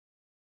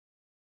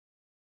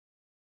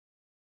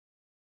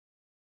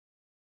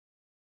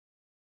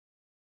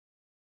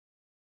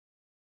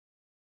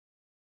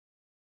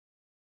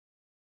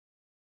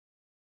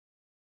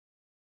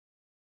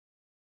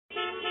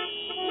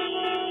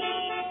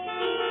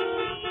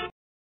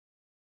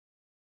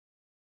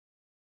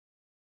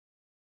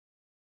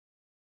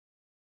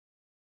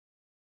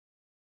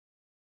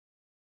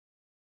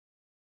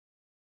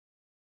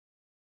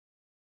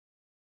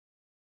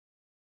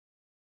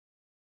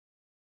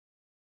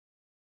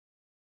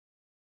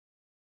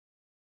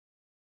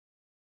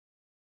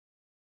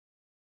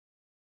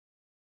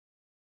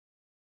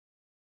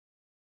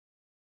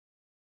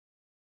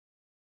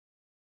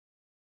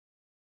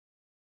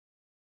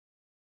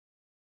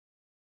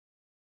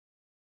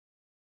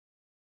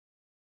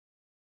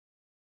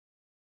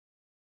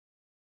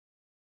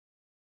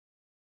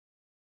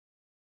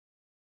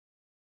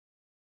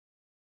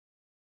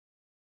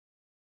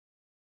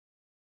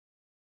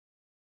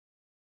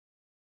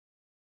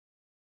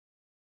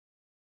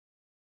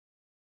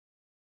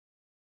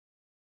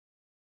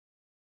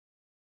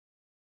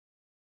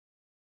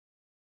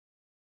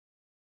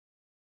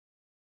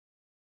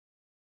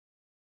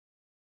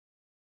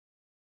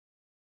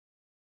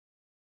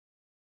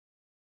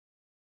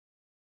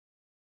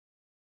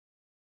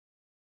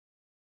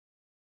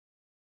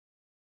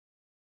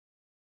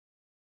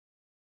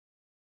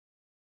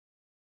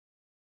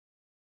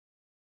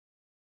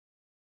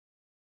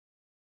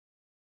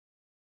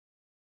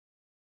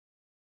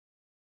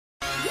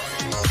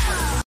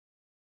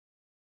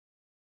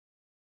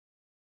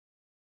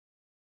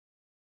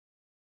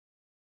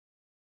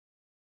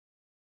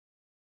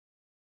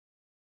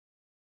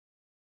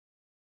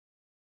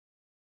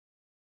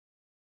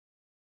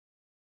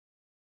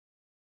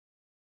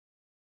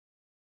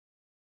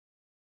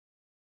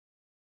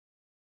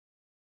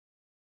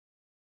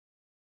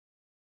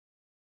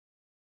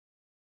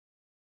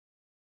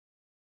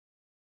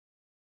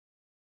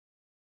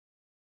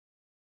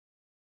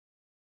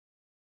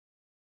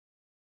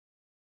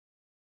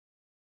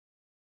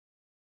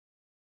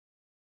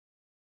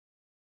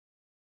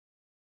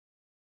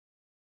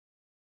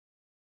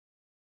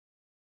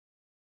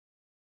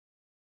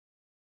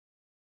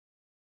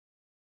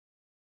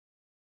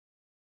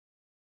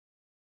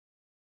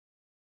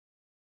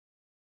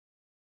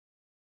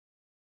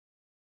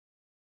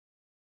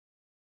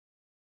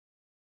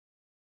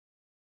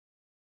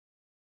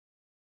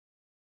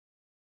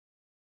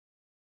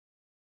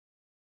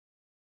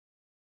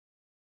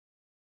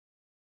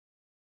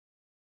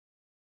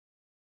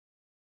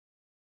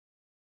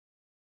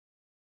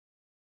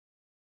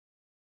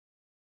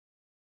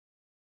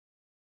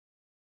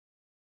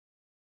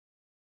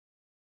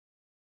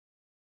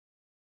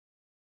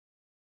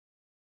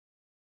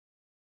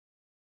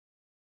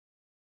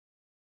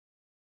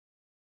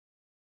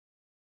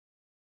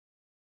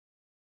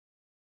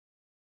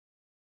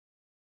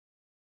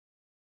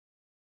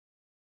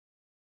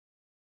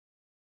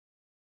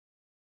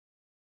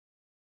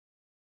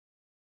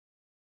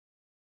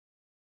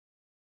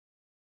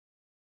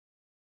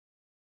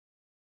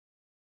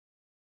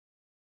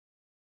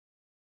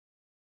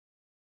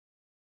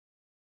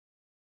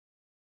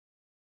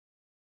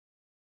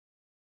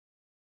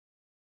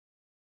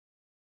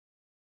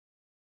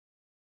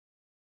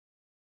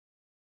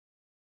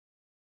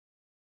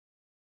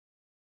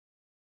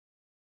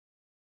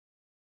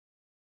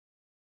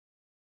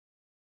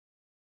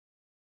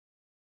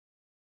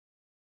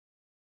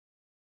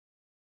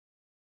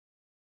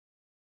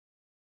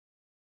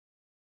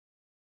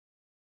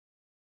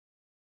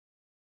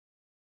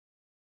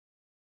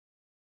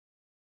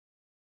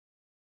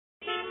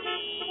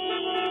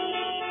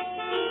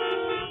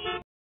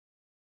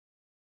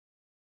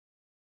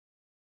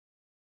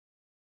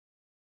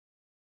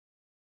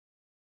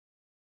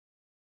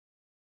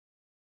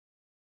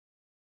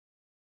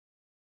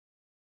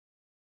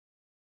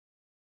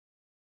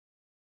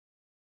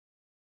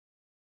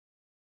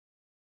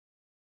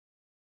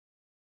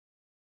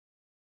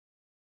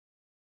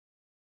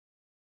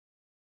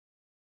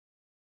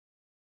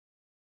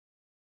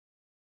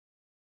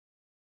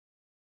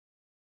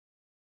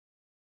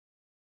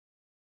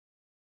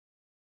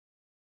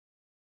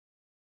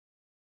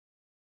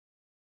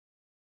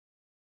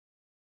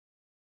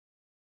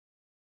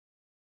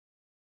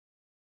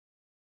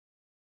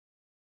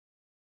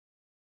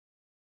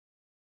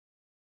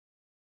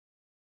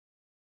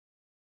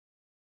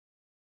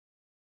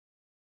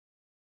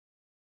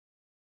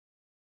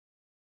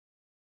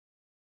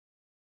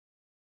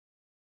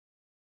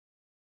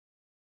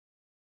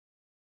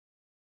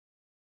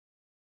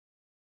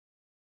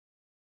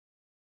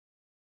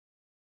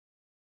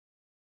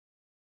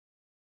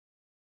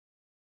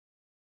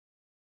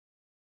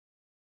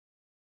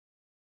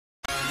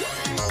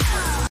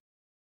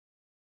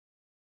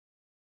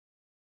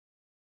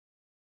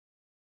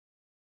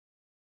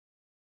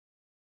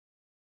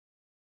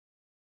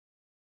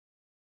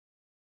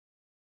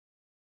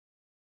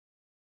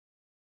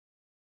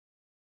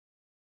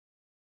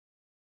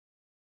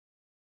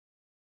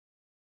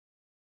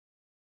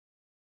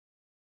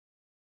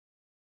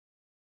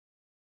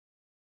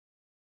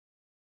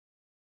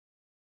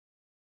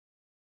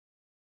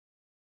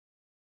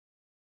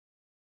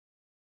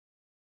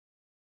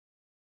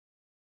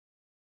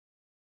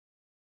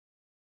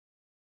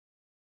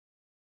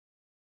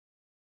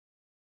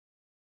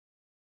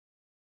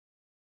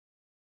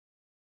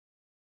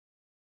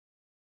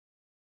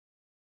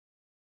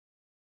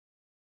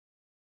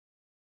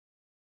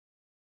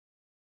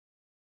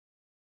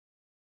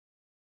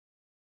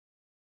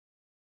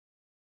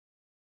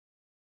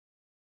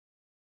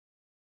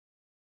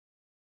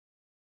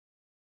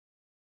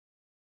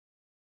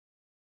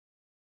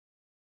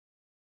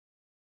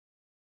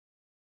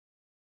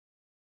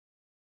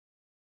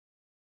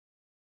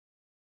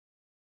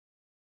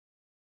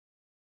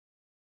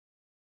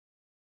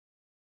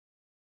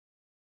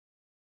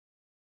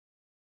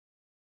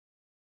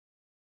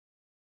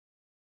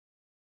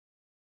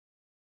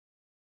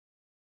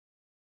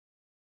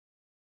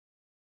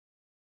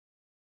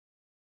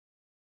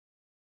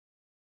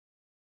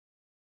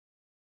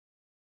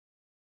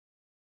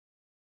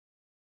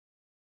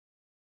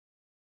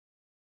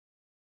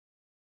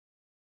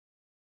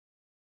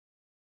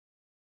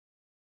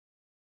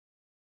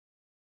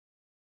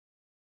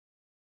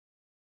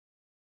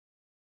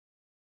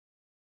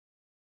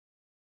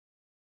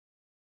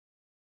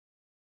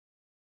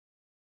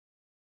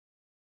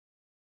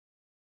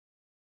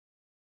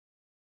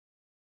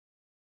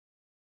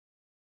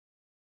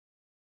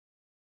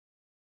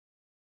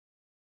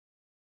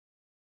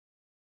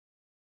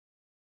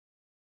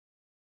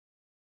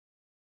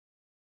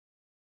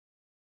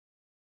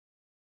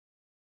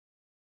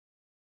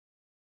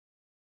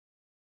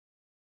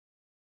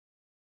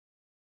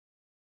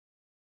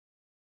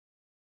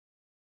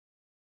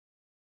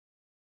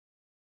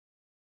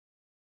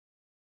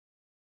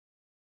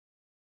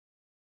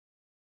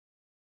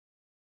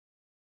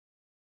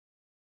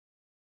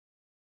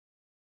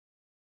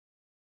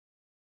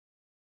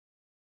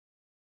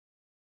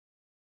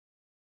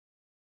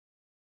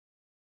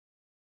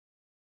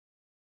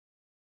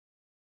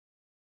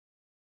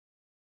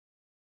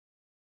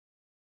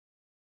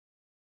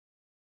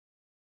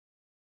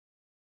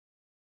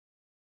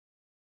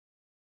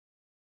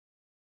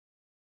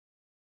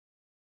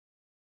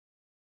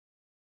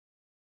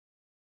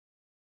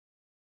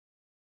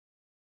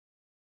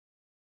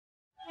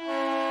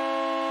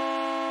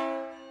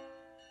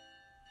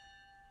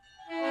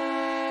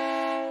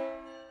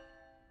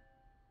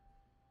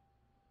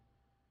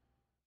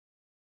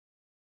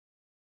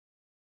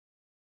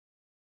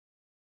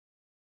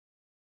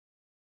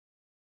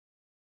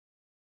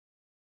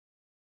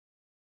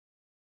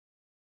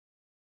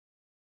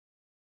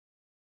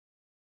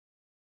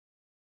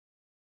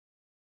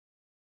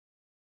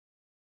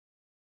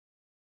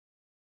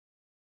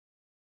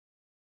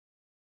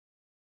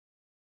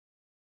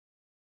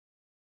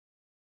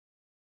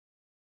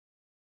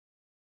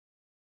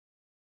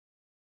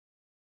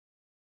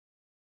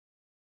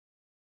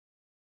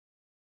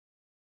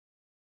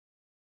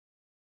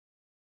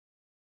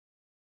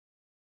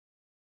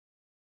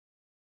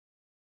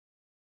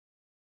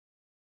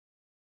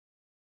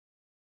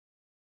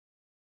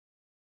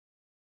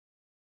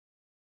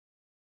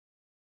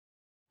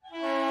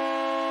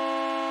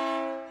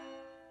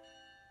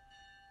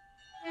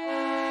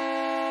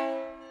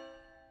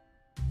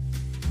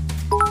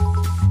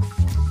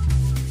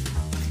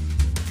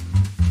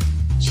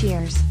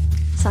Cheers.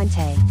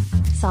 Sante.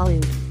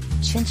 Salud.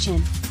 Chin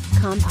chin.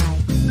 Kampai.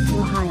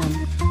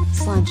 Lahayam.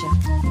 Slanja.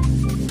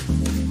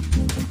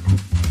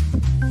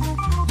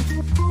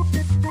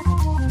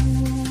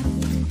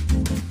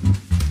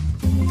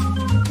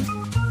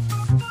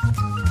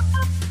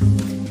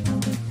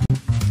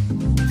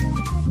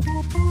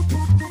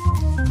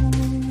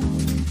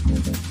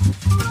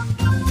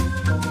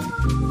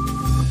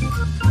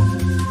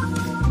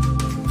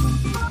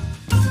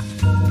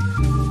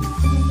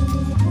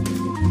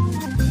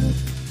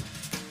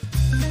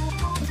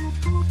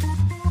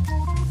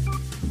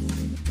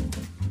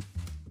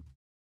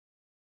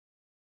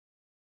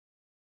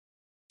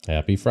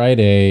 Happy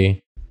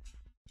Friday.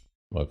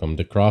 Welcome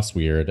to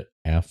Crossweird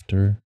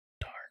After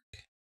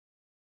Dark.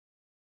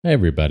 Hey,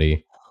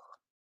 everybody.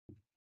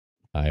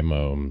 Hi,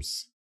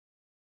 Momes.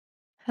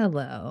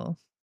 Hello.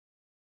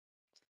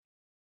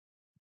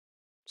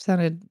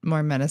 Sounded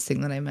more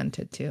menacing than I meant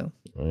it to.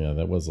 Oh, yeah,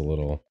 that was a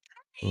little...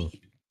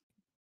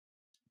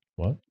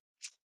 What?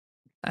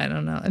 I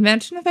don't know.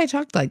 Imagine if I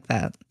talked like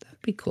that.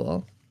 That'd be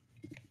cool.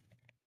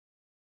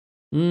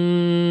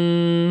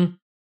 No,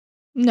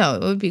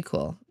 it would be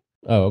cool.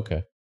 Oh,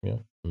 okay. Yeah.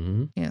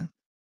 Yeah.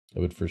 It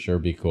would for sure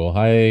be cool.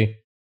 Hi,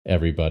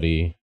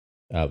 everybody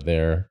out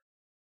there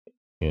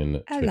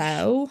in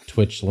Hello.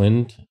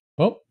 Twitchland.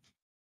 Oh.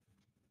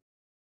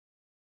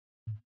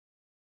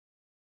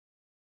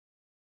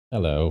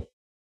 Hello.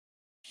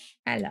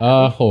 Hello.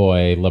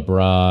 Ahoy,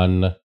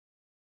 LeBron.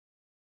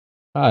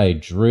 Hi,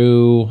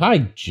 Drew. Hi,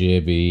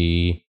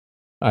 Jibby.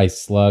 Hi,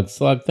 Slug.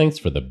 Slug, thanks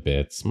for the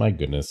bits. My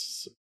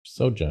goodness.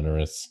 So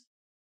generous.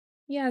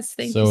 Yes,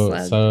 thank you,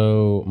 Slug.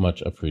 So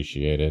much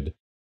appreciated.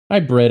 Hi,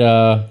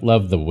 Britta.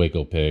 Love the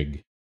Wiggle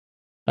Pig.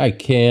 Hi,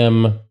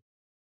 Kim.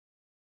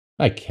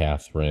 Hi,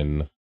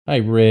 Catherine. Hi,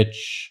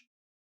 Rich.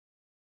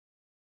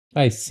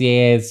 Hi,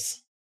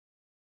 Sis.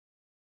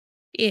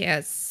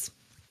 Yes.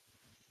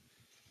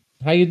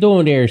 How you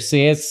doing there,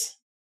 Sis?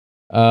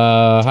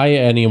 Hi,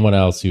 anyone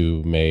else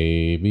who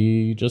may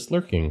be just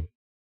lurking.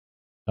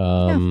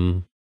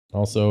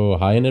 Also,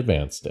 hi in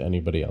advance to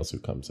anybody else who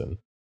comes in.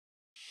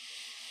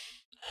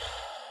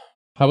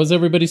 How was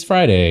everybody's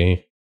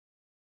Friday?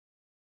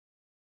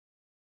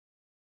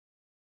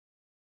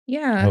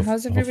 Yeah,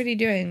 how's everybody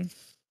doing?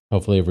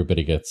 Hopefully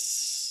everybody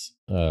gets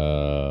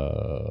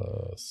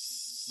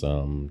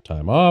some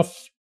time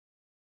off.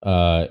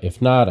 If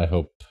not, I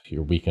hope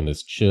your weekend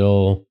is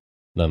chill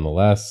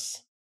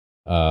nonetheless.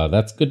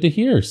 That's good to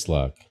hear,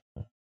 Slug.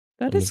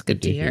 That is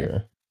good to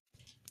hear.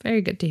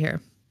 Very good to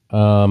hear.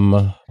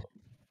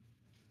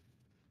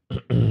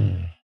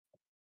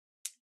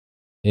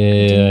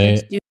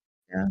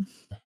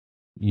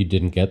 You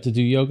didn't get to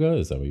do yoga?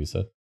 Is that what you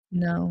said?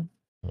 No.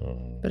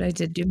 But I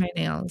did do my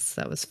nails.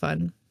 That was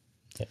fun.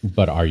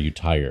 But are you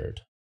tired?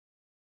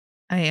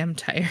 I am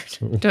tired.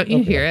 Don't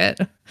you hear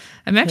it?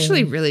 I'm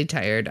actually really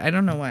tired. I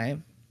don't know why.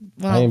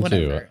 Well, I am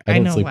whatever. too. I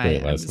didn't sleep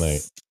great last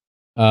night.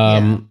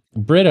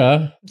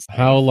 Britta,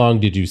 how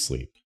long did you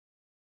sleep?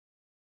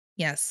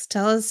 Yes.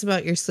 Tell us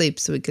about your sleep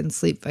so we can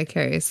sleep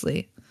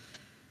vicariously.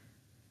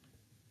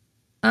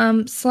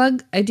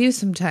 Slug, I do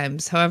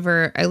sometimes.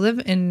 However, I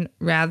live in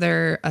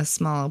rather a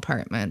small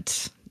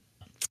apartment.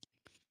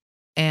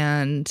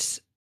 And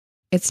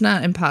it's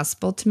not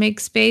impossible to make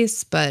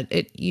space, but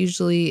it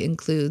usually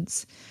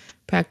includes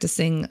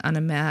practicing on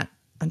a mat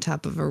on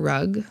top of a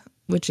rug,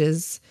 which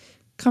is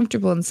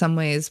comfortable in some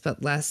ways,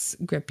 but less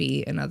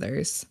grippy in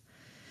others.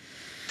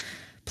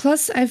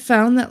 Plus, I've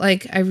found that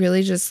I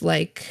really just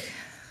I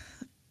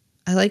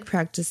like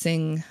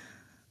practicing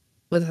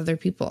with other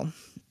people.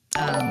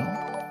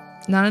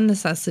 Not a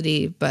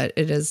necessity, but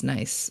it is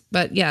nice.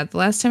 But yeah, the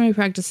last time I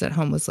practiced at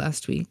home was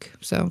last week,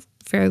 so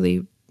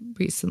fairly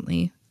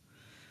recently.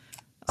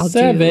 I'll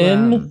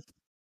 7.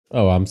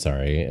 Oh, I'm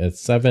sorry. It's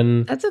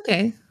 7. That's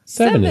okay.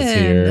 7 is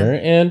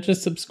here, and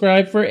just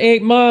subscribe for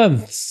 8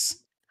 months.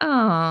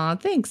 Aw,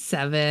 thanks,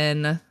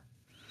 7.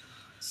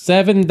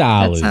 $7.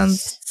 That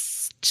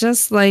sounds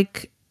just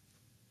like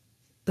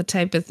the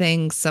type of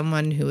thing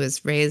someone who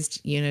is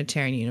raised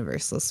Unitarian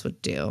Universalist would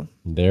do.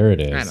 There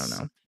it is. I don't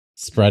know.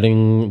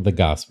 Spreading the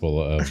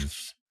gospel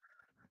of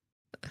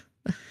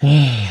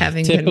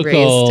having been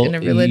raised in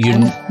a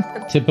religion.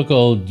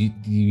 Typical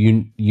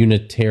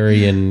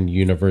Unitarian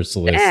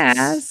Universalist.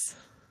 Yes.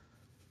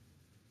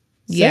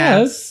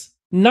 Yes.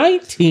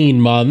 19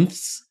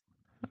 months.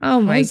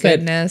 Oh my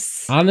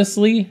goodness.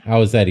 Honestly,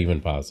 how is that even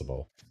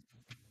possible?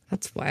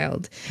 That's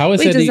wild. How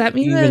is Wait, does that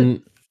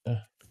mean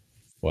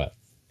what?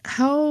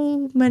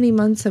 How many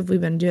months have we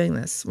been doing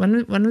this?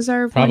 When was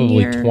our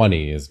probably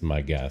 20 is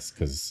my guess,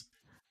 because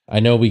I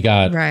know we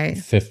got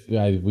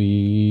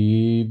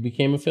we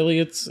became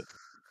affiliates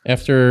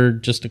after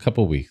just a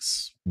couple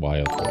weeks.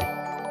 Wildly.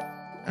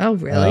 Oh,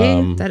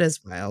 really? That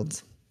is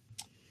wild.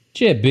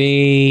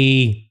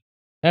 Jibby,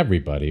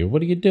 everybody,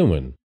 what are you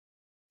doing?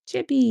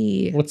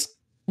 Jibby,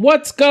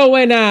 what's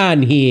going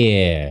on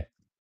here?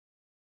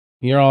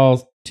 You're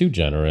all too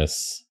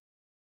generous.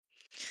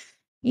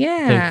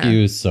 Yeah. Thank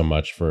you so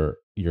much for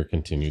your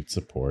continued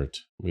support.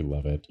 We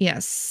love it.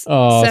 Yes.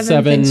 Oh, Thanks for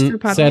Seven,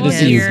 popping sad to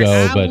see you in.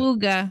 go, but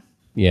Awooga.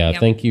 yeah, Yep.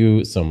 thank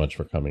you so much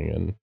for coming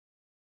in.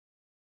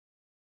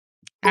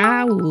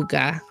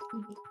 Awooga.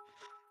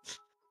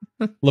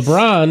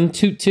 LeBron,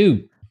 toot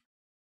toot.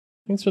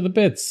 Thanks for the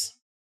bits.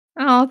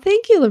 Oh,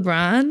 thank you,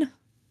 LeBron.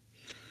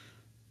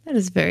 That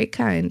is very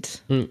kind.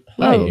 Hi,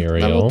 Whoa,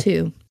 Ariel. level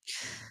 2.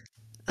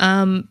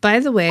 By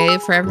the way,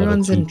 for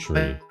everyone's Level 2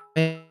 tree.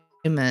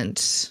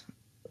 enjoyment,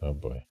 Oh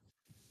boy.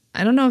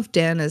 I don't know if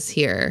Dan is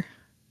here.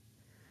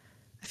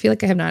 I feel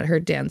like I have not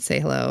heard Dan say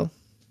hello.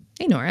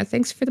 Hey Nora,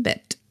 thanks for the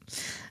bit.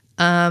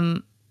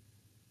 But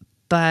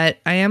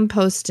I am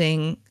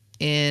posting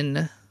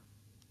in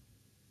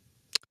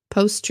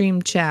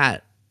post-stream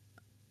chat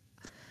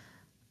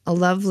a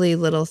lovely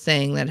little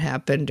thing that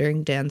happened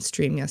during Dan's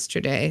stream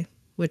yesterday,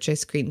 which I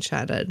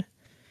screenshotted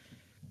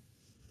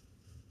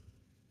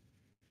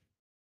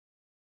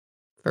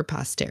for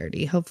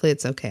posterity. Hopefully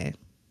it's okay.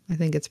 I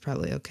think it's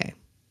probably okay.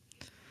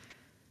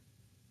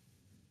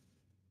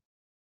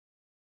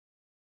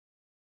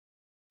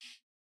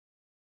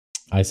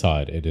 I saw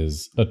it. It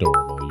is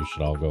adorable. You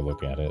should all go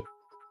look at it.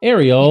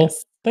 Ariel,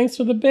 Yes. thanks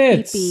for the Beep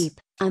bits. beep.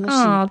 I'm a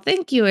Oh, sheep.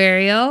 thank you,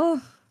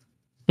 Ariel.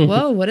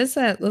 Whoa, what is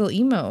that little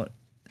emote?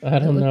 I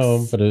don't know,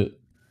 looks- but it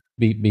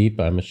beep beep.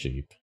 I'm a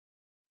sheep.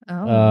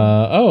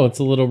 Oh. It's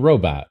a little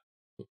robot.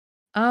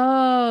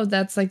 Oh,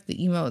 that's like the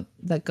emote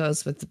that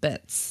goes with the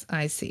bits.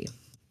 I see.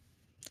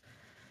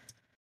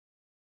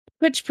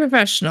 Twitch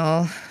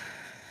professional.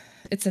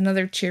 It's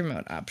another cheer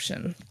mode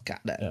option.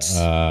 Got it.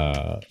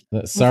 Sorry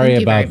thank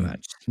you very about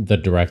much. the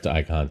direct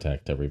eye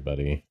contact,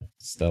 everybody.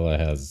 Stella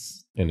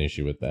has an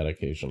issue with that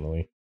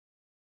occasionally.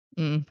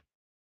 Mm.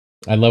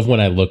 I love when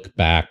I look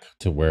back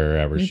to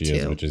wherever Me she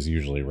is, too. which is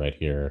usually right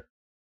here.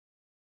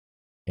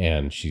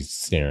 And she's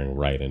staring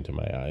right into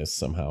my eyes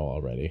somehow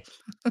already.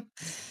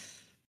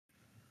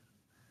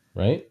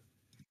 Right?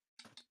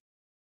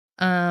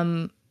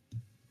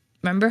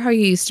 Remember how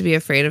you used to be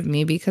afraid of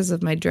me because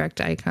of my direct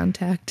eye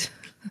contact?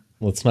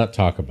 Let's not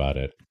talk about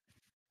it.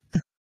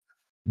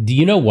 Do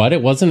you know what?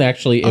 It wasn't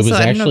actually, it Also, was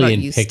I don't know actually about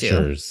in used to.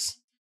 pictures.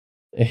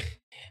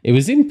 It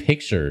was in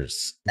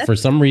pictures. That's For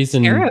some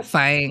reason.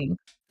 Terrifying.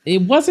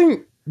 It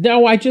wasn't.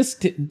 No, I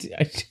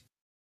didn't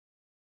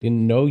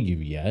know you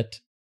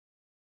yet.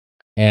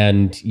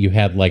 And you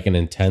had like an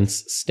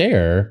intense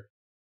stare.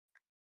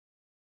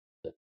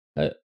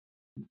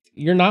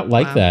 You're not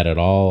like Wow. that at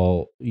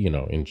all,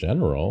 in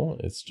general.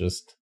 It's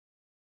just.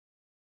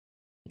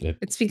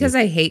 It's because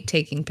I hate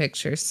taking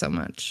pictures so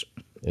much.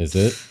 Is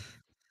it?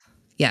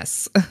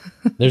 Yes.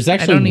 There's I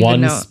don't actually even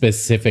one know.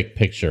 specific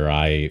picture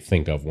I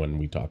think of when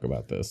we talk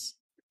about this.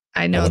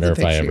 I know wonder the if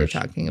I picture ever you're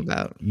talking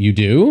about. You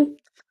do?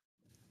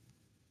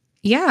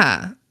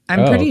 Yeah. I'm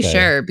Oh, pretty okay.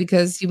 sure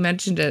because you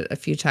mentioned it a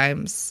few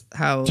times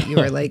how you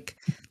were like,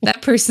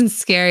 that person's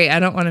scary. I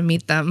don't want to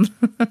meet them.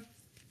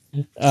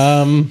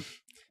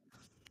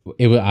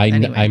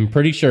 Anyway. I'm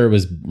pretty sure it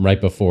was right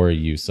before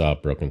you saw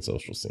Broken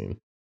Social Scene.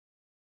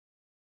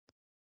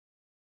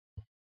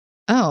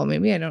 Oh,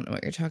 maybe I don't know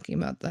what you're talking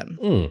about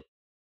then.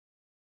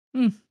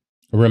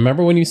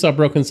 Remember when you saw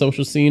Broken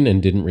Social Scene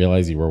and didn't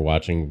realize you were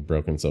watching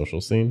Broken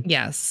Social Scene?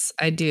 Yes,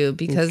 I do,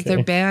 because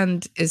their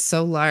band is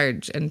so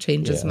large and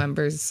changes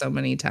members so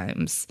many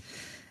times.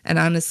 And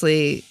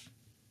honestly,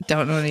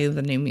 don't know any of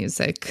the new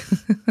music.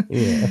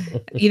 Yeah.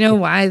 You know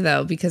why,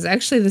 though? Because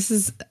actually, this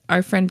is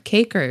our friend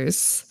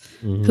Cakers,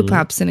 who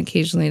pops in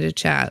occasionally to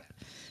chat.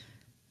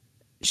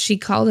 She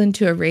called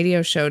into a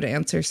radio show to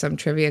answer some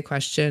trivia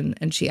question,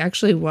 and she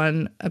actually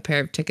won a pair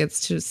of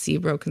tickets to see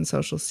Broken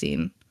Social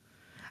Scene.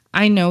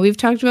 I know we've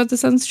talked about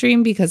this on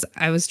stream because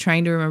I was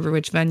trying to remember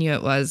which venue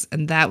it was,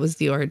 and that was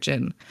the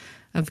origin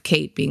of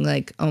Kate being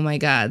like, "Oh my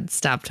God,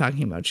 stop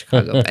talking about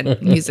Chicago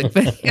music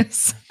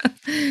venues."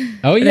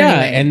 Oh yeah,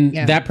 anyway,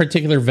 and that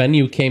particular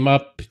venue came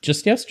up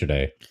just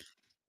yesterday.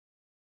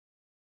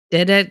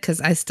 Did it?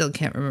 Because I still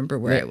can't remember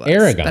where it was.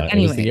 Aragon. But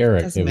anyway,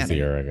 it was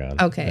the Aragon.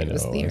 Okay, it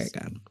was the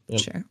Aragon. Yep.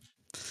 Sure.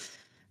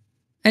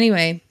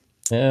 Anyway.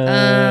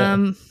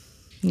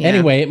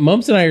 Anyway,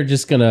 Mums and I are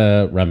just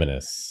gonna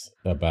reminisce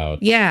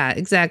about. Yeah,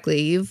 exactly.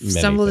 You've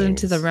stumbled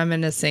into the things.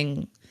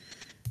 reminiscing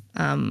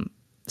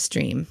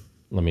stream.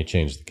 Let me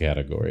change the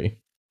category.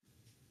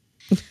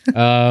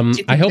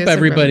 I hope there's a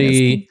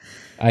everybody.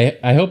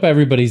 I hope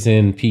everybody's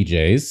in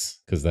PJs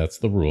because that's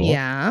the rule.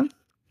 Yeah.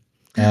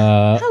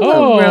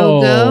 Hello,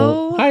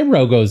 Rogo. Hi,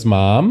 Rogo's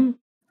mom.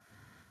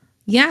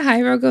 Yeah, hi,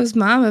 Rogo's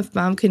mom, if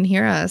mom can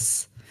hear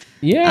us.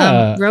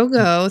 Yeah.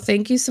 Rogo,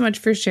 thank you so much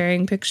for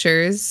sharing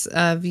pictures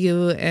of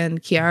you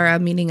and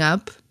Kiara meeting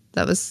up.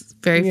 That was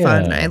very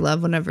fun. I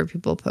love whenever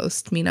people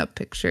post meetup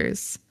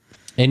pictures.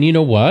 And you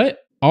know what?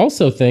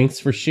 Also, thanks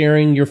for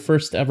sharing your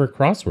first ever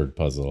crossword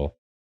puzzle.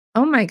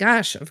 Oh my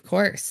gosh, of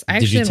course.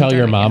 Did you tell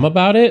your mom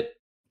about it?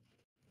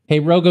 Hey,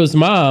 Rogo's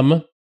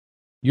mom,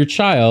 your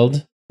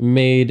child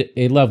made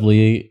a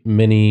lovely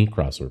mini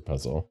crossword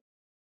puzzle.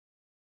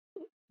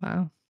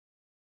 Wow.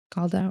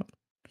 Called out.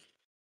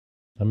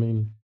 I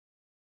mean,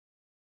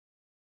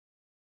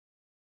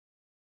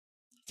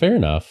 fair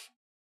enough.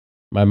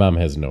 My mom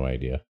has no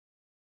idea.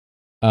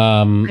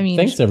 I mean,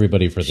 thanks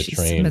everybody for the she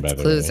train, by submits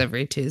the clues way.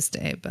 every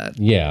Tuesday, but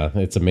Yeah,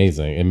 it's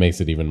amazing. It makes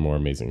it even more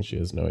amazing. She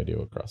has no idea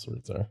what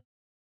crosswords are.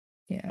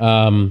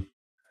 yeah.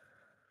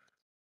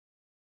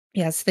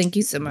 Yes, thank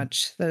you so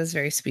much. That is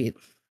very sweet.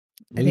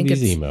 I think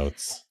these it's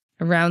emotes.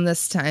 around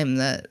this time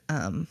that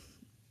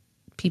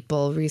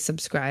people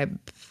resubscribe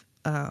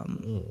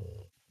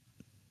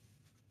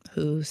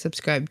who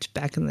subscribed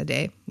back in the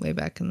day, way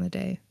back in the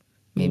day.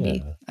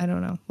 Maybe. Yeah. I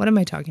don't know. What am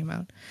I talking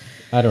about?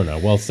 I don't know.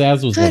 Well,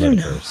 Saz was one of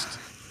the first.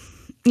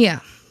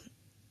 Yeah.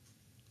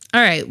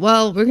 All right.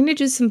 Well, we're going to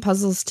do some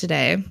puzzles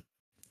today.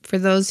 For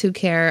those who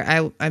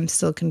care, I'm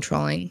still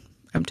controlling.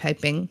 I'm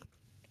typing.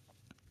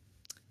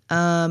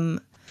 We're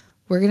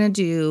going to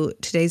do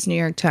today's New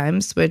York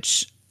Times,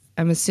 which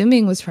I'm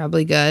assuming was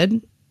probably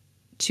good.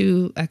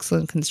 2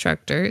 excellent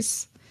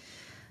constructors.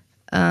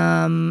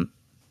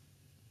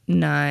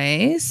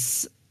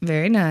 Nice.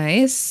 Very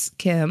nice.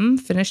 Kim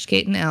finished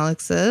Kate and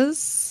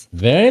Alex's.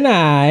 Very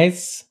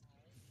nice.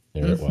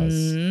 There it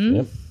was.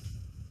 Yep.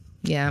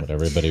 Yeah. What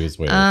everybody was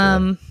waiting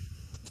for.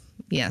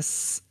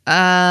 Yes.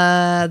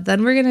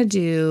 Then we're gonna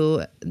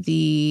do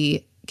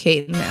the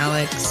Kate and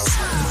Alex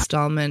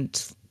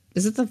installment.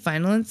 Is it the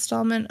final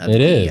installment of It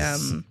the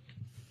is.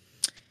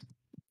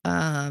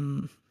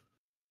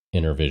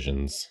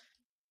 Innervisions.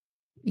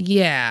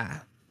 Yeah.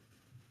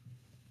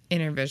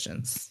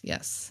 Innervisions.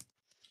 Yes.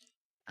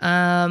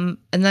 And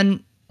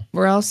then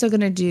we're also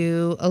gonna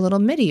do a little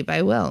MIDI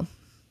by Will.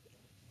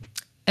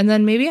 And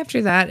then maybe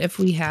after that, if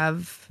we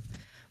have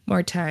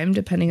more time,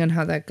 depending on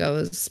how that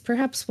goes,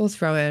 perhaps we'll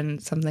throw in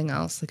something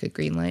else like a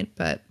green light.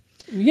 But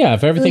yeah,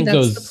 if everything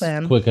really goes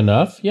quick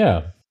enough,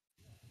 yeah.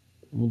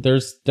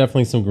 There's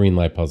definitely some green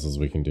light puzzles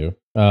we can do.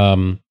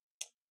 Yeah.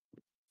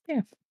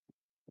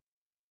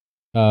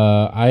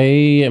 I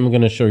am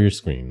going to show your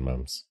screen,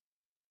 Mums.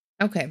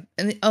 Okay.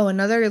 And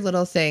another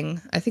little thing.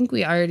 I think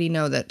we already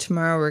know that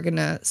tomorrow we're going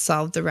to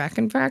solve the Rack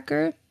and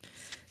Fracker.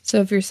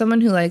 So if you're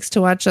someone who likes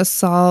to watch us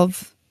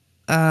solve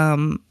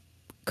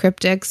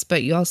cryptics,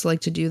 but you also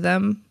like to do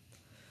them,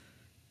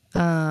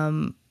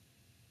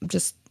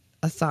 just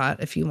a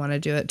thought if you want to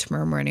do it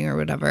tomorrow morning or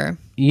whatever.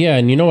 Yeah,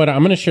 and you know what? I'm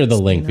going to share the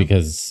link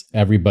because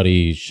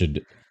everybody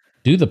should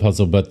do the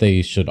puzzle, but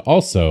they should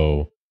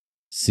also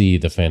see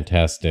the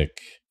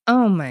fantastic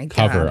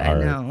cover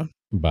art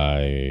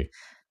by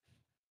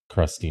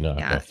Christina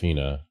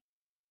Aquafina.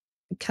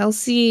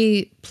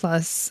 Kelsey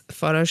plus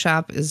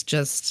Photoshop is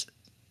just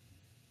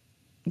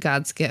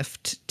God's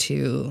gift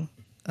to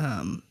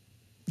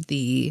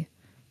the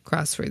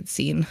crossword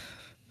scene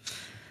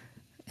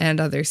and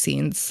other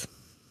scenes.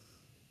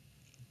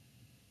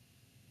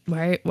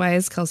 Why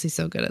is Kelsey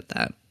so good at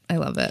that? I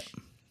love it.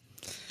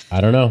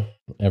 I don't know.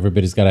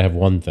 Everybody's got to have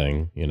one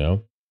thing, you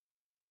know?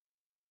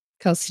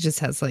 Kelsey just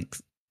has like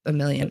a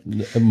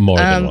million. More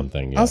than one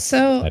thing, yes.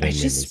 Also, I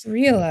just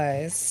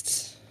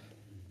realized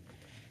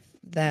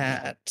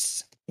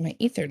that my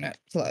Ethernet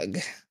plug.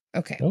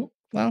 Okay. Oh.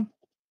 Well,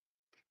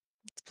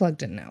 it's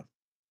plugged in now.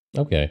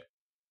 Okay.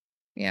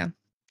 Yeah.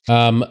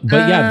 But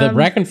yeah, the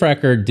Rack and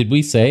Fracker, did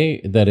we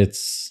say that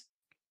it's...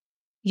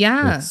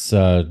 Yeah. It's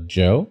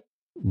Joe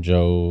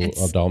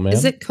Abdalman?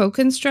 Is it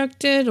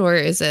co-constructed or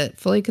is it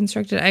fully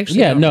constructed? I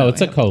actually don't know.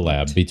 It's a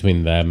collab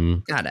between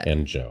them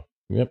and Joe.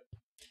 Yep.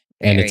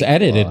 And it's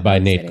edited by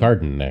Nate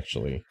Carden,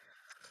 actually.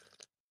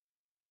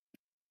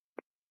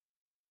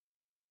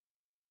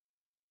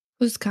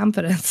 Whose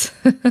confidence?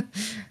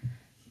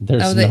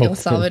 They'll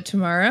solve it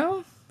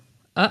tomorrow?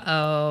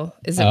 Uh-oh.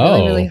 Is it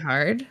really, really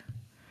hard?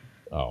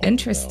 Oh,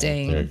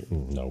 interesting.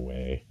 No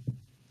way.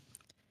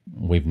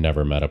 We've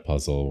never met a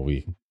puzzle.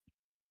 Wait,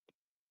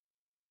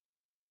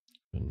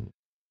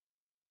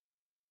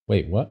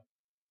 what?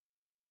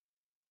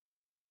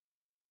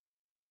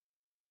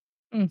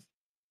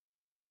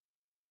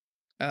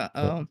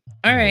 Uh-oh.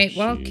 All right.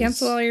 Well,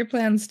 cancel all your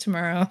plans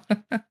tomorrow.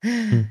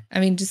 I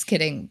mean, just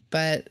kidding.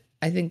 But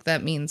I think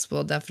that means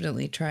we'll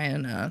definitely try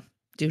and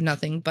do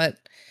nothing but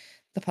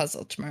the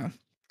puzzle tomorrow.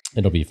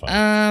 It'll be fun.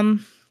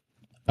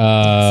 Yes,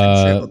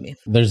 I'm sure it will be.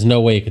 There's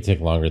no way it could take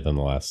longer than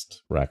the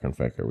last Rack and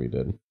Fracker we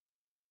did.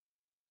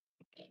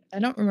 I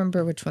don't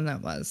remember which one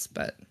that was,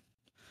 but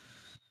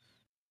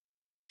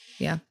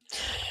yeah.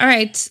 All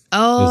right.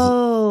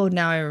 Oh,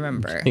 now I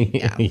remember.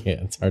 Yeah.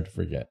 It's hard to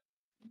forget.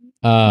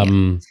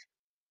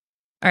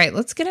 All right,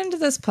 let's get into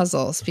this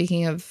puzzle.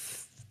 Speaking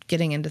of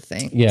getting into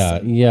things. Yeah.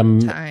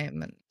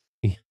 Time and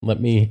let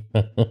me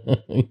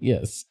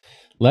yes.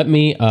 Let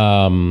me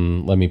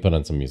put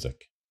on some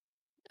music.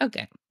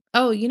 Okay.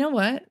 Oh, you know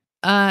what?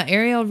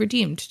 Ariel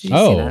redeemed. Did you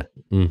see that?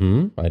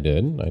 Mm-hmm. I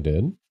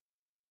did.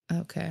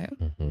 Okay.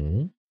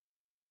 Mm-hmm.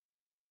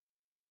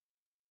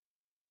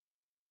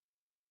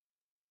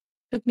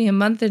 Took me a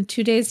month and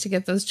 2 days to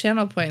get those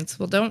channel points.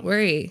 Well, don't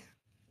worry.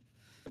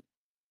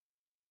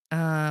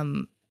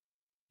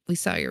 We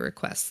saw your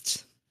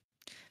request.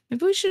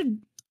 Maybe we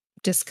should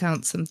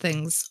discount some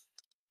things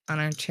on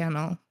our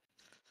channel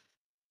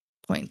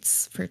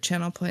points for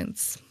channel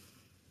points.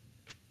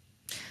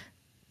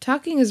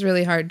 Talking is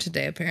really hard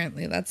today,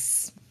 apparently.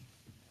 That's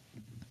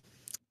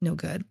No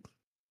good.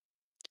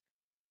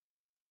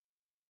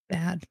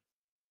 Bad.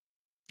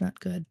 Not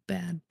good.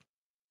 Bad.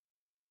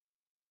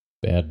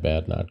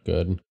 Bad, not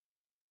good.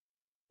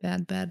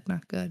 Bad,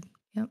 not good.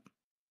 Yep.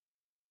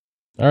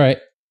 All right.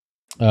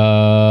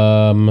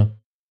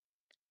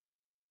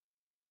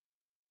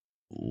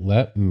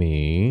 Let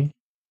me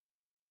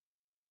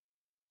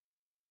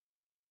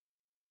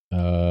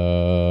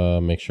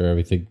make sure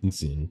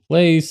everything's in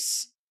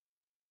place.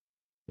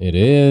 It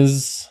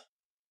is.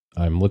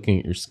 I'm looking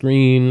at your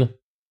screen.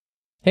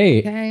 Hey,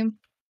 okay.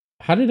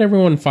 How did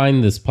everyone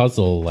find this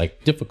puzzle,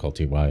 like,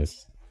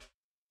 difficulty-wise?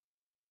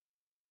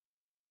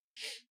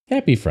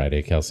 Happy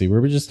Friday, Kelsey. We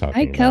were just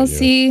talking about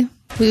Kelsey. you.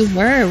 We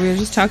were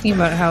just talking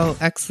about how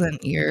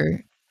excellent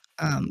your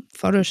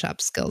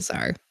Photoshop skills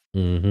are.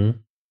 Mm-hmm.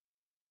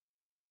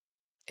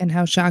 And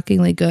how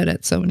shockingly good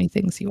at so many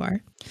things you are.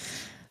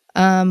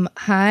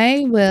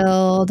 Hi,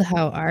 Wild.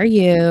 How are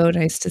you?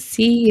 Nice to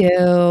see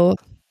you.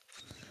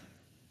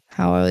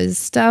 How is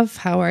stuff?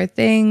 How are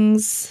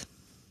things?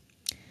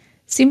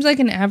 Seems like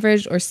an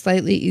average or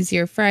slightly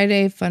easier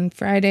Friday, fun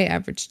Friday,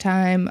 average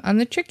time on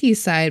the tricky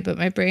side, but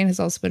my brain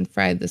has also been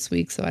fried this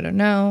week, so I don't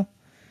know.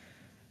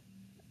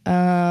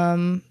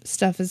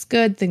 Stuff is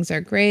good. Things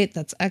are great.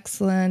 That's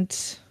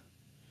excellent.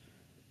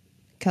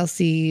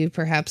 Kelsey,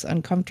 perhaps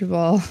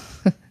uncomfortable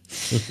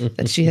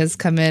that she has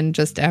come in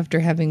just after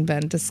having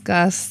been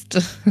discussed.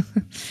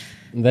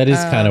 That is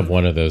kind of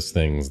one of those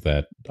things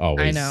that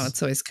always... I know,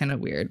 it's always kind of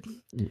weird.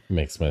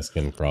 Makes my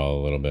skin crawl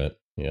a little bit.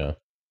 Yeah.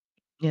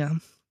 Yeah.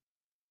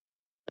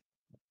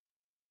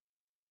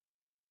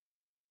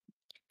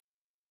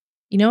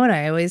 You know what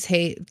I always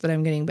hate, but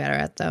I'm getting better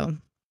at, though?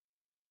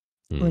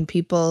 When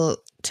people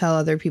tell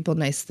other people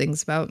nice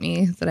things about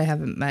me that I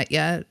haven't met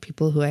yet,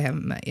 people who I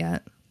haven't met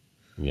yet.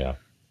 Yeah.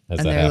 Has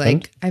and that they're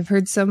happened? Like, I've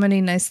heard so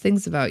many nice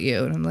things about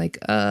you. And I'm like,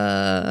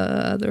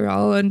 they're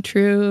all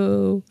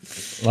untrue.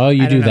 Oh,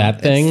 you do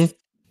that thing?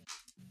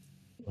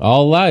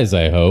 All lies,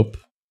 I hope.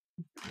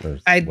 Or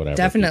I whatever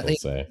definitely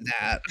people say. Do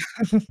that.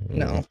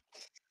 No.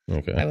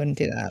 Okay. I wouldn't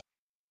do that.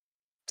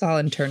 It's all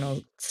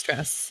internal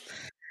stress.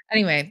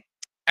 Anyway,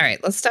 all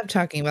right, let's stop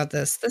talking about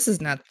this. This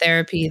is not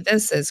therapy.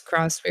 This is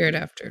Crossfire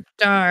After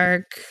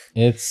Dark.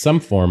 It's some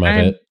form of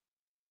it.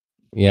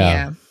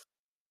 Yeah.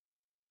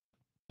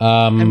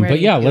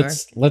 But yeah,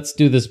 let's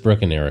do this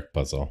Brooke and Eric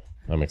puzzle.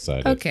 I'm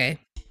excited. Okay.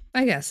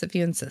 I guess if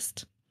you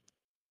insist.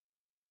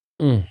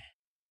 Okay.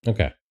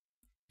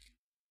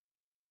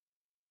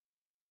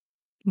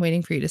 I'm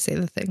waiting for you to say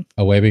the thing.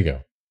 Away we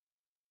go.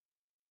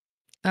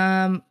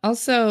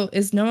 Also,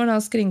 is no one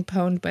else getting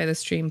pwned by the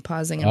stream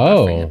pausing and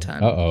buffering a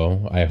ton?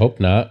 Uh-oh. I hope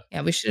not.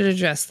 Yeah, we should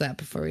address that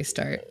before we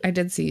start. I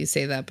did see you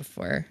say that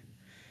before,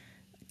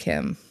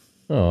 Kim.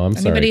 Oh, I'm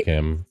sorry,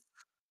 Kim.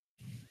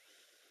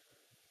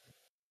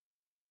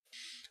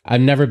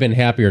 I've never been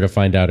happier to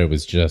find out it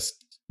was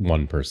just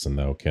one person,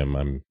 though,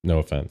 Kim. No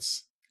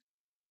offense.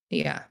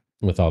 Yeah.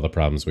 With all the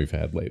problems we've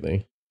had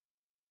lately.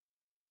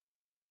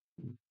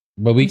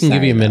 But we can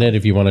give you a minute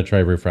if you want to try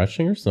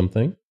refreshing or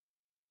something.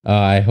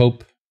 I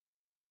hope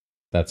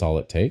that's all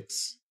it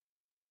takes.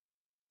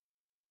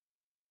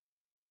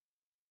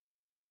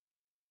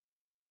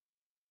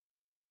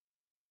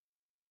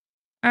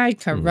 Ay,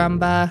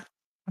 caramba.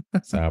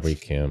 Sorry,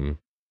 Kim.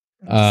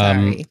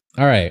 Sorry.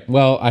 All right.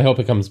 Well, I hope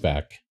it comes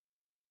back.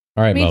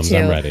 All right, Mums,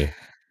 I'm ready.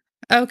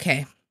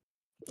 Okay.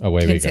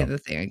 Away we go. Say the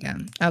thing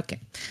again. Okay.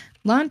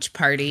 Launch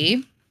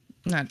party.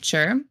 Not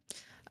sure.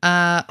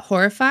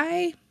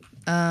 Horrify.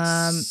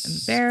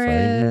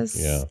 Embarrass.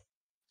 Yeah.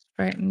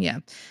 Frighten. Yeah.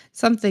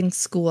 Something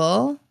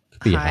school.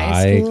 Could be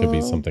high. School. Could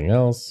be something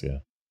else. Yeah.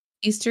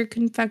 Easter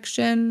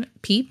confection.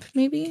 Peep,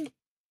 maybe.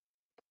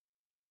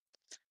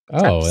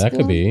 Oh, that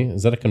could be.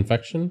 Is that a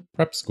confection?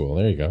 Prep school.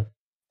 There you go.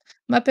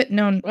 Muppet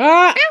known.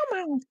 Ah!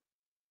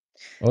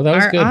 Oh, that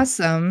was good.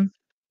 Awesome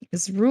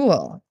is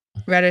rule.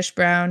 Reddish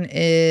brown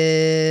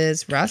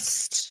is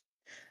rust.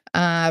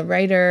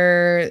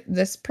 Writer,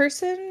 this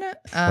person.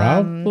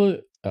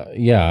 Probably.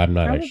 Yeah, I'm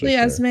not actually sure.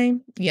 Esme.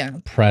 Yeah.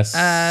 Press.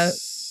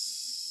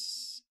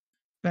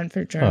 Meant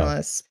for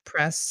journalists.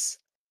 Press.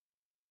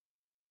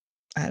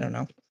 I don't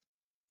know.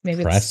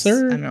 Maybe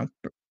Presser? I don't know.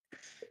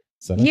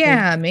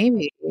 Yeah,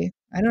 maybe.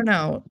 I don't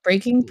know.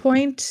 Breaking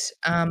point.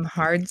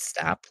 Hard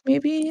stop,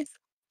 maybe.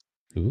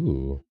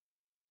 Ooh.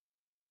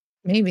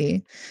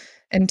 Maybe.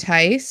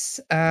 Entice.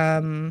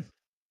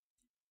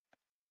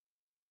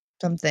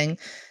 Something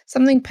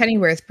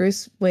Pennyworth,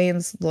 Bruce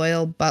Wayne's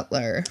loyal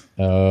butler.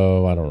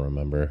 Oh, I don't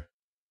remember.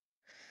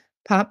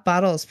 Pop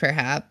bottles,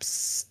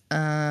 perhaps.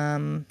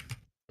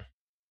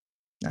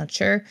 Not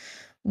sure.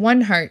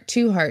 1 heart,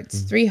 2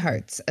 hearts, 3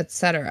 hearts,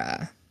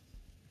 etc.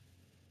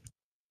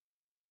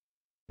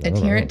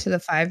 Adherent to the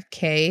 5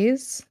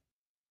 Ks.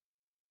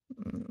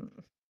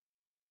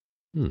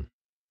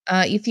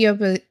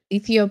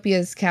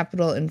 Ethiopia's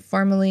capital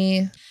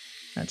informally.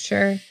 Not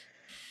sure.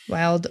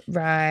 Wild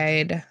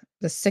ride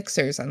the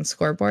Sixers on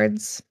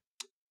scoreboards.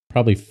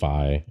 Probably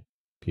Phi.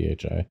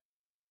 PHI.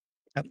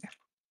 Okay.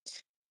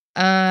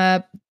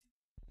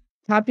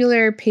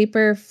 Popular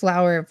paper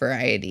flower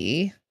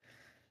variety.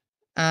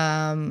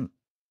 Not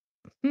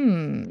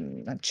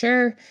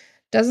sure.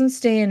 Doesn't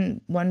stay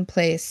in one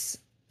place,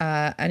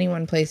 any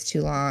one place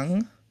too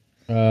long.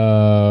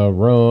 Yeah.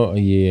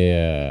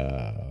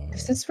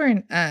 If this were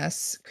an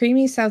S,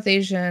 creamy South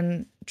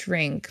Asian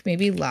drink,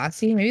 maybe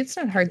lassi. Maybe it's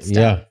not hard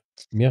stuff.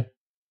 Yeah.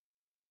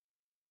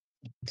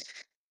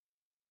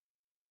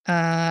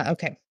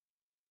 Okay.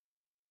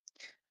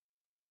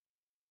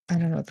 I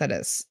don't know what that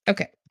is.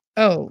 Okay.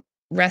 Oh,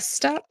 rest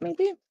stop,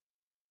 maybe?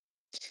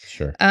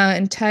 Sure.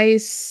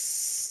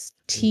 Entice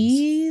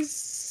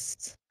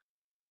teas.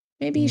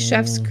 Maybe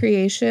chef's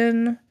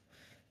creation.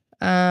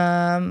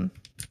 Not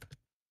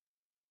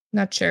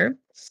sure.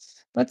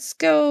 Let's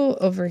go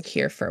over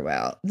here for a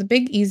while. The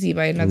Big Easy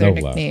by another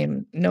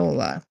nickname,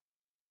 Nola.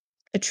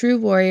 A true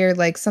warrior,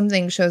 like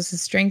something shows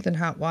his strength in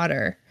hot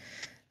water.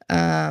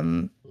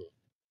 Not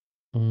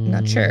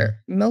sure.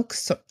 Milk,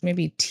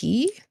 maybe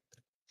tea?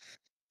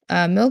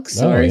 Milk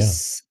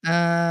source. Oh,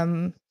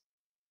 yeah.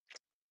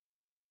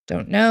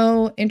 Don't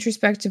know.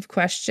 Introspective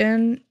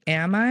question.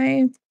 Am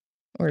I?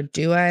 Or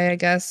do I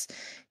guess?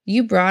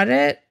 You brought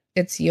it.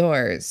 It's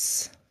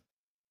yours.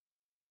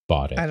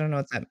 Bought it. I don't know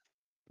what that.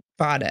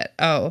 Bought it.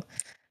 Oh,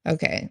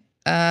 okay.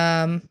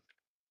 I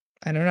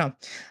don't know.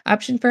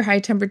 Option for high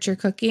temperature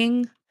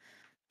cooking.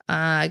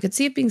 I could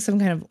see it being some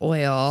kind of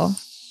oil.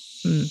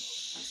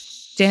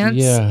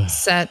 Dance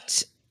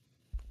set.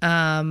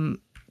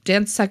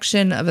 Dance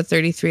section of a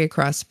 33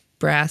 across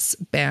brass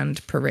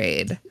band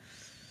parade.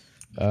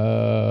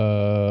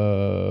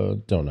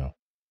 Don't know.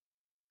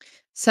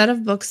 Set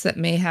of books that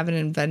may have an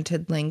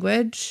invented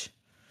language.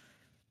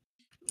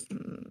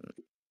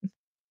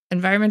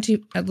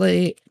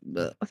 Environmentally.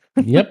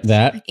 Yep,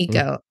 that.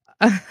 Eco.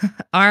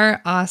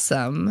 Are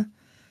awesome.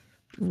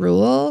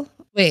 Rule.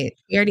 Wait,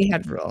 we already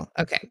had rule.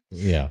 Okay.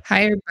 Yeah.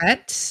 Higher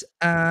bet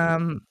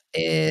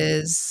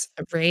is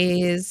a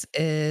raise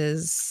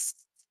is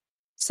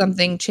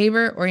something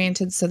chamber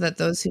oriented so that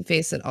those who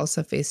face it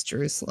also face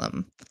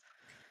Jerusalem.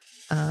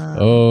 I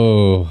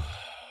don't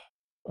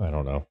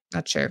know.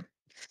 Not sure.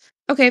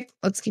 Okay,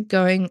 let's keep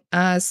going.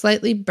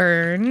 Slightly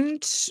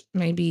burned,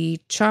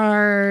 maybe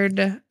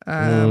charred,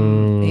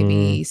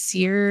 maybe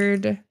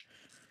seared. It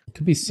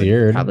could be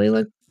seared. Would probably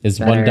look Is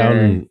better. One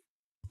down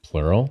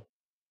plural?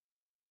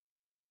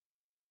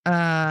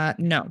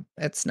 No,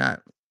 it's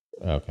not.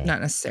 Okay.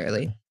 Not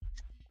necessarily.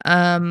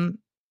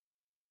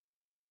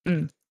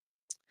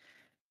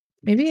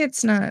 Maybe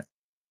it's not.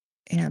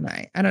 Am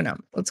I? I don't know.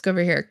 Let's go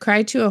over here.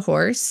 Cry to a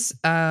horse.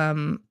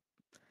 Not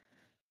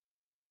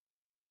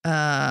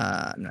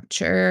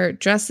sure.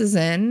 Dresses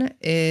in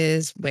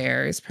is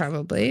wears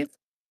probably.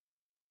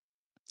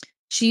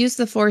 She used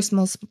the force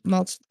most.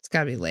 It's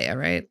gotta be Leia,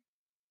 right?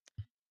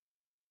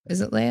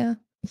 Is it Leia?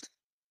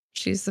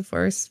 She's the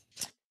force.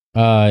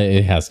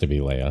 It has to be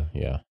Leia.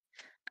 Yeah.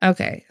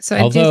 Okay, so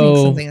I do think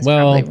something is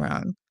probably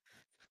wrong.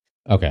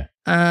 Okay.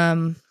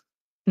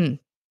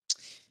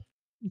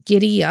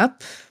 Giddy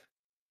up.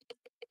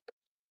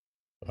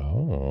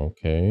 Oh,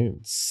 okay.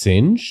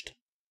 Singed?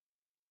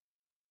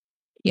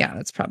 Yeah,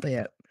 that's probably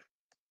it.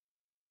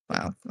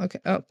 Wow. Okay.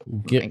 Oh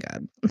my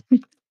God.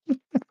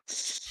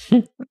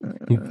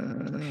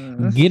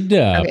 Get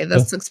up. Okay,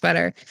 this looks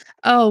better.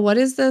 Oh, what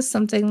is this?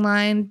 Something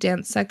line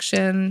dance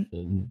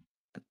section.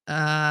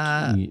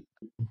 Yeah.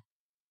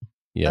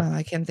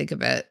 I can't think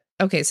of it.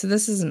 Okay, so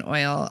this is an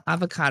oil.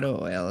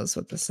 Avocado oil is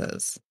what this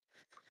is.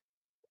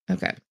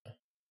 Okay.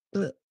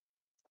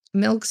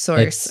 Milk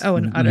source.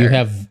 An udder. You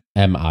have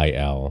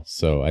MIL,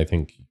 so I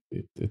think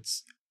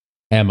it's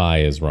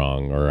MI is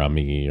wrong or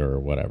AMI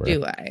or whatever.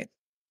 Do I?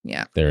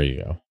 Yeah. There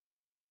you go.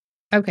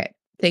 Okay.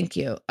 Thank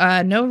you.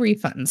 No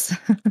refunds.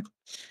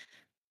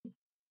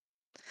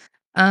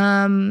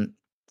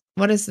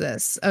 What is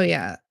this? Oh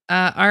yeah.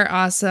 Our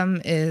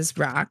awesome is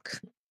rock.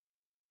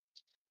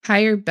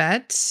 Higher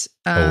bet.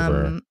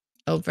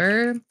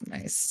 Over.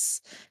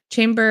 Nice.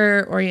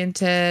 Chamber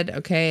oriented.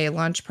 Okay.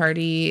 Launch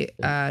party.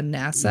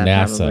 NASA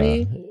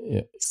probably.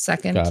 Yeah.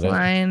 Second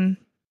line.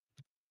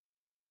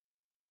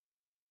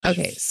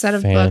 Okay. Set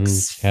of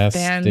books.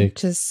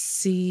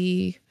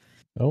 Fantasy.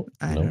 Oh,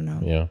 I don't know.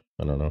 Yeah,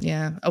 I don't know.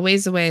 Yeah, a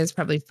ways away is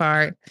probably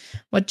far.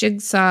 What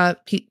jigsaw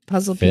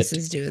puzzle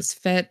pieces do is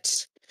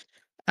fit.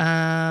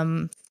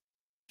 I'm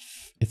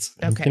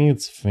thinking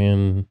it's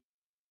fan.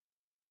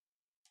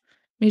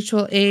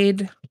 Mutual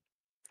aid.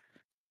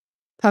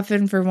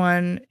 Puffin for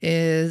one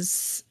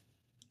is,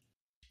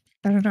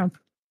 I don't know.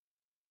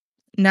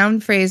 Noun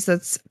phrase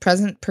that's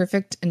present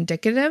perfect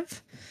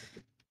indicative.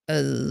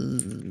 Hello.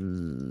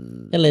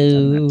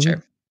 I'm not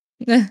sure.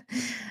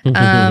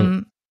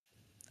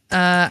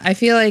 I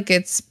feel like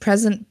it's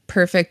present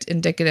perfect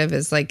indicative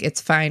is like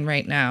it's fine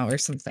right now or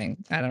something.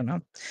 I don't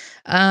know.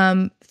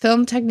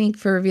 Film technique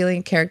for revealing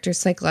a character's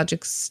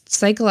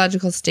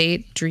psychological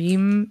state,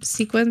 dream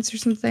sequence or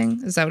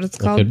something. Is that what it's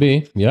called? It could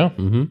be. Yeah.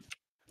 Mm-hmm.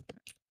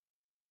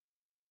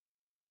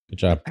 Good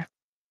job.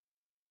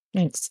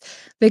 Thanks.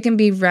 They can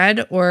be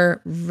red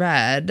or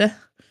red.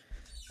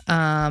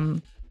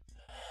 Not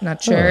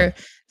sure.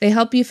 They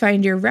help you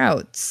find your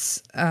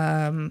routes.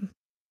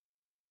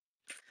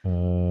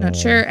 Not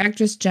sure.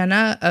 Actress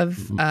Jenna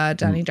of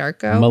Donnie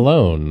Darko.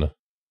 Malone.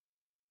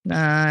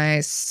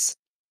 Nice.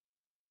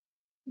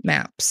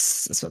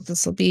 Maps. That's what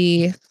this will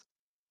be.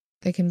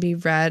 They can be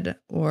red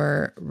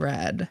or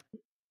red.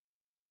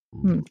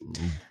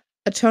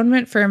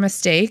 Atonement for a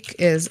mistake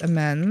is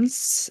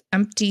amends.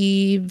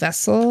 Empty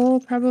vessel,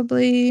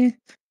 probably.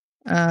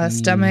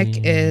 Stomach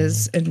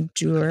is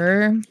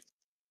endure.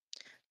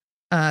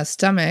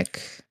 Stomach.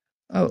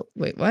 Oh,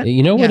 wait, what?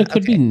 You know what? It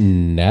could be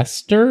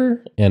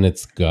Nestor and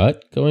its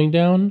gut going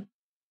down.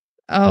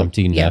 Oh,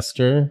 empty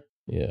Nestor.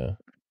 Yeah.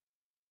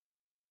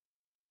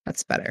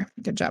 That's better.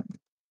 Good job.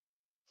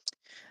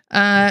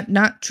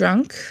 Not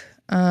drunk.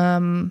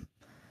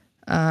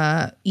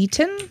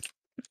 Eaten.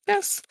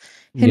 Yes.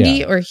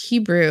 Hindi or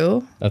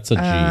Hebrew. That's a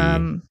G.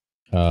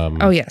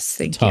 Oh yes,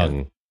 thank tongue.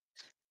 you.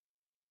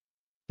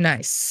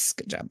 Nice.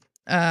 Good job.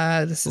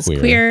 This is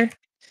queer.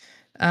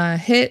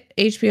 Hit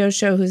HBO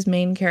show whose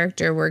main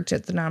character worked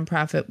at the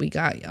nonprofit We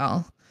Got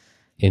Y'all.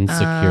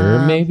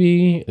 Insecure,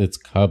 maybe? It's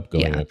Cub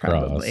going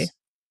across. Probably.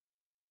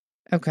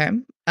 Okay.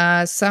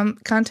 Some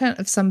content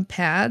of some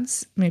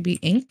pads, maybe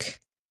ink.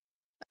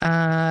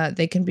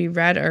 They can be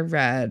red or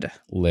red.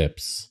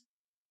 Lips.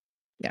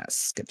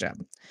 Yes, good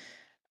job.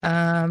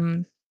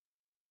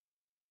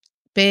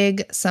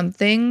 Big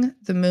something,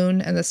 the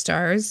moon and the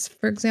stars,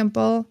 for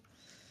example.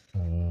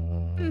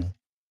 Go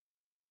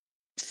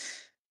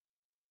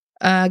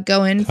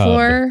in cub.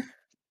 For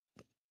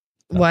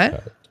what?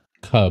 Cut.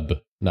 Cub,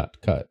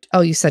 not cut.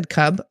 Oh, you said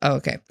cub? Oh,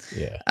 okay.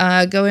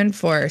 Yeah. Go in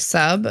for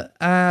sub.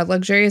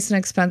 Luxurious and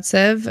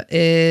expensive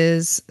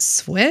is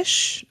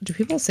swish. Do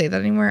people say that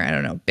anymore? I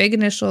don't know. Big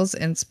initials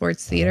in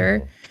sports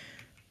theater.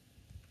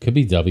 Could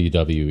be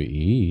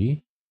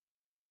WWE.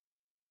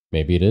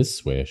 Maybe it is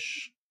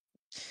swish.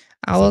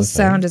 Owl's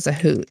sound is a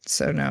hoot,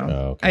 so no.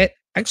 Oh, okay.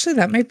 Actually,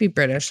 that might be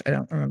British. I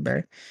don't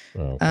remember.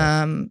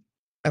 Okay.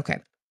 Okay.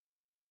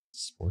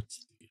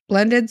 Sports.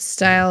 Blended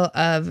style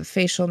of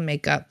facial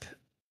makeup.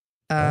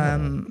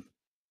 Contouring.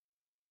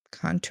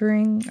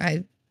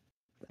 I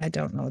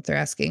don't know what they're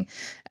asking.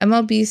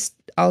 MLB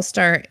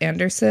All-Star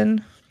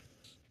Anderson.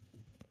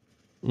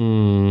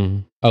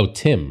 Oh,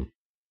 Tim.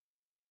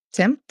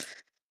 Tim?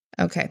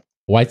 Okay.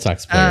 White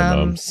Sox player,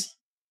 Mums.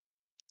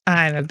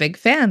 I'm a big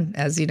fan,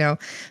 as you know.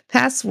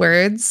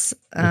 Passwords.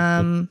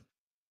 I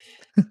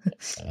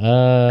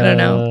don't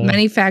know.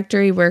 Many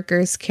factory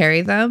workers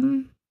carry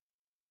them.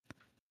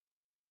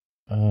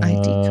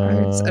 ID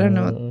cards. I don't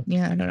know.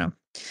 I don't know.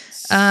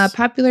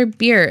 Popular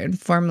beer,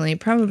 informally,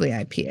 probably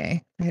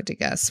IPA. I had to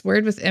guess.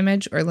 Word with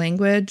image or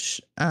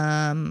language.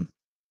 Not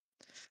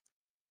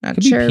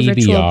could sure. Be PBR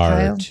ritual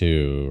pile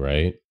too,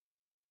 right?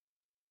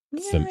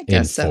 Yeah, I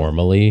guess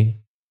informally,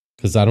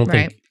 because I don't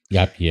think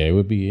IPA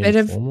would be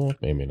informal.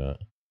 Maybe not.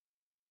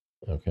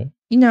 Okay.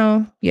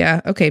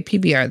 Yeah. Okay.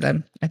 PBR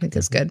then I think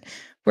is good.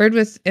 Word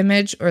with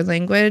image or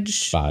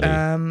language.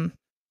 Body.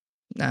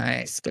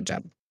 Nice. Good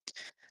job.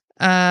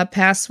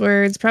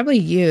 Passwords, probably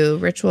you.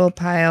 Ritual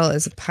pile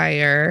is a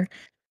pyre.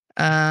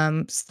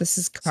 So this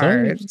is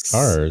cards.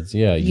 Cards,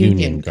 yeah.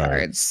 Union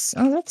cards.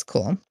 Oh, that's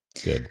cool.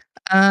 Good.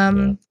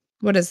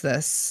 What is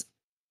this?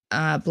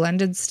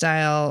 Blended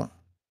style.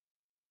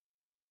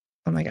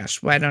 Oh my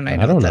gosh, why don't I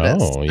know what that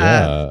is?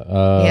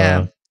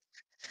 Yeah.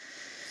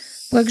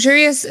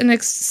 Luxurious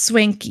and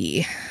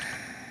swanky.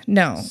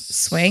 No.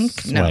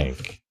 Swank? No.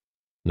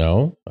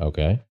 No?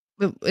 Okay.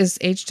 Is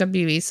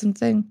HWE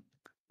something?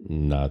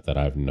 Not that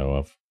I know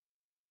of.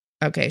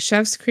 Okay,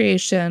 chef's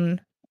creation.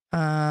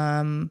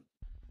 Menu.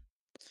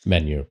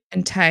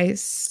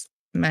 Entice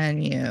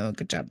menu.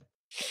 Good job.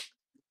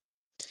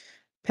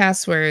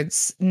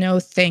 Passwords. No,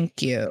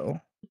 thank you.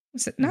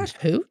 Is it not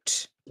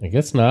hoot? I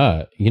guess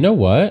not. You know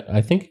what?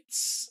 I think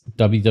it's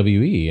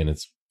WWE and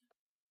it's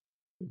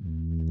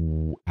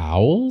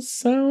owl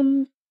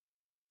sound.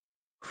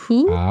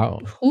 Who?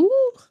 Owl. Who?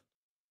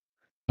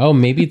 Oh,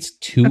 maybe it's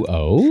 2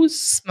 O's?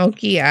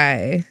 Smoky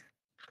eye.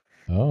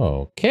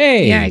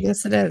 Okay. Yeah, I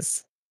guess it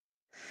is.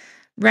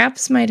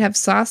 Wraps might have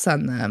sauce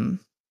on them.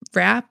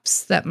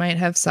 Wraps that might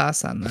have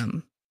sauce on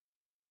them.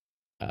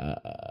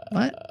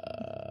 What?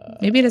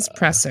 Maybe it is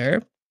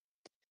presser.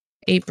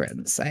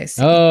 Aprons, I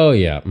see. Oh,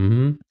 yeah.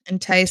 Mm-hmm.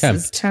 Entice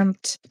is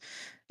tempt.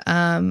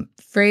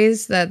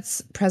 Phrase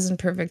that's present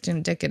perfect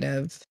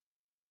indicative.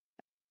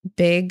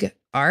 Big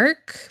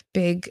arc.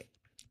 Big.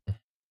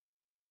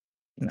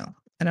 No,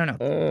 I don't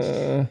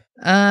know.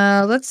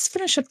 Let's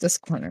finish up this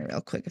corner real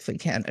quick if we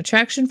can.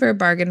 Attraction for a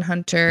bargain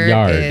hunter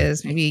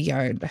is maybe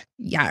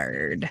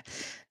yard.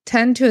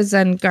 Tend to a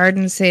Zen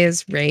garden, say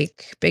is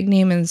rake. Big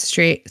name in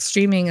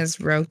streaming is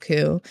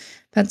Roku.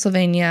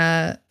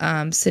 Pennsylvania,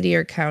 city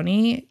or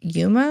county,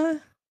 Yuma.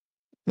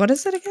 What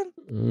is it again?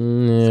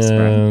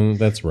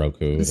 That's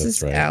Roku. This that's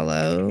is right.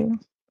 Aloe.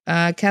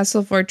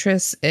 Castle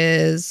Fortress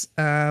is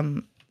a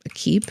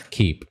keep.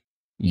 Keep.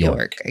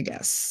 York, I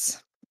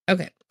guess.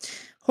 Okay.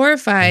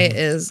 Horrify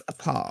is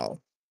appall.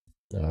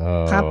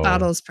 Pop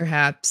bottles,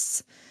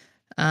 perhaps.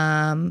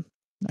 Not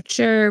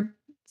sure.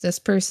 This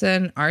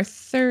person,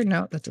 Arthur.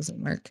 No, that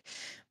doesn't work.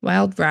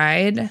 Wild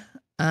ride.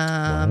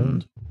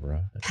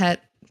 Pet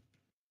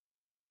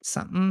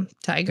something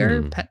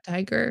tiger, pet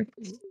tiger.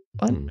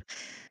 What?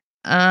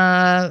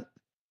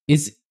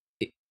 Is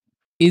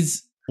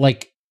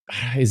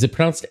it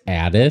pronounced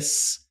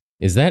Addis?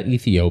 Is that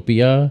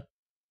Ethiopia?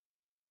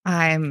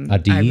 I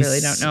really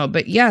don't know,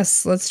 but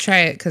yes, let's try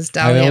it because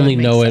Dahlia. I only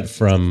know it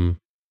from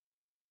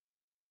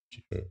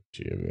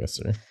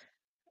GeoGuessr.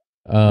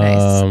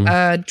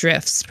 Nice.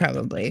 Drifts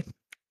probably.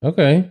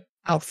 Okay.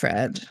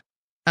 Alfred.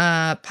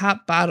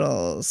 Pop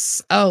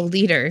bottles. Oh,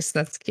 liters.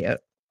 That's cute.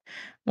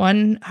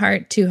 1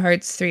 heart, 2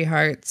 hearts, 3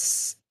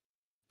 hearts.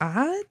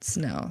 Odds?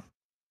 No.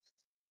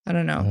 I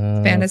don't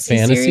know.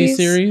 Fantasy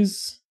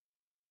series?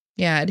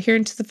 Yeah,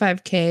 adherent to the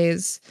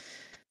 5Ks.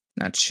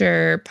 Not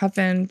sure.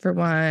 Puffin for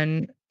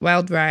 1.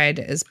 Wild ride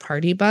is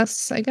party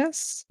bus, I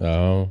guess.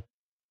 Oh.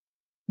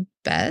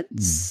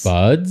 Beds?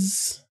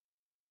 Buds?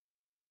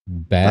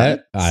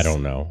 Bet? I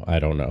don't know.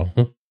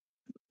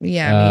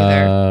 Yeah, me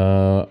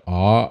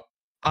either.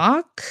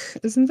 Awk?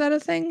 Isn't that a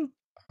thing?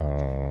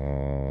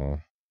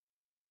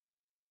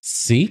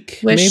 Seek?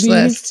 Wish maybe?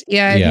 list.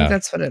 Yeah, I think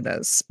that's what it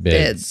is.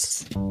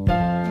 Bids. Oh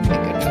my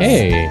goodness.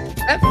 Hey.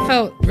 That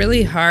felt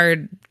really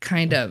hard,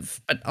 kind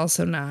of, but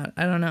also not.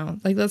 I don't know.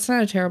 Like, that's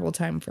not a terrible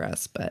time for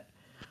us, but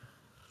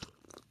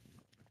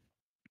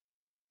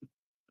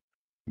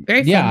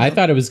very fun. Yeah, I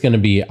thought it was gonna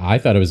be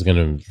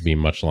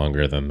much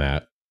longer than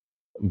that.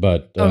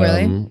 But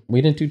really?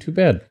 We didn't do too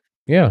bad.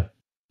 Yeah.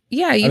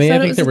 Yeah, I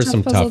think there were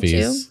some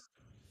toughies.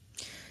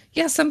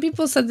 Yeah, some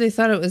people said they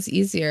thought it was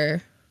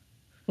easier.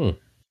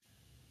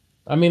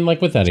 I mean,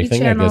 like with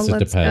anything, I guess it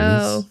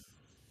depends.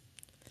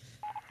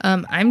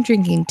 I'm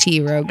drinking tea,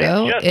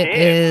 Rogo. It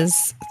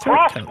is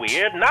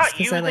Crossweird, not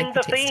using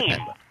the theme.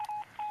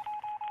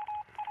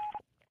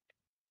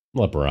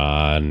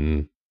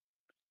 LeBron.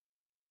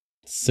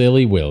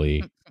 Silly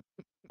Willy.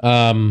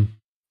 Can't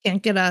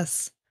get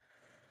us.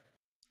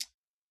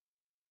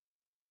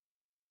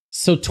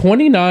 So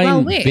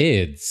 29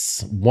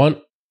 bids.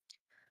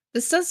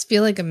 This does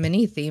feel like a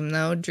mini theme,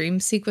 though. Dream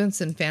sequence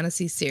and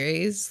fantasy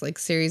series. Like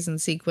series and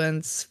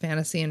sequence,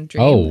 fantasy and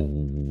dream. Oh,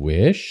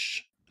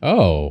 wish?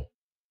 Oh.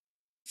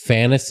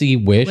 Fantasy,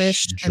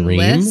 wish,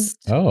 dream?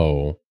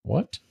 Oh,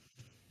 what?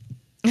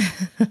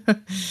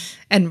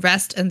 And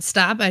rest and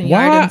stop and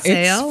yard and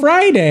sail. It's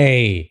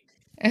Friday.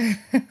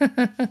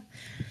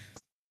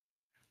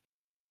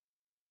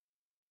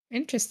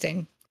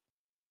 Interesting.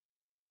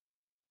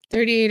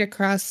 38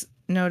 across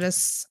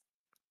notice.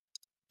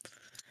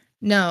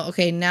 No,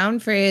 okay. Noun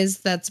phrase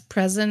that's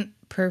present,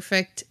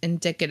 perfect,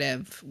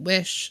 indicative,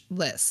 wish,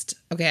 list.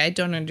 Okay, I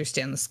don't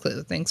understand this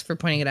clue. Thanks for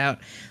pointing it out.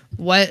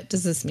 What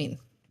does this mean?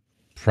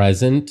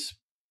 Present,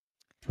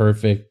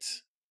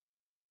 perfect.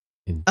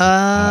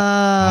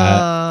 I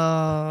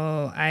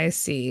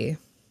see.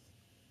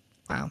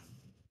 Wow.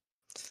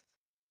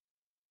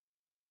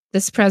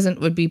 This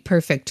present would be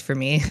perfect for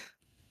me.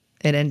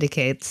 It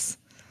indicates.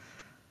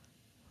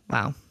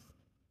 Wow.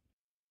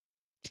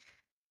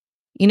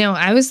 You know,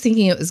 I was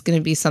thinking it was going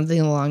to be something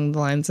along the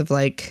lines of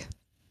like,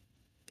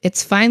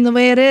 it's fine the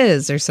way it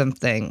is or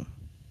something.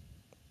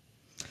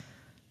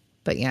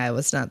 But yeah, I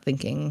was not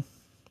thinking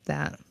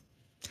that.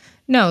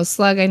 No,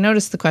 Slug, I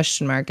noticed the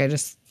question mark. I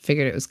just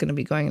figured it was going to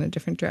be going in a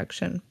different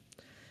direction.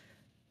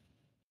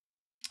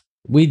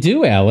 We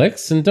do,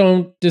 Alex, and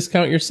don't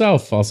discount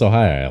yourself. Also,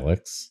 hi,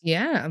 Alex.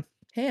 Yeah.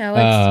 Hey,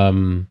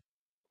 Alex.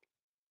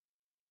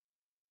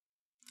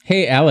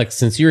 Hey, Alex,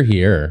 since you're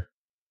here,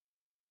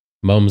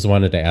 Moms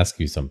wanted to ask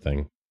you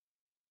something.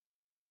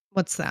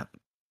 What's that?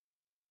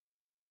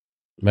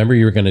 Remember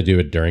you were going to do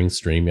it during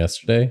stream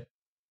yesterday?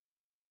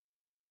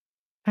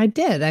 I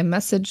did. I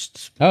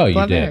messaged. Oh,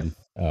 you did?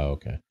 Oh,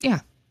 okay. Yeah.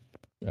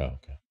 Oh,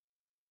 okay.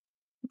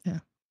 Yeah.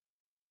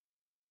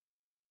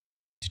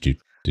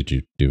 Did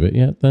you do it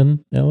yet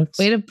then, Alex?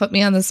 Way to put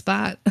me on the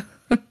spot.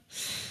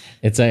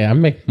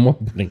 I'm making more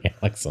putting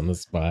Alex on the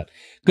spot.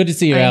 Good to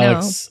see you,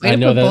 Alex. Way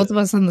to put both of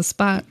us on the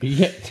spot.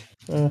 Yeah.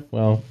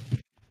 Well,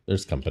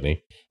 there's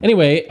company.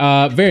 Anyway,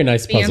 very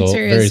nice puzzle.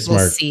 Very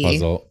smart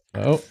puzzle.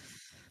 Oh.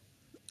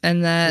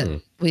 And that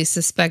we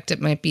suspect it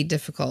might be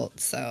difficult.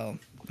 So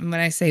when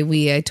I say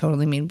we, I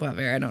totally mean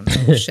Boisvert. I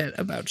don't know shit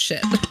about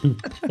shit.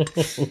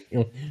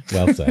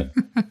 Well said.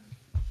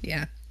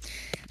 Yeah.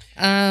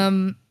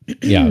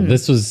 Yeah,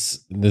 this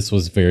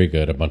was very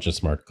good. A bunch of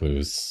smart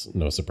clues.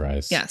 No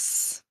surprise.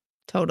 Yes,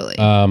 totally.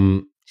 I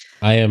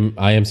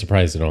am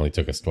surprised it only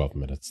took us 12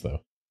 minutes though.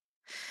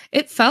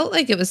 It felt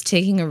like it was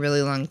taking a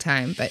really long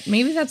time, but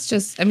maybe that's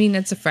just, I mean,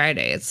 it's a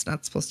Friday. It's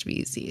not supposed to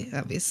be easy,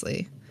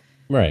 obviously.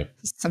 Right.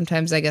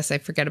 Sometimes I guess I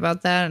forget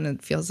about that and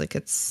it feels like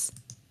it's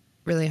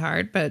really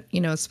hard, but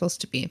you know, it's supposed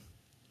to be.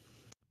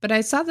 But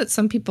I saw that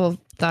some people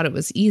thought it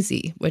was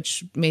easy,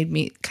 which made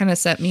me kind of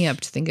set me up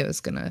to think it was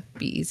going to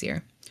be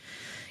easier.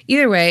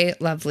 Either way,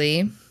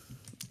 lovely.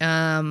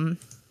 I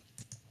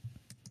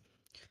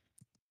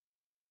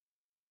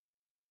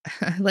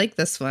like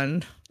this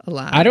one a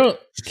lot.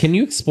 Can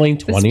you explain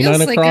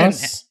 29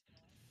 across? Like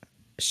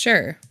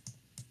sure.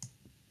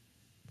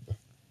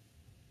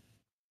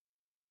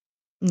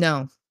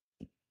 No.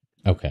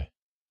 Okay.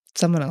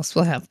 Someone else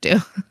will have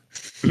to.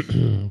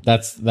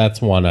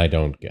 That's one I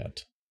don't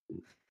get.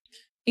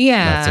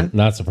 Yeah.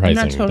 Not surprising.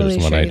 I'm not totally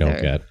There's one I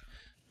don't get.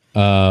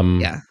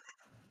 Yeah.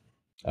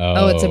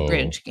 Oh, it's a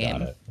bridge game.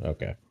 Got it.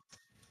 Okay.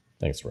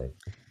 Thanks, Rogue.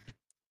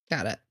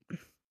 Got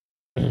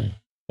it.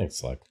 Thanks,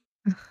 Select.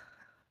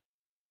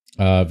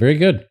 Very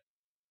good.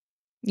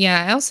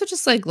 Yeah, I also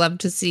just like love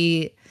to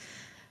see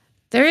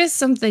there is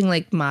something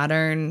like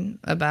modern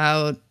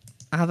about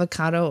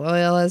avocado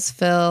oil as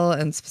fill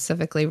and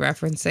specifically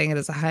referencing it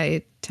as a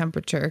high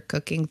temperature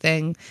cooking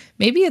thing.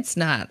 Maybe it's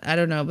not. I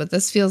don't know, but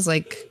this feels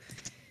like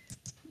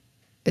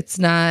it's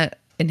not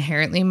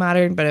inherently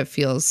modern, but it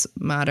feels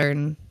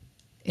modern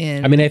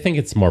in I think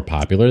it's more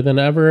popular than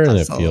ever,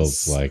 puzzles. And it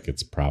feels like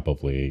it's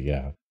probably,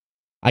 yeah.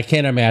 I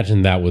can't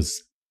imagine that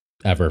was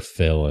ever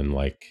fill in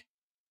like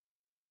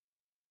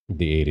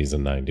the 80s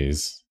and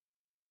 90s.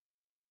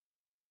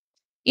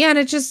 Yeah, and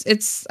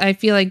it's I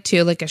feel like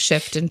too like a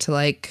shift into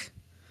like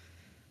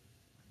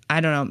I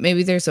don't know,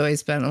 maybe there's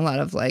always been a lot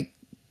of like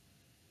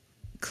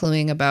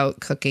cluing about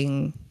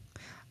cooking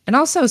and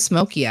also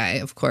smoky eye,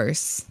 of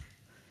course.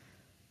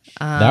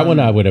 That one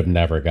I would have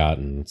never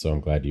gotten, so I'm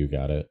glad you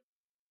got it.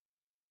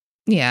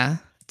 Yeah.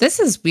 This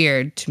is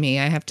weird to me,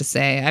 I have to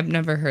say. I've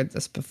never heard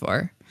this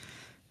before.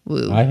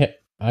 Woo.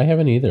 I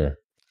haven't either.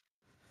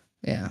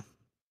 Yeah.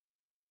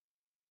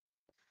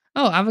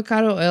 Oh,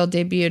 avocado oil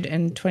debuted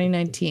in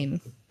 2019.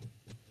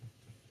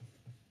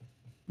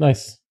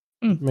 Nice.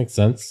 Makes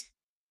sense.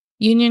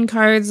 Union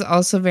cards,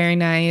 also very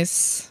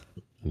nice.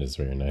 It is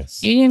very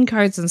nice. Union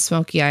cards and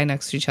smoky eye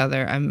next to each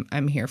other.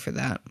 I'm here for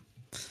that.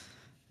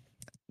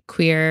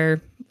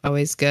 Queer,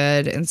 always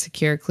good.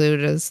 Insecure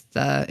Clued as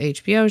the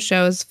HBO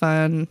show is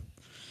fun.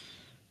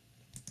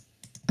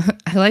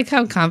 I like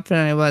how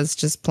confident I was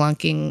just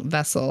plonking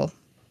Vessel.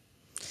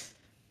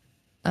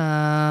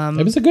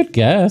 It was a good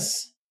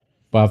guess.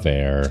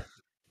 Boisvert.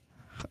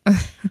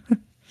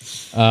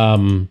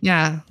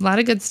 Yeah, a lot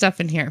of good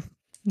stuff in here.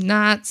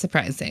 Not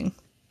surprising.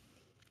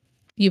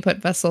 You put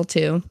Vessel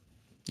too.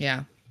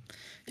 Yeah.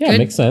 Yeah,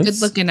 makes sense.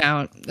 Good looking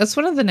out. That's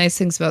one of the nice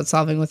things about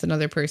solving with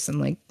another person.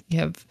 Like you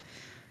have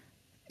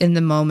in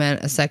the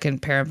moment a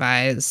second pair of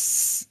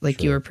eyes. Like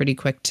True. You were pretty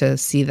quick to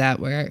see that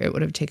where it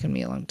would have taken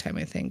me a long time,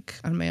 I think,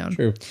 on my own.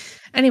 True.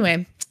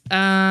 Anyway,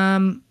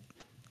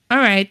 all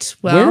right.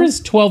 Well, where is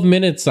 12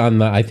 minutes on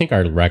the? I think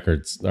our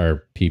records,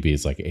 our PB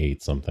is like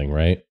 8 something,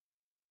 right?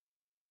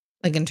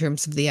 Like in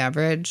terms of the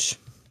average,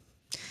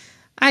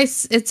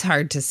 it's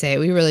hard to say.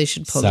 We really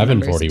should pull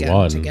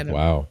 741 to get it.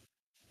 Wow.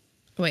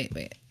 Wait,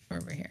 we're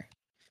over here.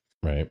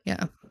 Right.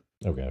 Yeah.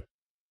 Okay.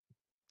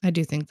 I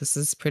do think this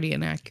is pretty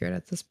inaccurate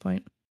at this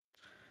point.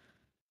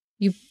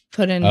 You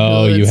put in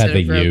you had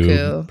the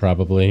Roku. U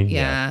probably.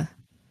 Yeah.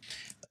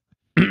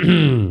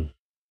 Very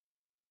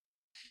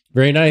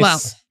nice. Well,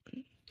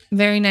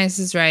 very nice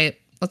is right.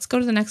 Let's go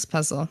to the next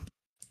puzzle.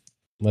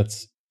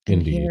 Let's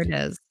indeed. Here it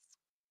is.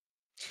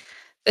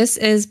 This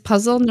is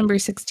puzzle number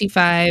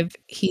 65.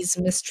 He's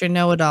Mr.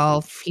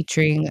 Know-It-All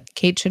featuring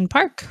Katrin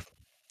Park.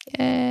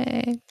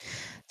 Yay.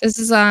 This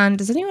is on,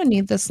 does anyone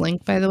need this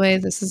link, by the way?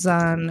 This is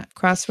on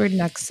Crossword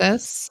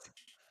Nexus.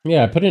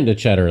 Yeah, I put it into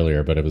chat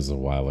earlier, but it was a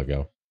while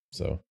ago.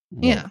 So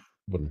yeah,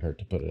 wouldn't hurt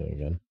to put it in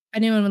again.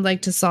 Anyone would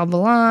like to solve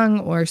along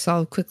or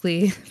solve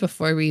quickly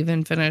before we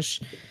even finish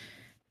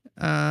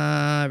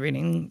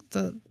reading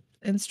the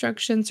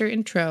instructions or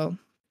intro,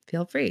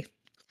 feel free.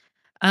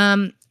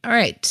 All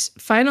right,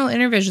 final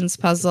Innervisions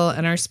puzzle,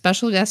 and our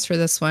special guest for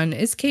this one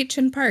is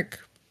Katrin Park.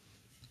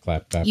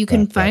 Clap, you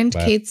can find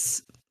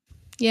Kate's...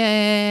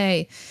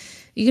 Yay!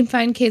 You can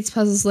find Kate's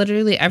puzzles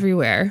literally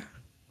everywhere.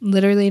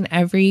 Literally in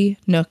every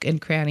nook and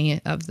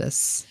cranny of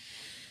this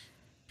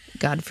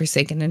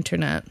godforsaken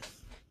internet.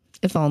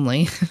 If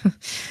only.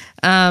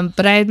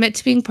 But I admit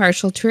to being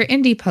partial to her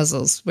indie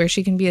puzzles, where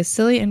she can be as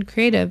silly and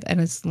creative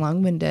and as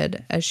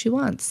long-winded as she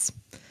wants.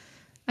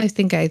 I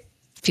think I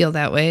feel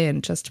that way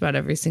in just about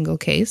every single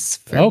case.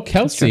 For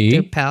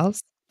Kelsey. Pals.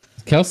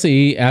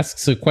 Kelsey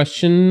asks a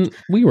question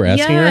we were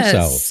asking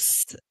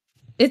ourselves.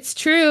 It's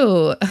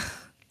true.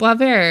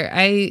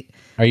 Boisvert,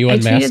 are you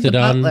on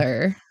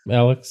Mastodon,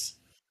 Alex?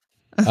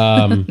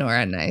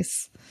 Nora,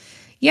 nice.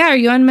 Yeah, are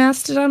you on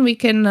Mastodon? We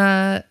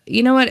can,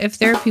 you know what? If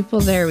there are people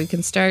there, I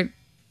can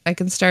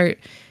start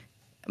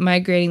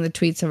migrating the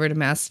tweets over to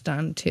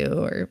Mastodon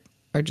too,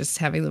 or just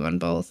having them on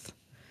both.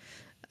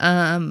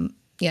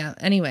 Yeah,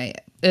 anyway,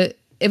 it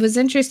was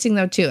interesting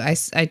though too.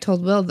 I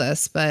told Will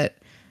this, but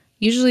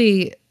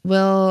usually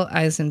Will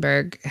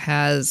Eisenberg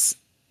has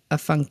a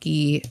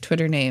funky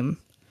Twitter name.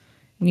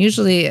 And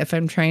usually if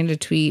I'm trying to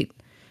tweet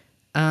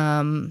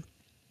at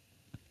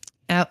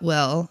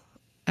Will,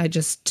 I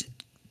just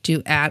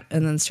do at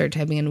and then start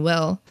typing in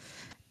Will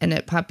and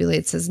it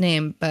populates his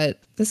name. But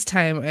this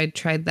time I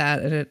tried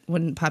that and it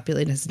wouldn't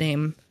populate his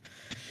name.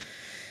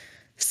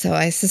 So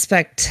I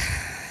suspect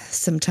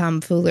some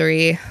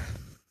tomfoolery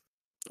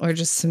or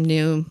just some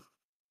new,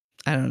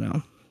 I don't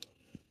know,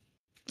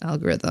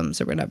 algorithms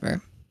or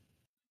whatever.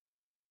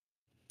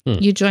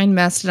 You joined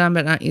Mastodon,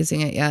 but not using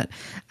it yet.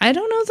 I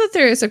don't know that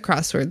there is a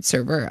crossword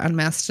server on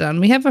Mastodon.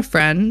 We have a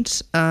friend.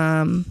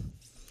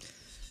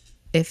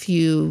 If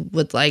you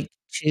would like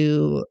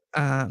to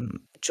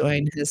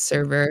join his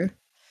server,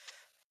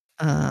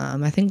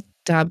 I think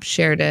Dob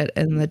shared it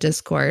in the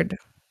Discord.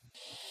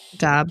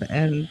 Dob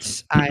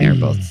and I are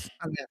both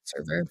on that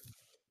server.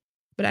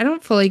 But I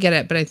don't fully get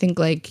it. But I think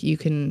like you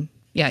can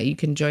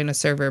join a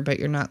server, but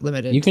you're not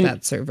limited to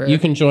that server. You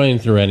can join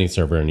through any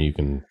server, and you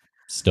can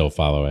still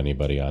follow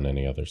anybody on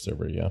any other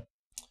server. Yeah.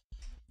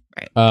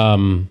 Right.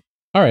 All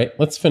right.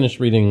 Let's finish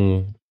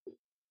reading.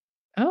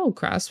 Oh,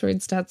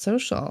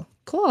 crosswords.social.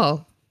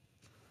 Cool.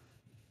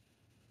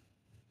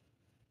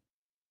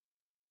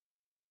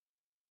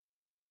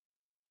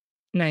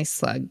 Nice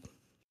slug.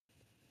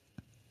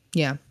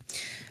 Yeah.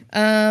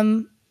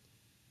 All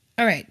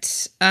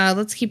right.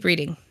 Let's keep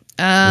reading.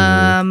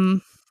 If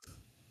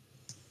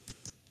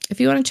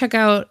you want to check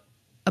out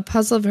a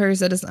puzzle of hers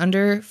that is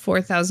under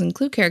 4,000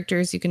 clue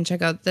characters, you can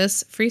check out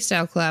this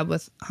freestyle collab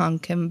with Hong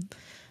Kim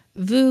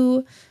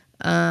Vu.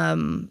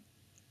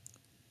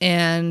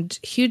 And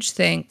huge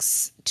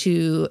thanks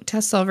to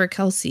test solver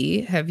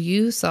Kelsey. Have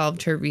you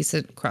solved her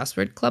recent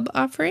crossword club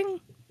offering?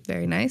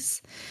 Very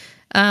nice.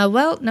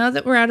 Well, now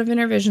that we're out of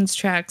Innervisions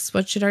tracks,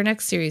 what should our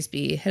next series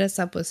be? Hit us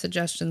up with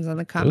suggestions on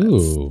the comments.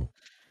 Ooh.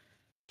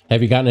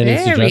 Have you gotten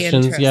any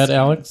suggestions yet,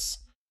 Alex?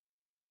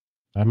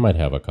 I might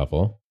have a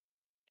couple.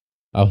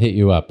 I'll hit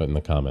you up in the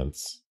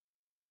comments.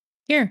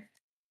 Here.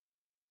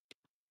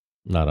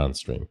 Not on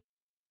stream.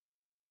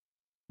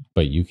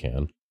 But you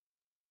can.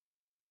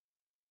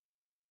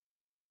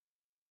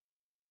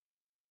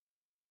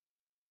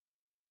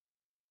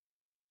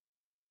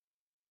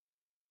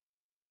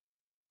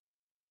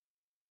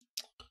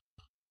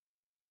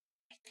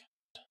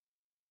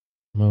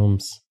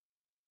 Moms.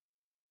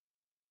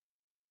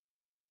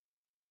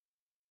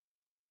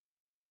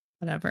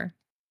 Whatever.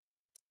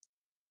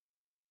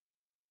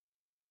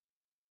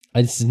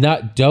 It's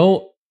not,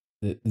 don't,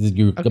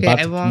 you're about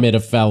to commit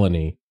a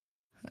felony.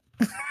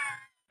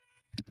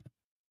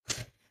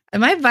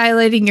 Am I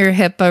violating your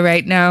HIPAA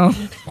right now?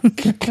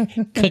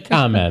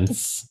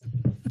 Comments.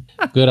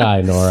 Good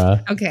eye,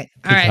 Nora. Okay.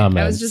 All right.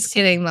 Comments. I was just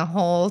kidding the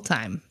whole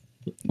time.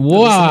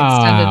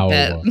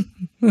 Wow.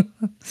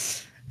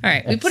 All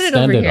right. We put it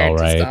over here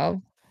to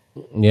solve.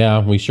 Yeah,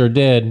 we sure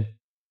did.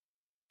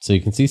 So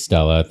you can see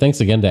Stella.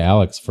 Thanks again to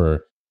Alex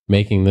for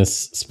making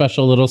this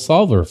special little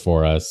solver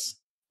for us.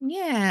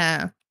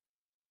 Yeah.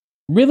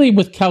 Really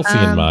with Kelsey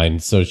in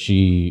mind, so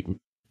she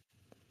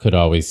could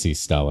always see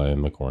Stella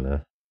in the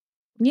corner.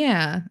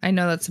 Yeah, I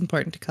know that's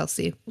important to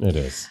Kelsey. It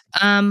is.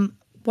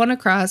 One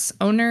across,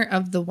 owner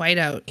of the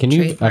whiteout. Can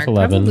you trademark, F11,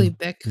 probably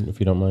Bic, if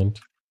you don't mind?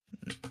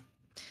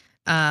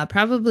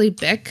 Probably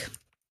Bic.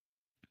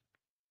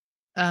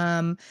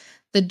 The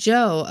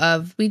Joe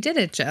of We Did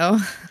It, Joe.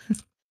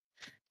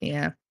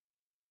 Yeah.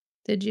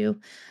 Did you?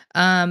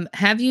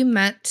 Have you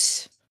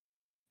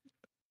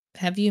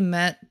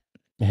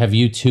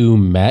two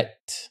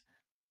met?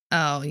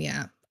 Oh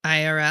yeah.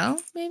 IRL,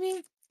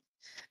 maybe?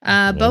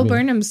 Bo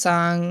Burnham's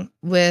song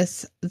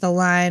with the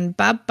line,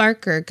 Bob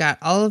Barker got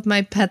all of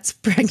my pets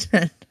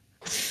pregnant.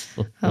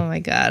 Oh my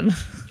God.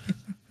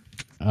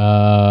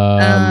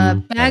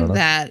 Bag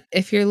that,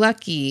 if you're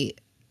lucky,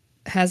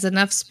 has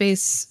enough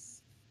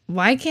space.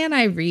 Why can't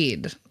I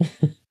read?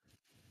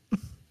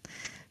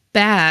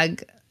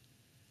 Bag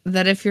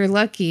that, if you're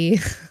lucky,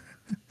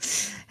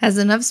 has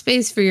enough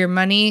space for your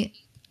money,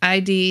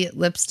 ID,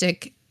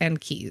 lipstick, and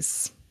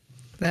keys.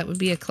 That would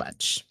be a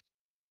clutch.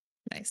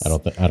 Nice. I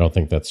don't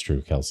think that's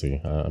true,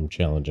 Kelsey. I'm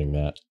challenging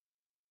that.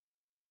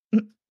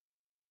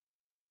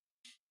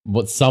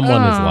 What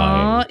someone is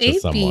lying to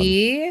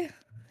someone.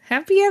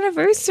 Happy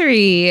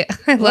anniversary!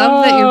 I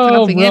love that you're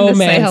popping in to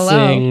say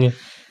hello.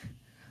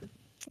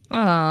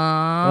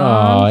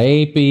 Aww,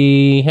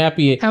 AP,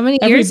 happy. How many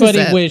years is it?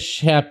 Everybody wish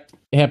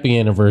happy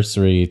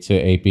anniversary to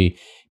AP.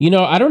 You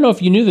know, I don't know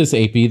if you knew this,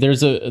 AP.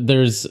 There's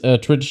a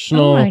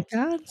traditional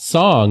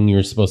song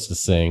you're supposed to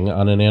sing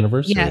on an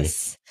anniversary.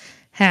 Yes.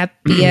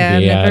 Happy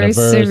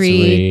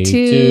anniversary to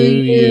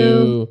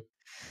you.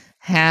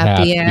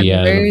 Happy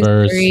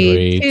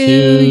anniversary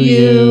to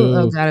you.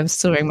 Oh God, I'm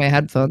still wearing my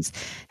headphones.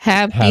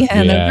 Happy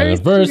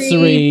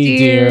anniversary,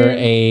 dear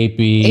AP.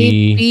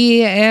 AP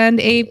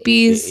and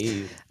AP's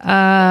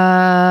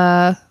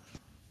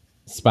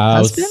spouse.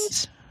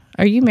 Husband?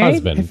 Are you married?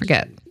 Husband. I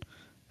forget.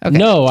 Okay.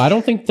 No, I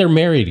don't think they're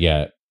married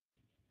yet.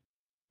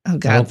 Oh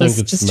God,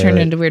 this just turned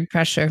into weird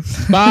pressure.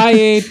 Bye,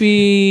 AP.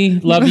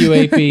 Love you,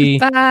 AP.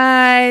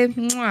 Bye.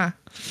 Mwah.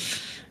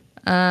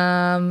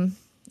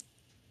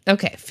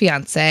 Okay,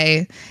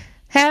 fiance.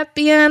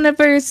 Happy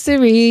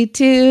anniversary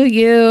to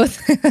you.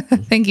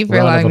 Thank you for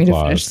allowing me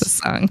to finish the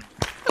song.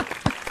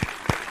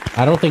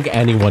 I don't think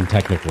anyone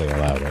technically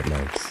allowed it,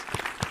 Max,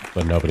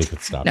 but nobody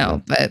could stop.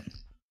 No, but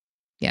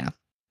yeah.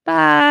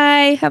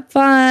 Bye. Have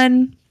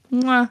fun.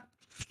 Mwah.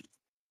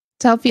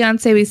 Tell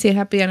fiance we say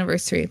happy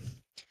anniversary.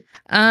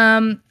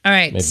 All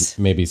right.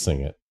 Maybe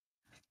sing it.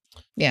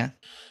 Yeah.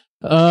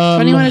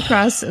 21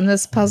 across in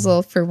this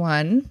puzzle for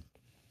one.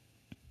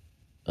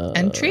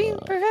 entry,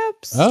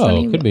 perhaps.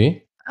 Could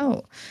be.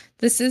 Oh,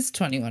 this is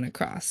 21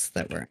 across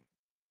that we're.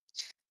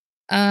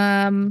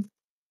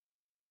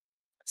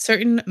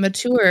 Certain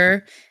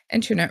mature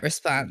internet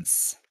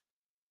response.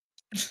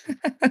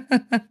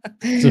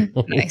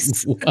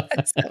 Nice.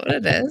 That's what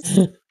it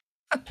is.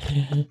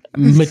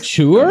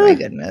 Mature? Oh my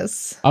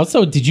goodness.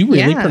 Also, did you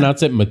really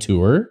pronounce it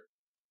mature?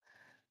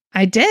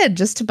 I did,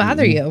 just to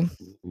bother you.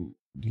 You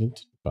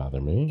didn't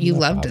bother me. You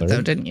loved it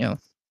though, didn't you?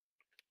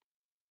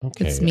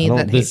 Okay. It's me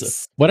that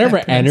hates whatever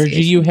that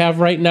energy you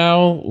have right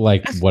now,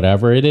 like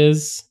whatever it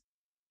is.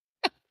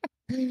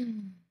 Nice.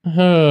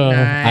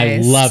 I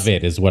love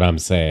it, is what I'm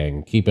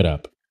saying. Keep it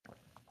up.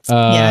 Yeah,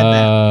 I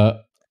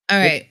bet. All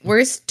right.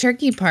 Worst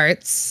turkey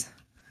parts.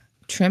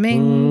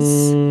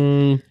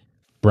 Trimmings.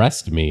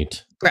 Breast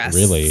meat. Breasts.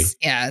 Really?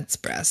 Yeah, it's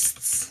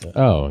breasts.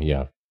 Oh,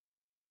 yeah.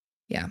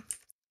 Yeah.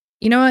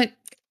 You know what?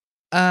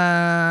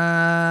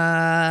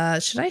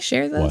 Should I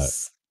share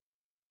this?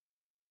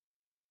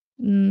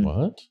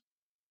 What?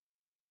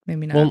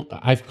 Maybe not. Well,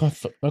 I've got...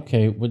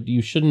 Okay, well,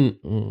 you shouldn't...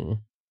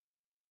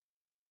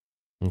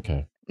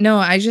 Okay. No,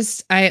 I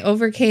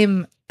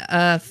overcame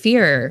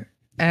fear,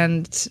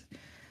 and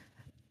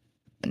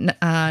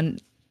I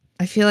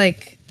feel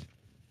like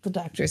the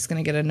doctor's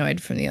going to get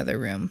annoyed from the other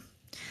room.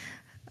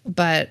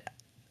 But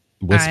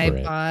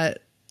I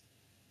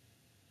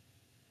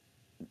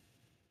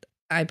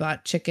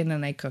bought chicken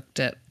and I cooked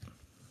it.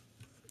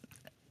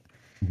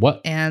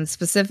 What? And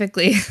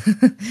specifically,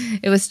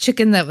 it was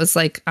chicken that was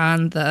like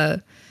on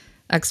the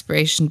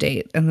expiration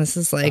date, and this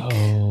is like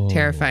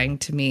terrifying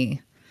to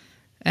me.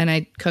 And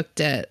I cooked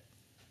it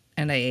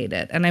and I ate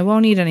it, and I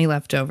won't eat any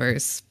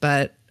leftovers,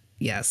 but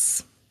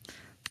yes,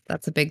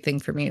 that's a big thing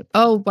for me.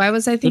 Oh, why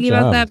was I thinking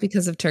about that?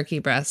 Because of turkey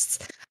breasts.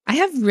 I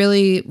have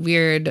really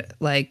weird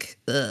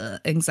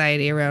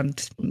anxiety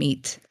around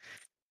meat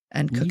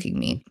and cooking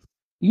meat.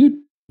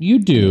 You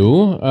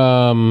do.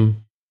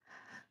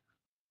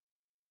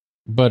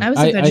 But I was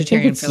a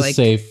vegetarian think it's for like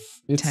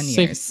safe 10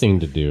 years. Thing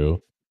to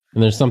do.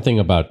 And there's something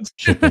about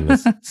chicken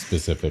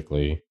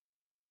specifically.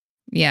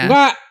 Yeah.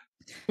 What?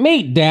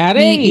 Meat,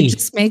 Daddy. You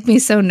just make me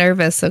so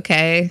nervous,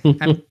 okay?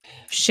 I'm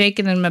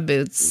shaking in my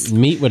boots.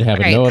 Meat would have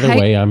it no other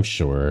way, I'm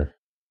sure.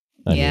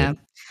 Yeah.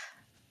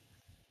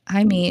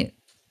 Hi, Meat.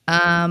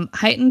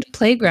 Heightened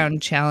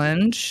playground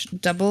challenge.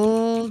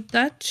 Double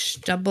Dutch,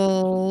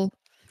 double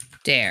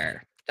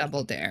dare.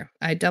 Double dare.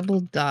 I double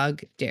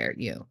dog dare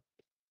you.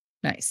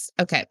 Nice.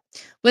 Okay.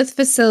 With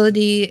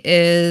facility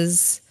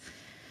is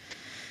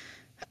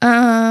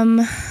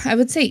I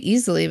would say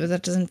easily, but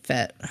that doesn't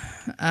fit.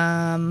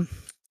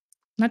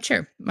 Not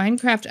sure.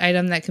 Minecraft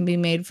item that can be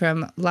made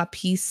from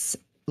lapis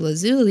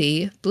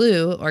lazuli,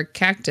 blue, or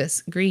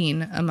cactus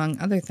green, among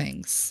other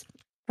things.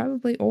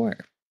 Probably ore.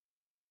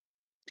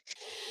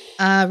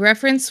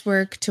 Reference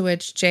work to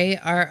which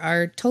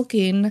J.R.R.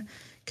 Tolkien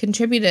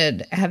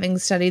contributed, having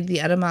studied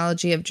the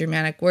etymology of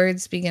Germanic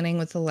words beginning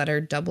with the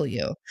letter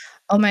W.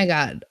 Oh my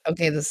God.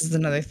 Okay, this is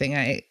another thing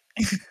I...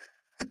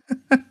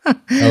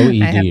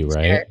 OED,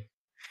 right?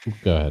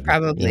 Go ahead.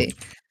 Probably.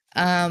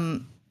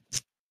 Yep.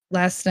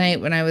 Last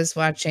night when I was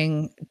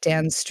watching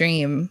Dan's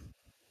stream,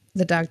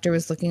 the doctor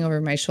was looking over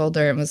my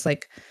shoulder and was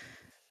like,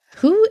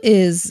 who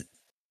is...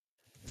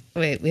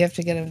 Wait, we have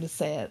to get him to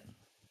say it.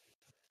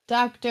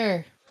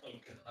 Doctor. Oh,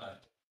 God.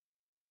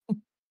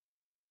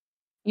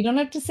 You don't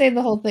have to say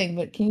the whole thing,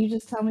 but can you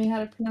just tell me how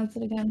to pronounce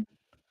it again?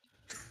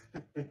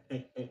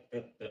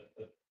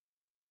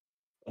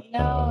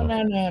 No.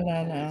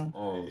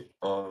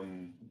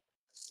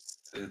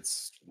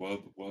 It's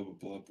wub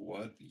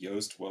what?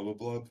 Yoast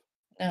wubba.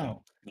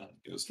 No. Not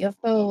Yoast.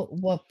 Yuffo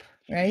whoop,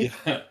 right?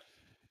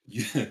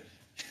 Yeah.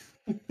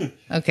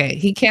 Okay,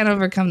 he can't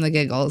overcome the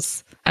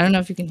giggles. I don't know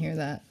if you can hear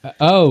that.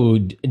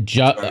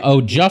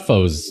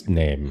 Juffo's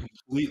name.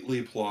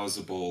 Completely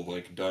plausible,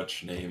 like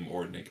Dutch name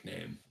or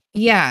nickname.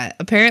 Yeah,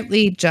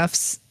 apparently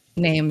Jeff's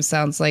name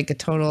sounds like a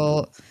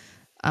total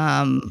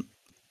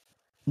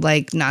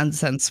like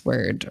nonsense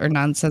word or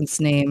nonsense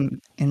name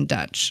in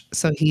Dutch.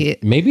 So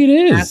maybe it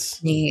is.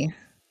 Asked me.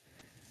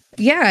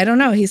 Yeah, I don't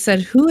know. He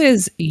said, "Who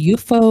is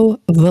UFO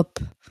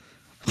whoop?"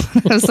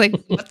 I was like,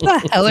 "What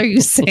the hell are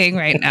you saying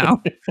right now?"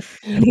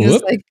 And he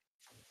was like,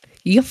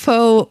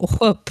 "UFO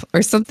whoop"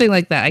 or something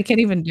like that. I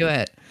can't even do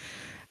it.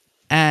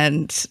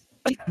 And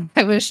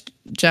I wish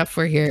Jeff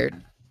were here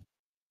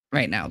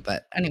right now,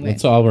 but anyway.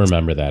 Let's all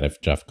remember that if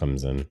Jeff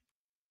comes in.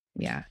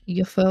 Yeah,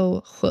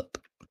 UFO whoop.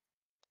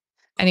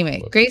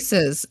 Anyway,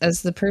 Graces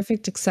as the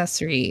perfect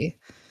accessory.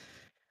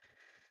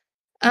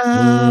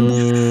 I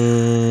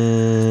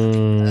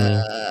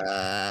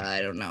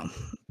don't know.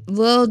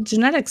 Little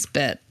genetics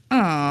bit.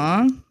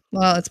 Aw.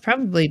 Well, it's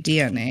probably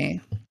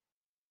DNA.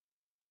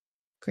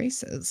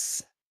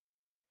 Graces.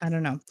 I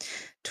don't know.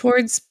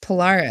 Towards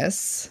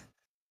Polaris.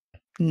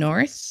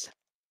 North?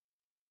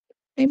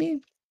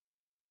 Maybe?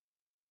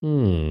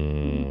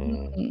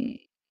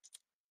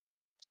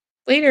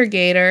 Later,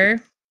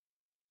 Gator.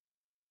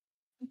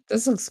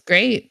 This looks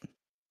great.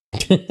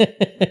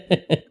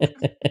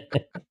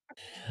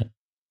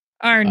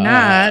 Are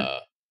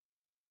not.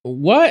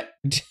 What?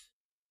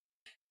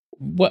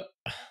 What?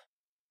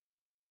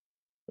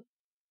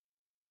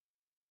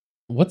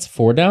 What's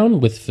 4 down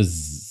with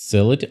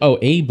facility? Oh,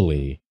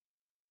 ably.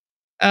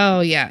 Oh,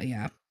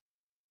 yeah.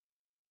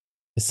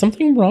 Is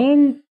something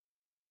wrong?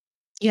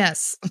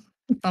 Yes,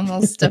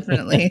 almost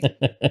definitely.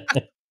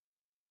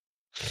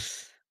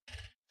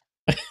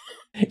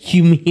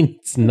 You mean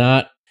it's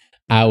not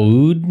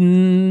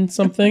Auden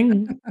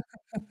something?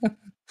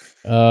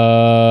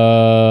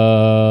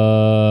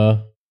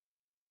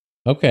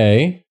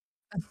 Okay.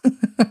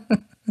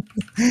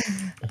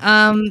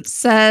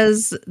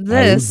 Says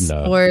this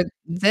Audna. or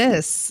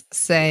this,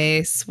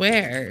 say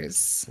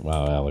swears.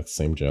 Wow, Alex,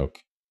 same joke.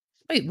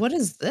 Wait, what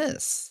is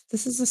this?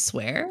 This is a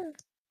swear?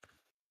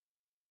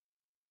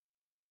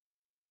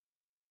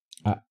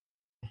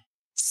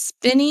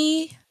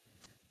 Spinny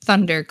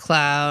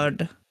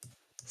thundercloud.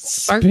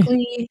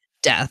 Sparkly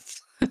death.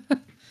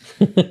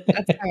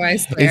 That's how I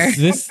swear. Is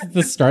this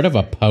the start of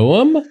a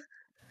poem?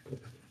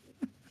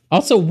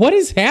 Also, what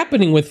is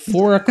happening with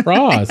 4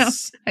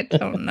 across? I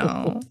don't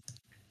know.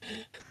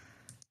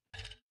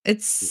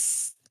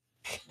 It's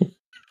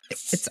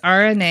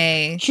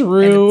RNA.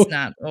 True. And it's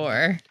not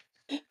or.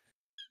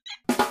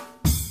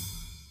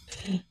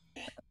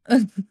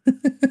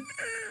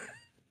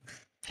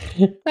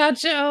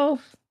 Nacho.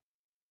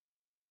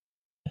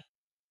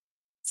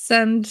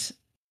 Send.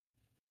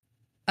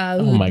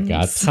 Oh my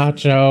God,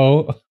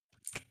 Tacho.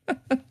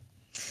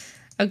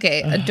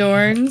 Okay,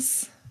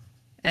 adorns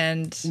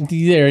and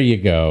there you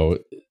go.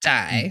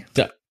 Die.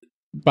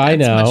 Bye.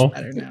 That's now. Much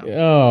better now.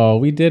 Oh,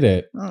 we did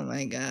it. Oh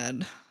my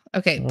God.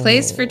 Okay,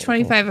 place for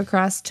 25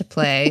 across to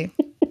play.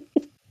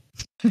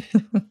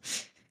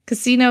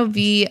 Casino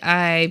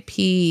VIP.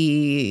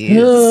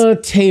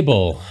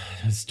 Table.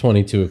 It's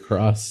 22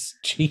 across.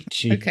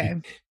 GG.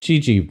 Okay.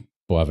 GG,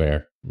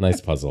 Boisvert.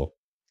 Nice puzzle.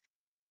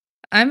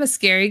 I'm a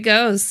scary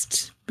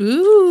ghost.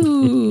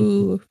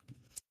 Ooh.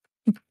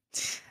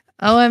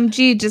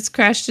 OMG, just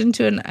crashed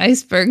into an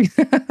iceberg.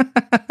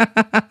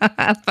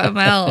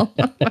 FML.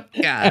 Oh my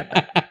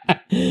God.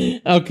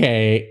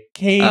 Okay,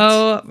 Kate.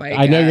 Oh my God.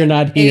 I know you're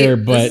not here,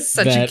 Kate, but this is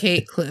such a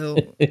Kate clue.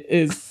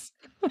 Is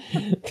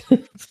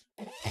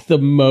the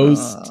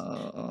most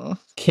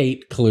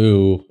Kate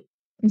clue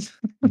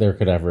there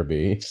could ever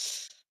be.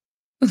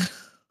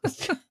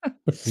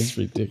 This is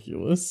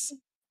ridiculous.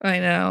 I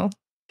know.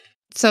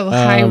 So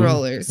high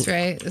rollers,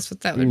 right? That's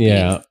what that would be.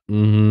 Yeah.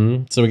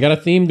 Mm-hmm. So we got a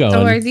theme going.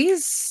 So are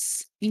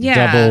these?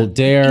 Yeah. Double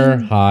dare,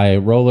 high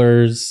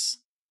rollers.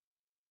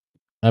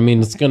 I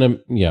mean, it's gonna.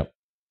 Yeah.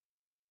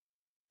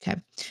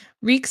 Okay.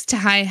 Reeks to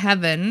high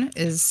heaven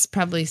is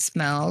probably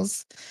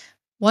smells.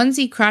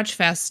 Onesie crotch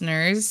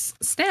fasteners,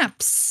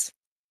 snaps.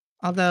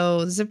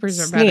 Although zippers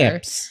are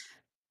better.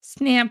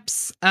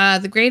 Snaps.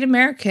 The Great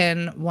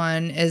American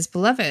one is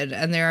beloved,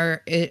 and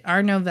there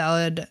are no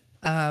valid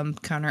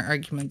counter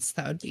arguments.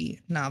 That would be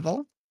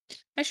novel.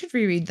 I should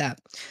reread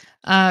that.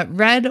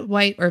 Red,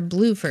 white, or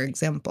blue, for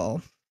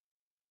example.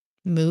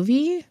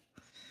 Movie?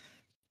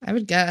 I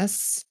would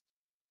guess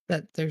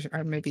that there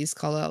are movies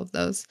called out of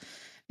those.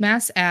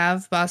 Mass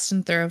Ave,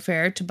 Boston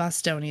Thoroughfare to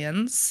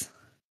Bostonians.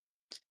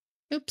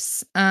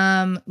 Oops.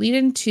 Lead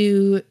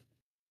into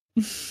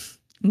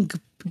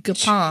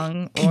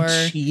Gapong or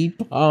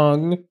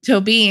Cheepong.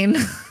 Tobin.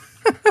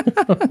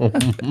 Oh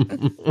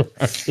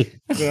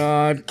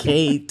God,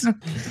 Kate.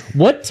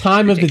 What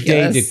time of the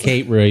day did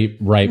Kate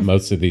write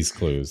most of these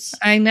clues?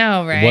 I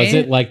know, right? Was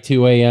it like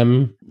 2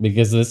 a.m.?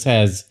 Because this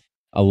has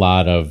a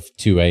lot of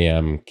 2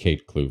 a.m.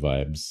 Kate clue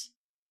vibes.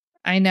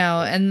 I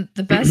know. And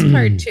the best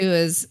part, too,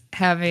 is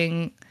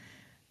having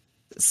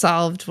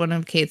solved one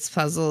of Kate's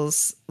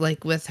puzzles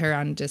like with her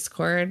on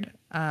Discord.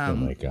 Oh,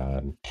 my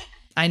God.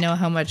 I know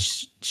how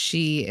much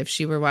if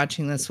she were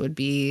watching this, would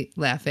be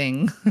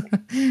laughing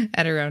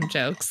at her own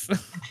jokes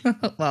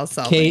while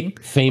solving.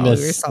 Kate,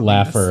 famous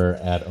laugher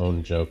at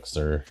own jokes.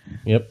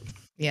 Yep.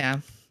 Yeah.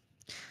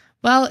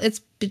 Well, it's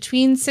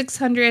between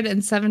 600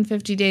 and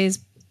 750 days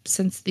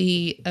since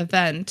the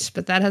event,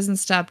 but that hasn't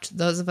stopped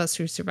those of us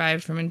who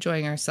survived from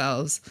enjoying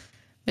ourselves.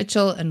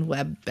 Mitchell and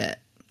Webbit.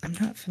 I'm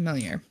not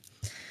familiar.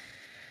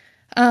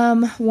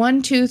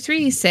 1, 2,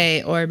 3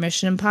 say, or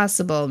Mission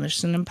Impossible,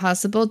 Mission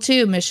Impossible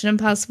 2, Mission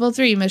Impossible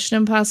 3, Mission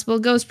Impossible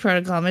Ghost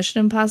Protocol,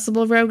 Mission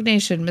Impossible Rogue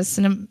Nation,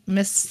 Mission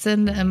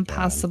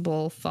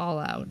Impossible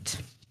Fallout.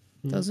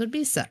 Those would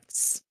be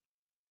sets.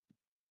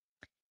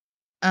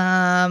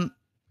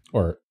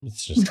 Or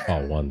it's just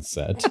all one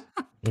set.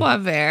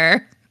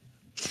 Boisvert.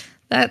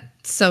 That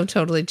so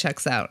totally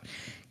checks out.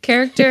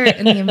 Character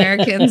in the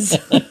Americans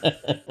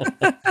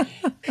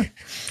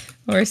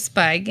or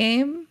Spy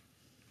Game.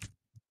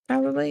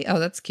 Probably. Oh,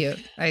 that's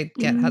cute. I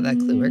get how that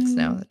clue works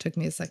now. That took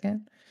me a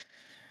second.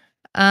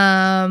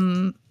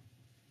 Let's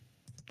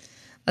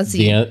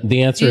see.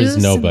 The answer is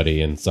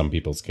nobody in some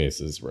people's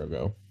cases,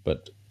 Rogo,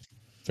 but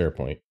fair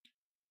point.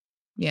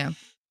 Yeah.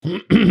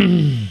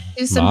 Do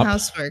some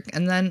housework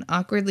and then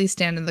awkwardly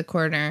stand in the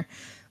corner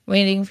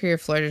waiting for your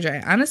floor to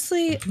dry.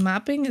 Honestly,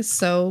 mopping is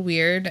so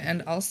weird,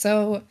 and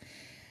also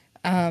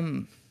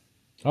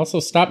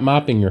stop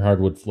mopping your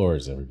hardwood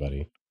floors,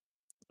 everybody.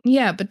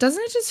 Yeah, but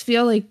doesn't it just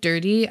feel like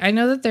dirty? I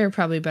know that there are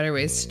probably better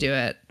ways to do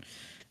it.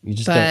 You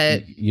just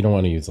don't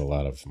want to use a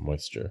lot of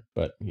moisture,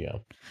 but yeah.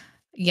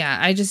 Yeah,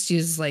 I just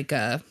use like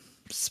a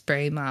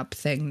spray mop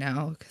thing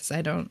now because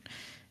I don't.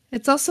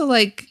 It's also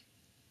like,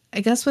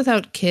 I guess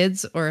without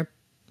kids or a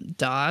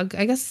dog,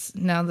 I guess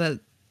now that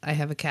I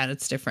have a cat,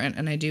 it's different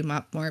and I do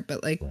mop more,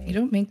 but like you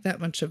don't make that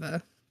much of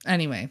a.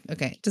 Anyway,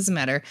 okay, doesn't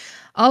matter.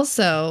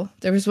 Also,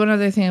 there was one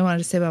other thing I wanted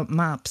to say about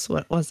mops.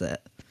 What was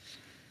it?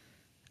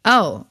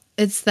 Oh,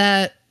 it's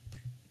that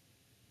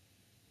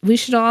we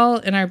should all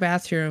in our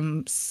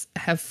bathrooms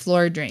have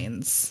floor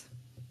drains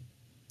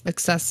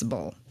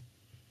accessible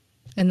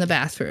in the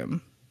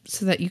bathroom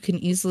so that you can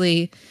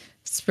easily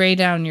spray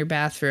down your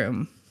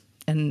bathroom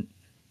and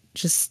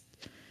just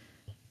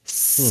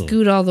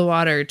scoot all the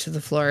water to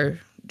the floor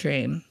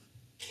drain.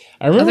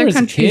 I remember other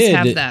countries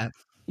have that.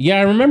 Yeah,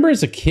 I remember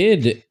as a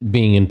kid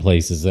being in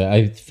places.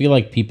 I feel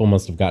like people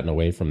must have gotten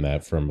away from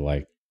that from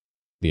like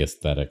the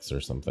aesthetics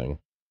or something.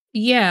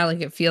 Yeah,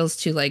 like it feels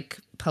too like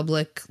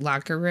public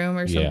locker room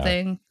or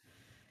something. Yeah.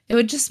 It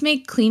would just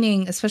make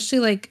cleaning, especially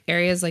like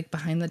areas like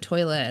behind the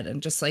toilet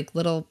and just like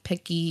little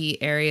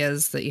picky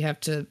areas that you have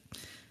to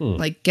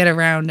like get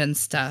around and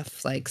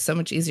stuff, like so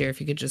much easier if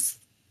you could just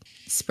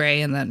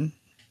spray and then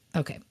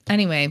okay.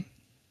 Anyway.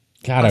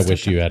 God, I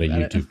wish you had a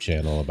YouTube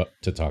channel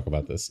to talk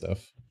about this stuff.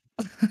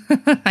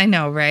 I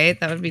know, right?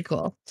 That would be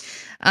cool.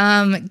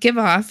 Give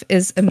off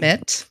is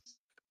emit.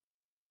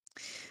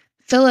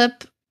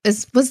 Philip,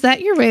 was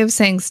that your way of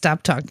saying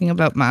stop talking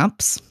about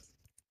mops?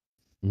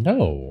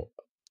 No.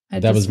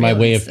 That was my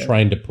way of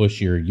trying to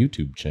push your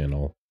YouTube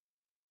channel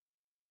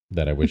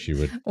that I wish you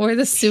would. Or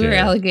the sewer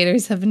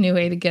alligators have a new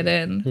way to get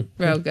in.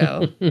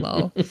 Rogo.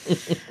 Lol.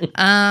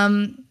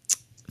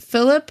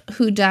 Philip,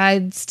 who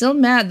died still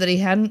mad that he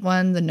hadn't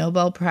won the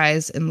Nobel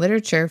Prize in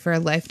Literature for a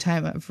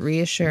lifetime of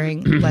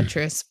reassuring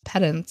lecherous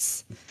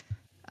pedants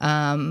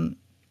of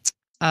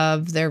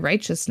their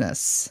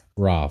righteousness.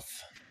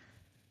 Rough.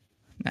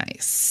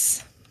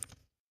 Nice.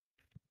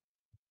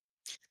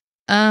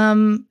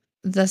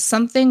 The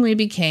Something We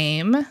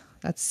Became,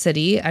 that's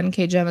City,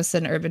 N.K.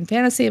 Jemisin urban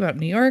fantasy about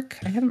New York.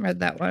 I haven't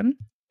read that one.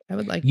 I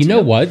would like to. You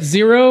know what,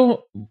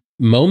 Zero?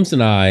 Momes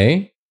and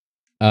I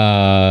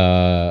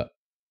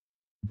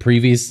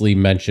previously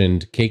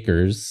mentioned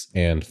Cakers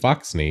and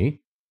Foxney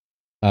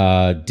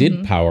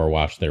did power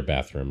wash their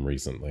bathroom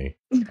recently.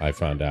 I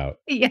found out.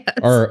 Yes.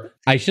 Or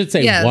I should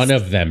say one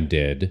of them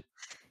did.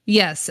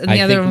 Yes. And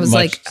the other one was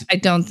like, I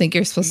don't think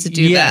you're supposed to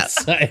do that.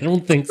 Yes, I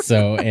don't think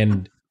so.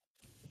 And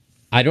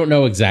I don't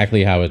know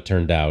exactly how it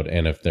turned out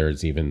and if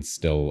there's even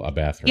still a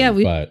bathroom. Yeah,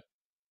 but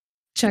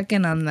check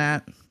in on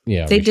that.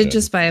 Yeah, they did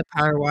just buy a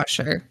power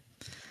washer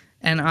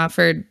and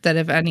offered that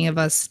if any of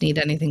us need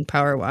anything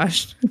power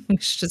washed, we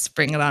should just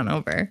bring it on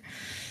over.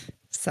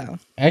 So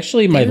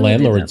actually, my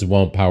landlords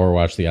won't power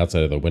wash the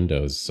outside of the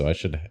windows, so I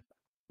should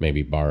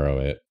maybe borrow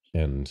it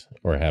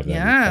or have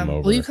them come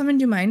over. Will you come and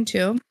do mine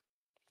too?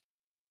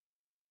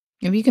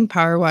 Maybe you can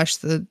power wash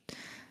the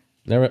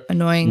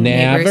annoying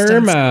neighbors.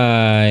 Never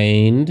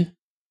mind.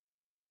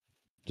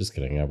 Just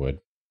kidding. I would.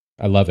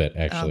 I love it,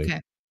 actually.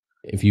 Okay.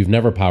 If you've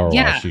never power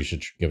washed, you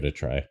should give it a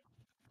try.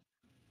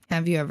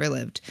 Have you ever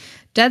lived?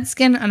 Dead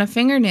skin on a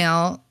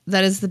fingernail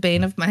that is the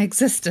bane of my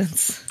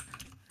existence.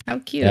 How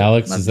cute.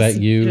 Alex, is that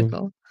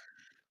you?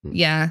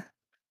 Yeah.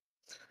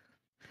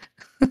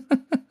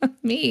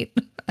 Neat.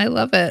 I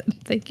love it.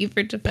 Thank you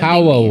for defending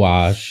power me.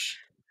 Wash.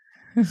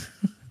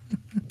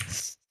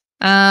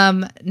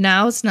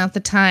 Now it's not the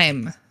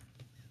time.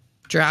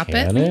 Drop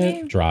Can it.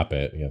 Maybe? Drop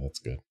it. Yeah, that's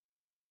good.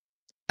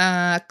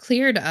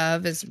 Cleared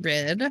of is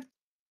rid.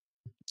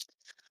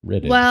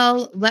 Ridded.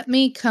 Well, let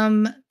me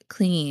come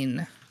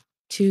clean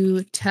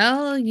to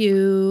tell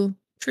you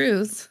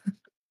truth.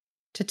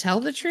 To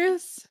tell the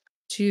truth.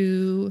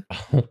 To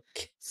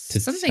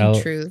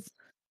something truth.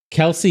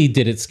 Kelsey,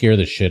 did it scare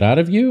the shit out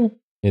of you?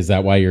 Is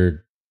that why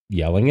you're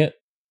yelling it?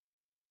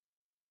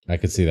 I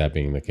could see that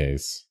being the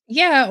case.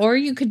 Yeah, or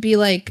you could be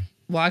like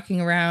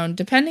walking around,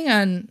 depending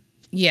on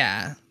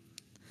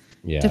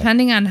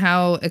depending on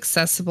how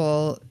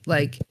accessible,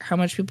 like how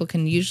much people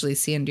can usually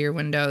see into your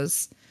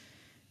windows.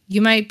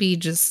 You might be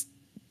just,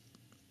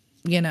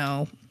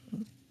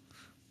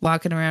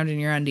 walking around in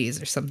your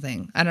undies or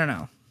something. I don't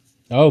know.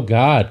 Oh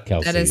God,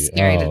 Kelsey. That is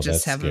scary to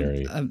just have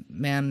a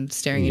man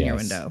staring in your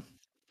window.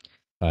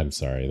 I'm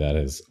sorry. That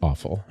is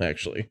awful,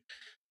 actually.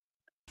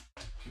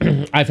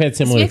 I've had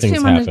similar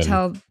things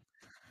happen.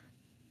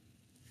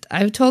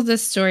 I've told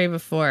this story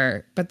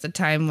before, but the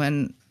time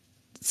when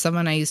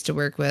someone I used to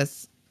work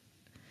with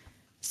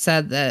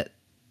said that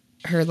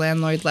her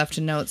landlord left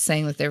a note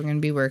saying that they were going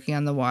to be working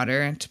on the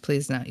water and to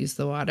please not use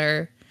the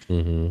water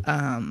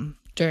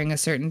during a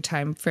certain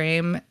time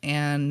frame.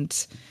 And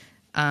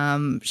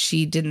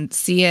she didn't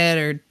see it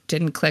or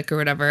didn't click or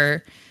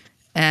whatever.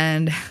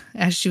 And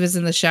as she was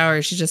in the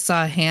shower, she just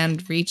saw a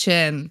hand reach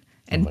in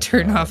and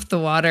turn off the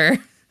water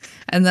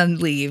and then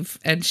leave.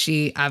 And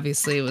she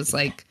obviously was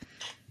like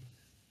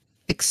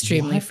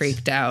extremely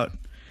freaked out.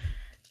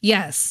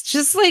 Yes.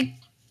 Just like,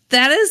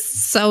 that is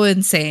so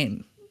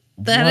insane.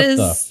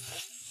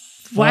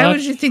 Why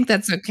would you think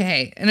that's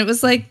okay? And it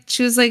was like,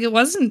 she was like, it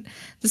wasn't,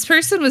 this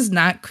person was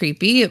not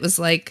creepy. It was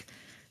like,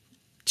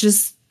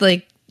 just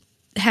like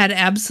had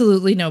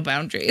absolutely no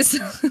boundaries.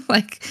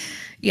 Like,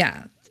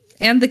 yeah.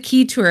 And the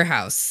key to her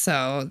house.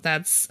 So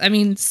that's, I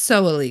mean,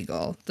 so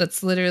illegal.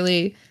 That's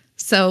literally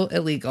so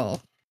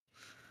illegal.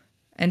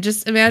 And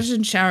just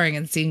imagine showering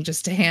and seeing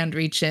just a hand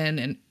reach in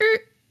and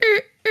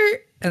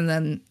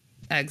then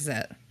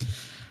exit.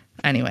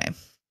 Anyway,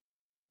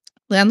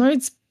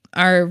 landlords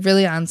are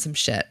really on some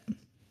shit.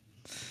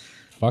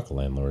 Fuck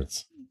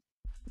landlords.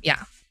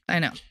 Yeah, I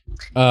know.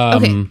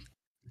 Okay.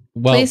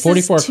 Well,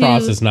 Places 44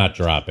 Cross is not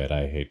drop it,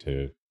 I hate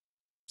to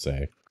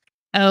say.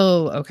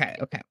 Oh, okay.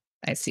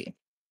 I see.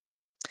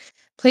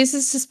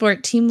 Places to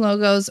sport team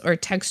logos or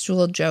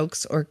textual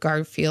jokes or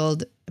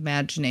Garfield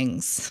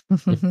imaginings.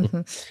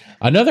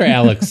 Another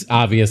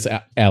obvious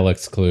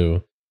Alex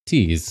clue.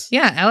 Tease.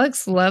 Yeah,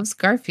 Alex loves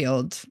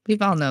Garfield.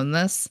 We've all known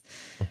this.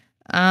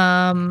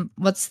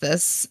 What's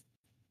this?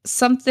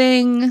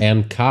 Something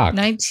and cock,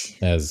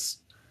 as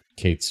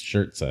Kate's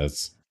shirt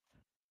says.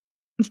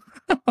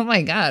 Oh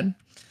my god.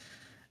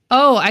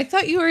 Oh, I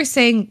thought you were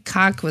saying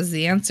cock was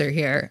the answer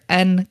here.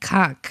 And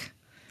cock.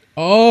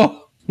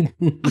 Oh. What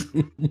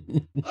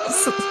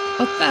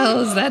the hell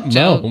is that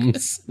joke?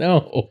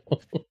 No.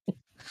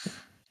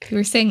 You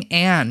were saying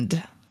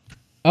and.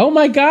 Oh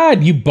my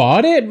god, you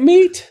bought it,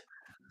 Meat?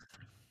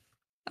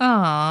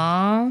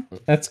 Aww.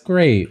 That's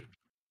great.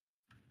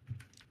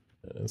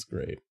 That's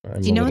great.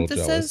 Do you know what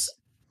this is?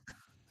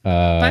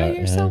 Buy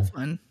yourself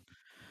one.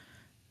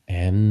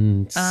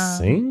 And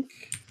sync?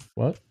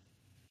 What?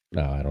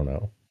 No, I don't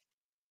know.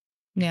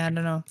 Yeah, I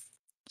don't know.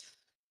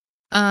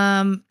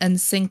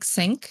 And sync.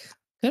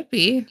 Could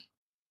be.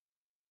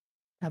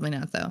 Probably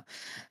not, though.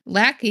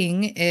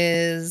 Lacking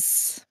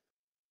is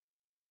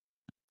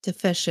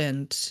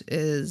deficient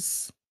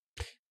is.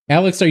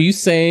 Alex, are you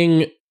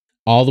saying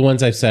all the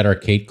ones I've said are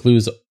Kate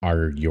clues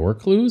are your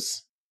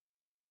clues?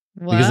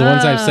 Wow. Because the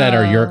ones I've said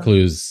are your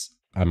clues.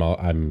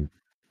 I'm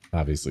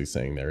obviously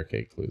saying they're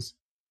Kate clues.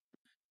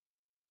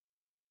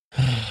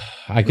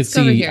 I could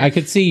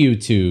see you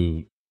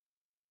two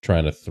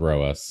trying to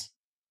throw us.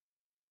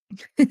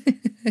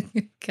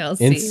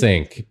 Kelsey. In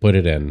sync. Put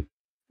it in.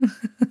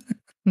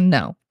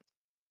 No.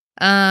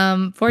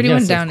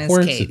 41 down is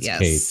Kate.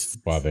 It's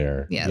Kate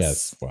Boisvert.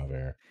 Yes,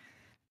 Boisvert.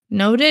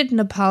 Noted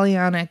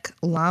Napoleonic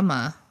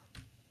llama.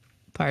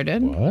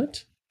 Pardon?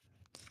 What?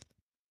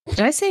 Did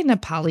I say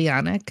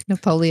Napoleonic?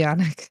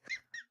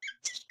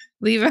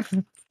 Leave it.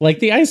 Like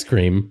the ice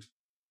cream.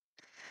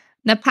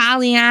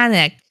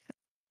 Napoleonic.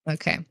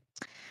 Okay.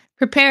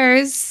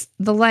 Prepares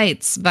the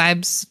lights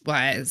vibes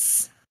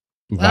wise.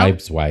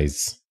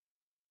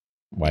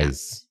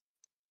 Wise.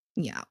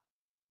 Yeah.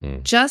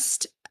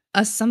 Just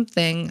a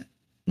something,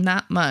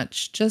 not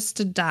much.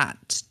 Just a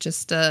dot.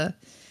 Just a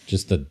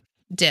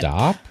dip.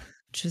 Dop?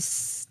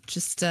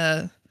 Just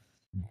a.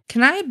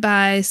 Can I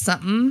buy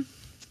something?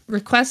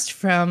 Request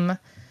from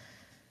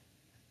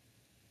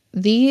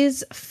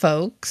these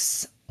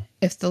folks.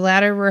 If the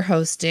latter were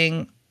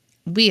hosting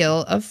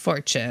Wheel of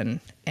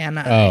Fortune, and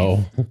I.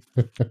 Oh.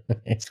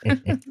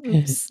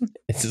 Oops.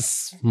 It's a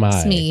smile.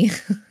 It's me.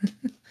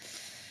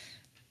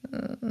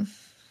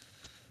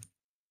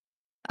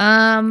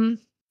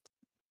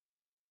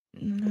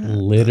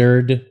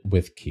 Littered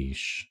with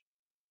quiche.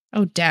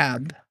 Oh,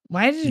 dab.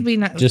 Why did we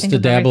not just think a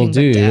of dabble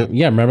do? Dab?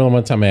 Yeah, remember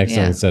one time I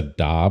accidentally said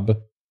dob?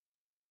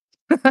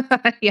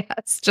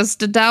 Yes,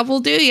 just a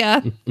dabble do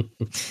ya.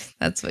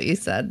 That's what you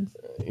said.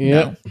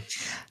 Yep. No.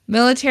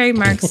 Military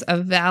marks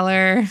of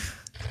valor.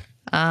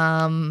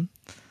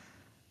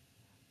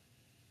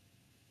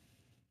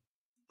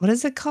 What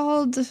is it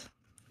called?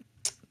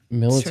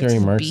 Military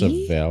marks of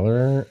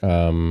valor.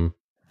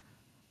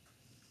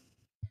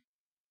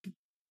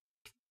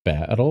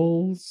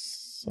 Battles,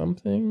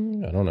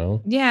 something? I don't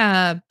know.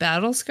 Yeah,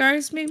 battle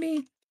scars,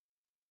 maybe?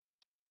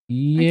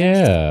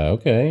 Yeah,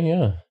 okay,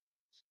 yeah.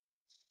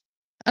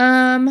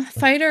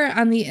 Fighter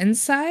on the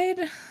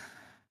inside.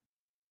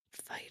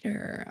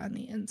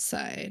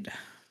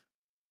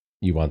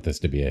 You want this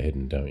to be a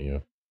hidden, don't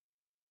you?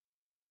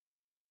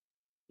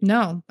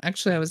 No,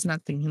 actually, I was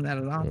not thinking that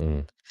at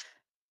all.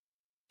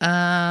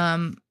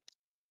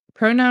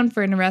 Pronoun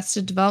for an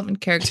Arrested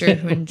Development character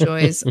who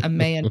enjoys a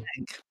mayonnaise.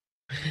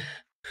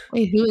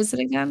 Wait, who is it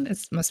again? It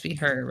must be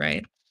her,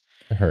 right?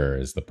 Her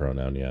is the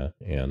pronoun, yeah.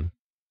 Anne.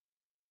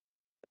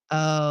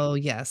 Oh,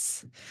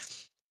 yes.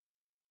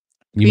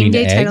 You Green mean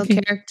Day egg? title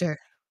character.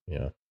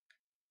 Yeah.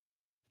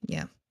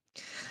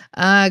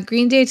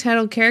 Green Day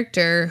title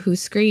character who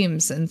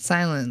screams in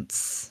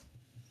silence.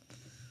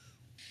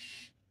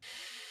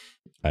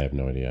 I have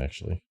no idea,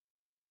 actually.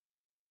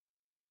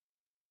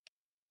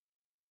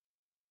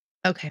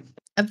 Okay.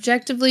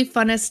 Objectively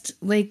funnest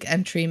lake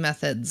entry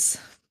methods.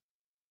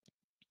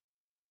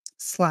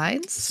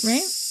 Slides,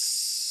 right?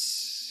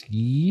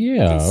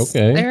 Yeah,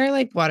 okay. There are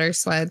like water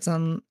slides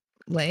on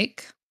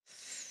lake.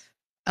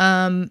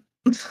 There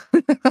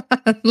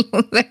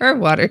are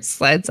water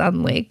slides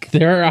on lake.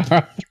 There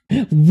are.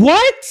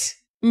 What?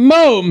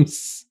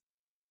 Moms.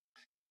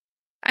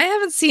 I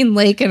haven't seen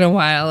lake in a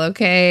while,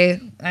 okay?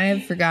 I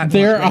have forgotten.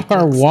 There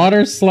are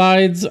water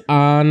slides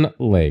on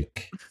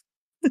lake.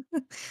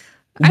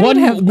 I would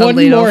have a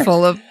ladle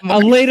full of more. A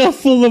ladle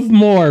full of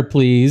more,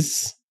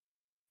 please.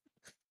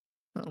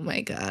 Oh my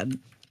god.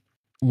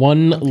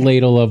 One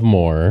ladle of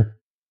more.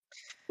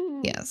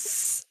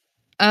 Yes.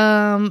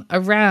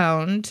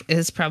 Around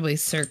is probably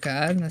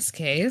circa in this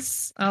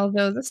case,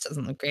 although this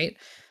doesn't look great.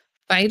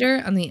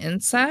 Fighter on the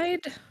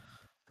inside.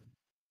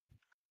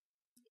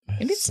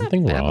 Maybe it's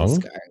something not battle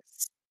wrong.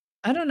 scars.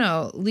 I don't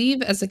know.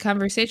 Leave as a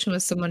conversation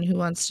with someone who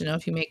wants to know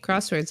if you make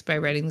crosswords by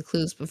writing the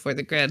clues before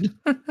the grid.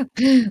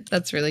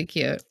 That's really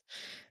cute.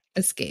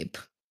 Escape.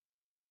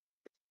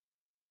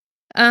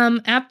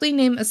 Aptly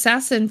named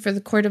assassin for the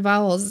Court of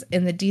Owls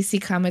in the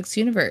DC Comics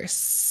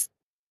universe.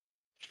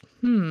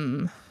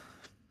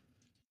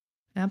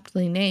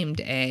 Aptly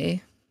named, eh?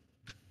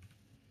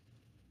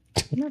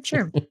 I'm not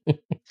sure.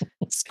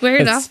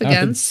 Squared off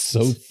against.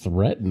 So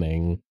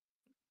threatening.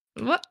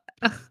 What?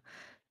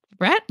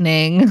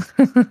 Threatening?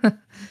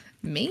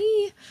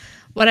 Me?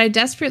 What I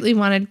desperately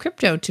wanted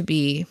crypto to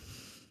be.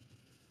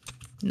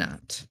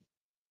 Not.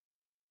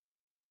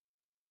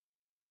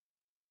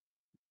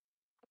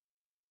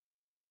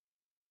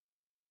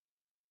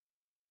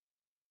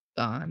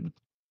 Gone.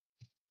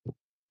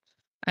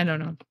 I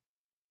don't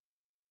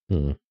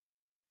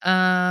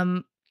know.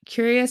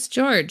 Curious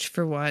George,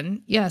 for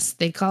one. Yes,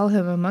 they call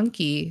him a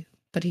monkey,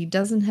 but he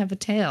doesn't have a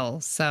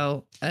tail.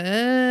 So,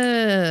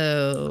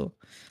 oh,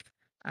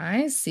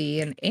 I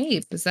see. An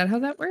ape. Is that how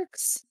that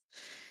works?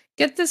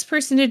 Get this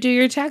person to do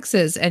your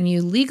taxes, and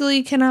you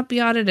legally cannot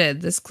be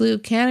audited. This clue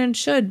can and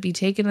should be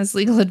taken as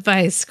legal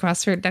advice.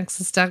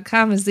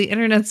 CrosswordNexus.com is the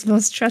internet's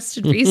most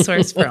trusted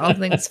resource for all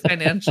things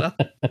financial.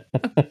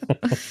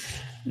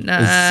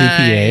 Nice.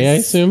 CPA, I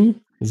assume?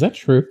 Is that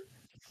true?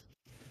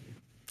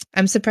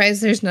 I'm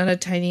surprised there's not a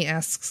tiny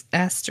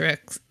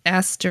asterisk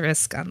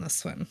on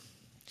this one.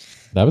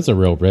 That was a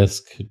real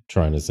risk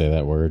trying to say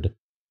that word.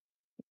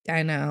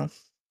 I know.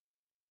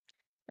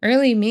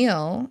 Early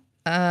meal.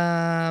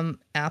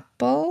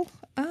 Apple.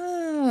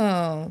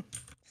 Oh.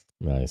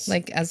 Nice.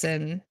 Like as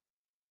in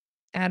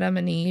Adam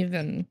and Eve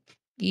and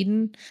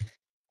Eden.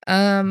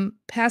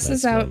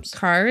 Passes out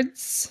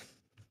cards.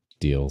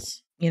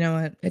 Deals. You know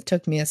what? It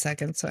took me a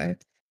second, so I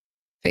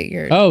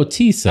figured. Oh,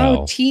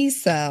 T-cell. Oh,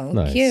 T-cell.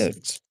 Nice.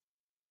 Cute.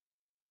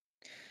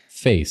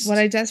 Faced. What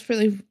I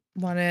desperately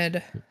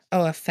wanted.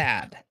 Oh, a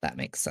fad. That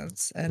makes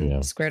sense.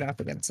 And squared off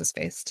against his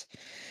faced.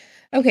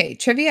 Okay,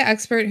 trivia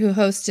expert who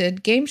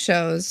hosted game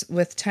shows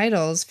with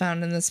titles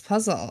found in this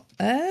puzzle.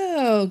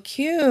 Oh,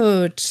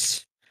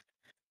 cute.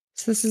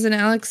 So this is an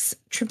Alex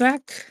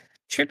Trebek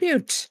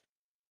tribute.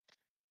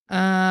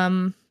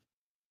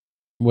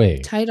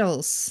 Wait.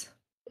 Titles.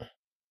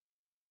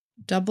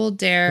 Double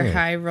Dare,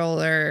 High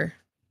Roller,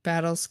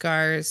 Battle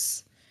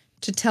Scars.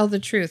 To Tell the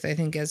Truth, I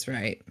think is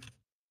right.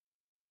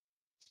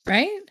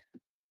 Right?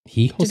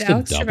 He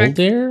hosted Double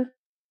Dare?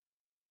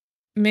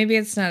 Maybe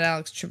it's not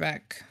Alex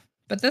Trebek,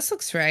 but this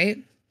looks right.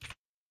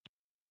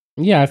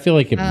 Yeah, I feel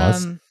like it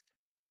must.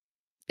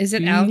 Is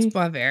it Alex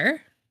Boisvert?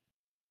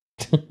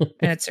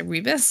 And it's a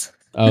rebus?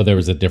 Oh, there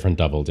was a different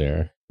Double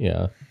Dare.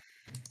 Yeah.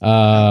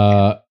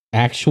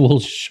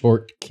 Actual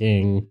Short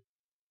King.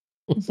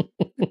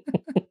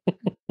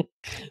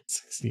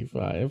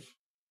 65.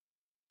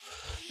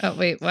 Oh,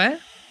 wait, what?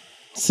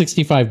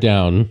 65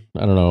 down.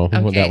 I don't know.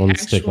 Okay, that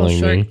one's tickling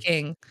Short me.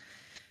 King.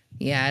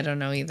 Yeah, I don't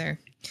know either.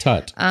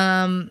 Tut.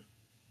 Oh,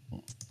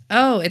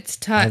 it's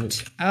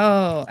Tut.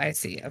 Oh, I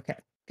see. Okay,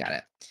 got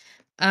it.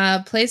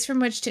 Place from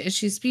which to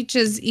issue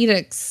speeches,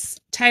 edicts,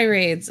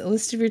 tirades, a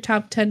list of your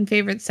top 10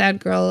 favorite sad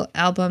girl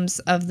albums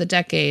of the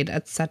decade,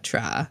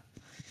 etc.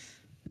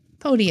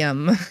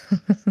 Podium.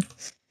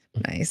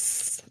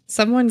 Nice.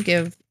 Someone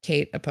give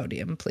Kate a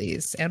podium,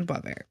 please, and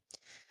Boisvert.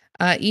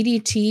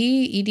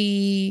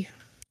 EDT,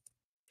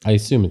 I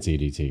assume it's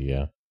EDT,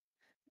 yeah.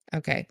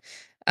 Okay.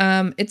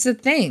 It's a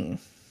thing.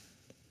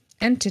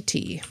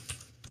 Entity.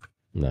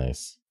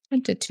 Nice.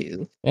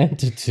 Entity.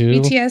 Entity.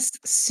 BTS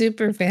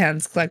super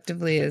fans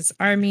collectively is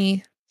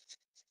ARMY.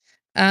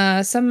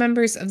 Some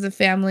members of the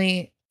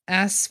family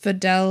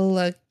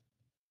Asphodelicae.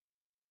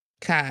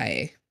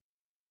 I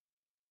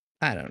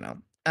don't know.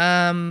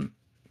 I'm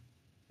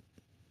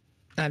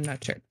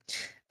not sure.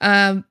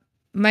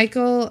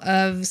 Michael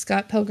of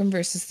Scott Pilgrim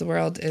versus the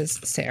World is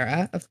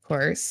Sarah, of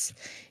course.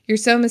 You're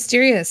so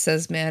mysterious,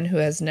 says man who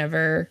has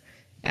never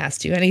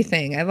asked you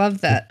anything. I love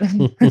that.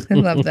 I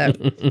love that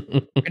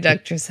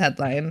Reductress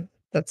headline.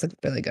 That's a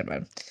really good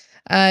one.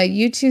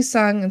 U2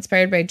 song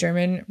inspired by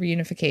German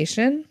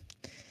reunification.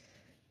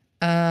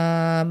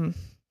 I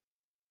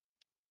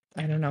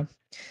don't know.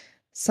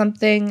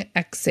 Something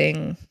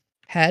Xing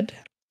head,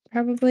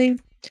 probably.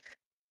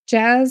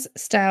 Jazz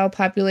style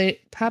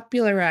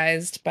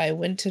popularized by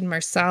Wynton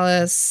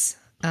Marsalis.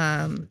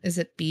 Is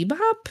it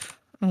bebop?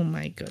 Oh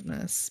my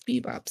goodness.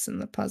 Bebop's in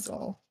the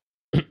puzzle.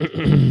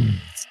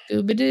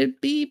 Scooby-Doo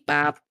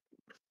bebop.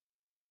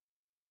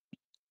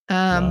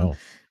 Wow.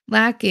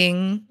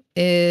 Lacking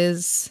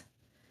is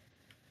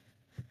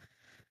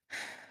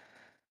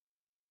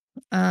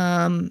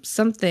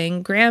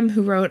Something. Graham,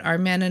 who wrote Our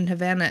Man in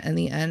Havana and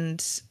the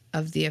End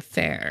of the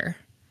Affair.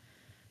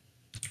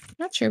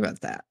 Not sure about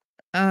that.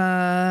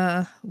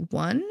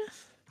 1?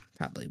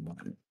 Probably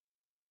 1.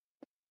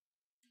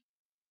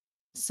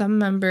 Some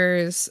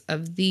members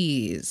of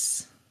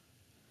that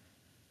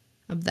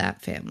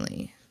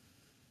family.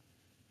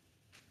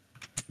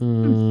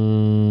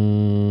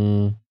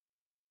 The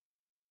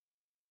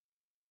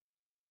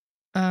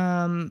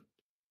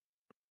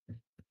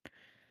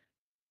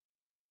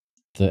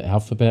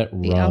alphabet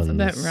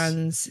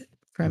runs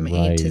from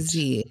A to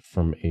Z.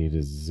 From A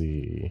to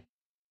Z.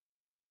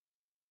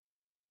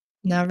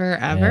 Never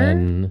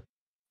ever?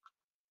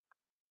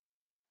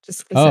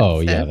 Just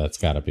yeah, that's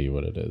got to be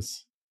what it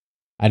is.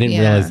 I didn't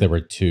realize there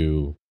were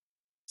 2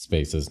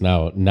 spaces.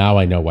 Now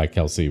I know why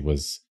Kelsey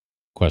was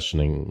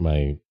questioning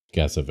my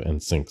guess of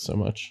NSYNC so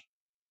much.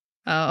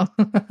 Oh.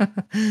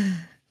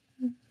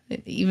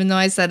 Even though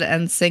I said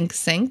NSYNC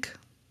sync.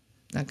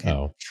 Okay.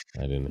 Oh,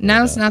 I didn't.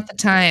 Now's not the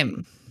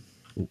time.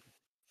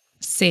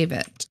 Save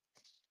it.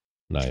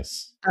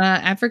 Nice.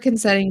 African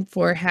setting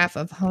for half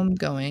of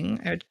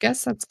homegoing. I would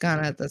guess that's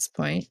gone at this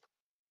point.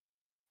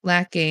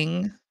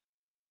 Lacking.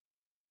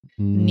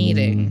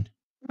 Needing.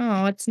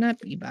 Oh, it's not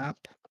bebop.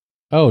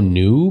 Oh,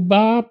 new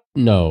bop?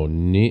 No,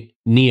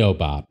 neo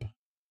bop.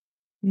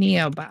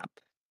 Neo bop.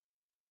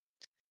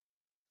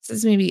 This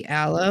is maybe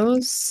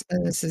aloes,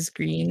 and this is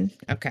green.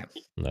 Okay.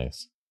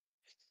 Nice.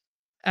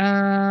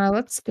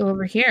 Let's go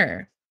over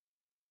here.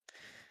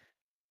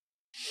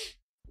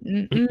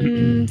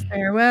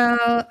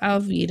 Farewell.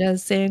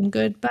 Alvida's saying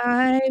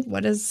goodbye.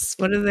 What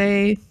are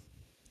they?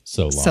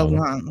 So long. So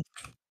long.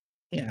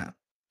 Yeah.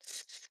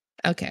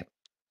 Okay.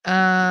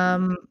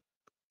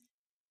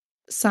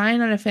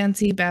 Sign on a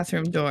fancy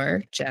bathroom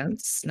door,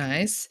 gents.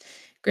 Nice.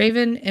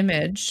 Graven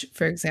image,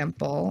 for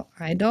example.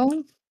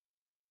 Idol.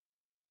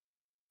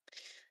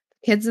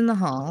 Kids in the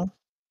hall.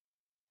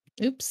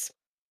 Oops.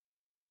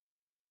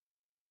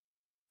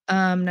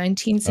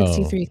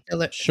 1963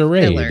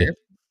 charade. Filler.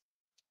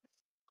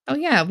 Oh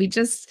yeah, we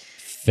just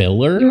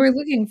filler. You were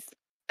looking.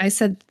 I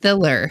said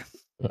filler.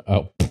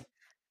 Oh.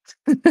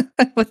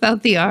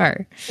 Without the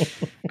R.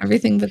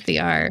 Everything but the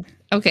R.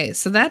 Okay,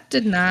 so that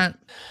did not.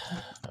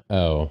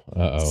 Oh.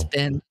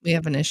 Spin. We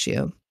have an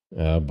issue.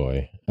 Oh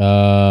boy.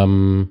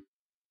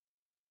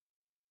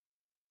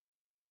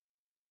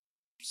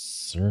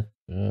 Circa.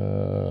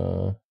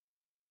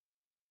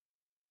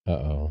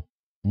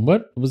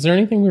 What was there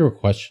anything we were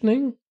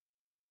questioning?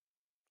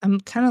 I'm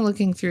kind of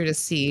looking through to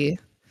see.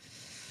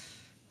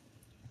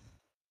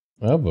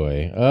 Oh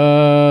boy.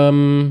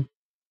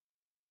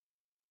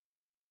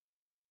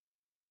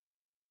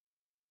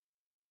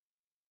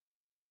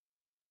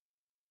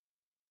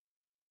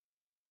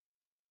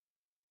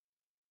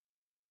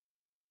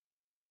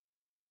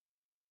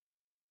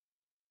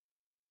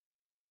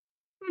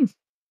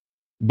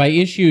 By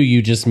issue,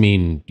 you just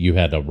mean you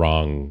had a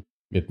wrong.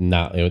 It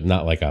was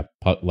not like a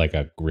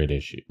grid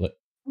issue, like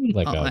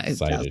a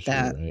side issue,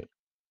 right?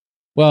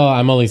 Well,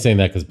 I'm only saying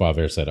that because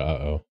Boisvert said,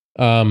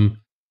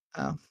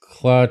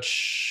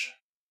 clutch,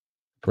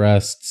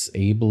 breasts,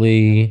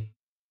 ably,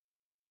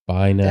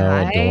 buy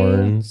now,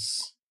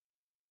 adorns.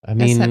 I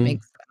mean, that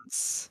makes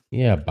sense.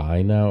 Yeah,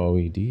 buy now,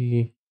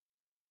 OED.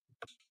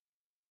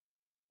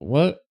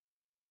 What?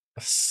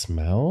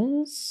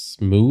 Smells?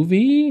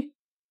 Movie?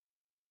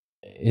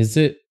 Is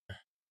it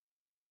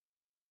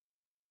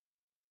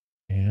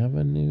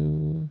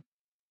Avenue?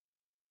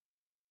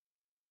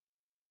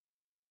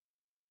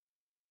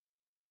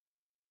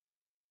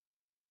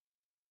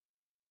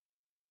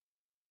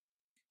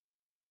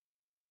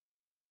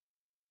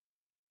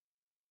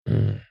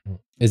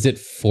 Is it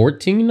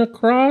 14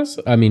 across?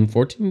 I mean,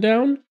 14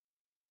 down?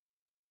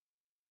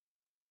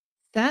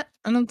 That?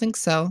 I don't think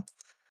so.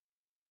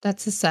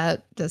 That's a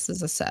set. This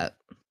is a set.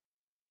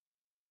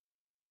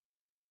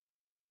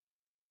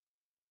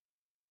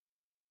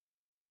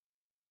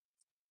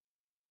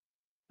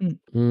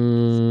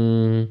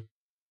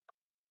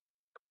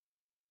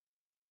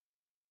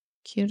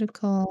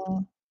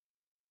 Cuticle.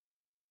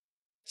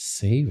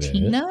 Save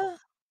Tina? it.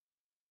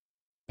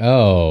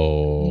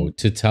 Oh,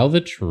 to tell the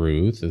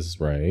truth is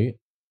right.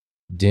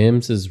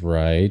 Dims is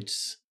right.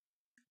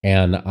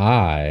 And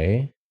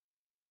I.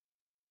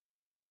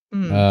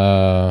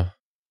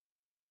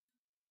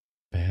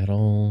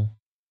 Battle.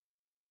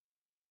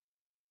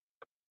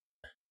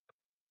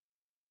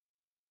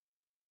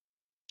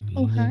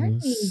 Oh, hi.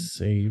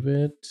 Save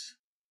it.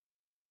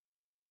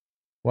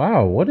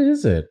 Wow, what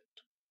is it?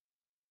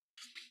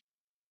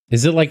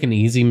 Is it like an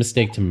easy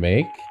mistake to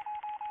make?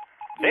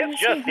 This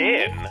just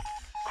in.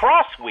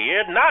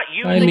 Crossweird not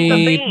using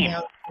the theme.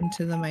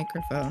 Into the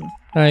microphone.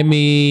 Hi,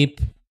 Meep.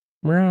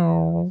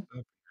 Meow.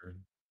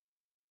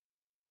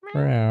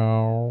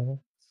 Meow.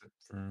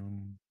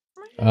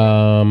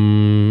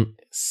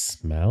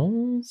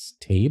 Smells?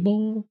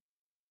 Table?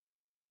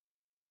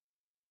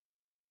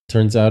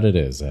 Turns out it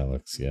is,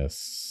 Alex,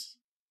 yes.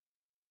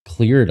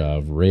 Cleared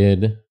of,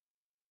 rid.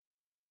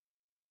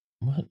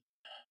 What?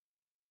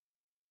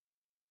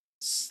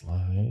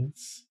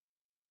 Slides.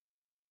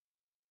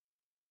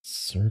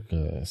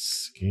 Circa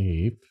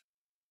escape.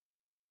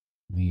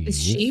 Leave.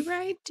 Is she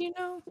right? Do you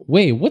know?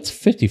 Wait, what's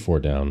 54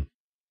 down?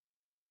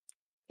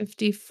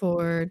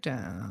 54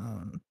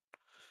 down.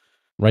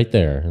 Right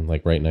there,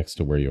 like right next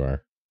to where you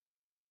are.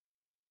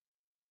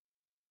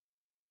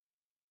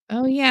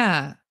 Oh,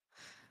 yeah.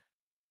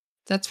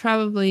 That's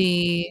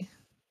probably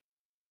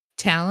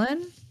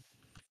Talon?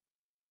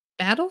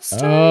 Battle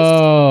Stars?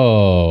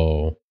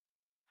 Oh.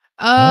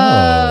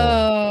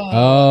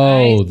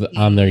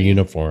 On their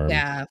uniform.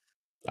 Yeah.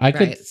 I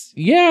could,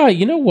 yeah,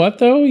 you know what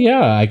though?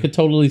 Yeah, I could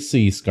totally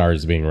see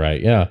Scars being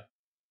right. Yeah.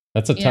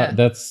 That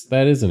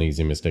is an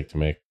easy mistake to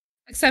make.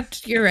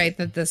 Except you're right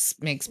that this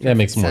makes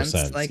more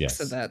sense. Like, yes.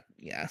 so that,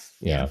 yeah.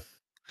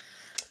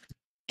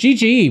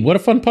 GG, what a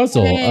fun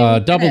puzzle. Yay,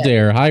 Double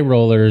Dare, High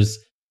Rollers,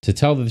 To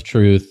Tell the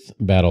Truth,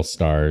 Battle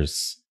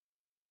Stars.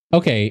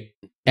 Okay,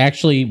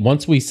 actually,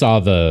 once we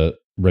saw the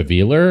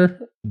revealer,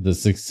 the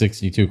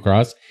 662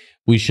 cross,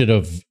 we should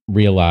have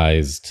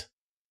realized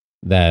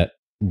that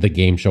the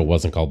game show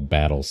wasn't called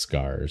Battle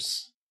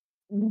Scars.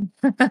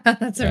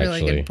 That's a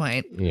really good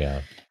point.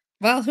 Yeah.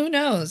 Well, who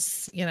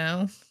knows?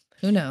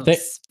 Who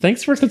knows?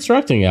 Thanks for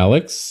constructing,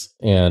 Alex.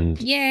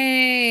 And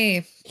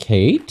yay,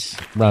 Kate.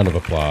 Round of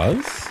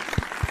applause.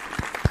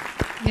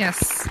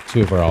 Yes.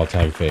 2 of our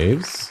all-time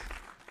faves.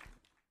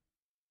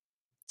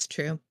 It's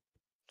true.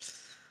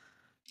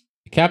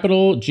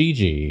 Capital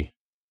GG.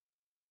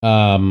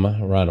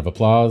 Round of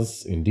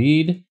applause,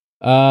 indeed.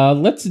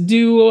 Let's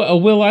do a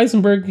Will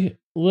Eisenberg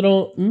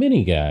little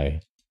mini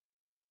guy.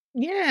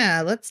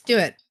 Yeah, let's do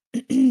it.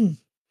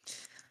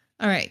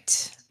 All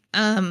right.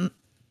 Oh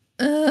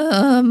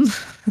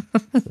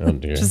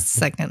dear. Just a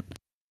second.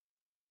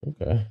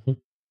 Okay.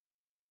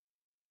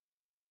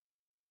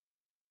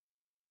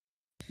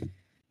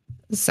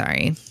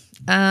 Sorry.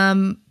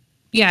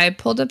 Yeah, I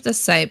pulled up the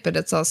site, but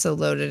it's also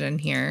loaded in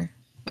here.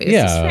 Wait, is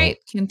this right?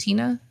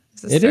 Cantina?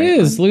 It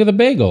is. Look at the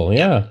bagel.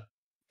 Yeah.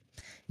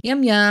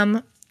 Yum,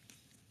 yum.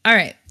 All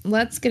right,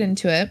 let's get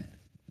into it.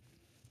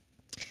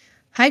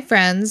 Hi,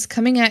 friends.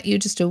 Coming at you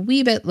just a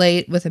wee bit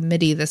late with a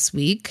midi this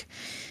week.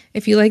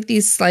 If you like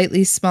these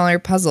slightly smaller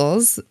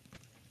puzzles,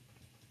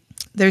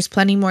 there's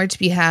plenty more to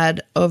be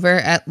had over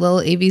at Lil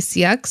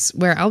AVCX,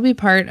 where I'll be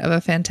part of a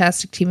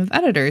fantastic team of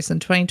editors in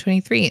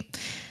 2023.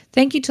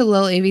 Thank you to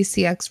Lil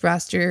AVCX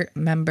roster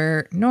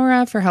member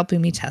Nora for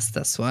helping me test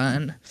this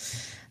one.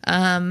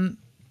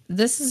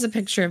 This is a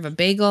picture of a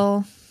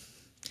bagel.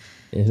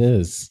 It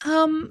is.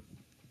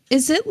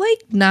 Is it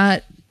like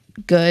not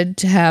good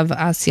to have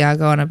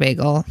Asiago on a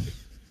bagel?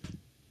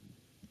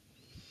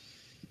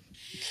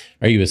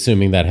 Are you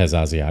assuming that has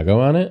Asiago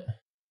on it?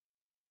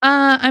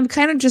 I'm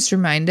kind of just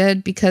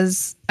reminded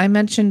because I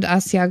mentioned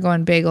Asiago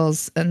on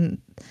bagels and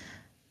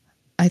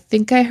I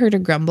think I heard a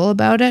grumble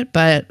about it,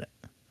 but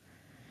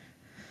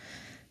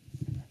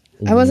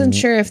I wasn't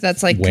sure if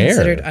that's like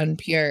considered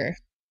unpure.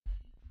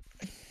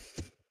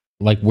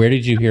 Like, where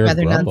did you hear a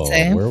grumble?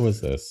 Where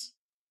was this?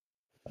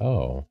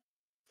 Oh.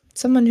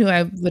 Someone who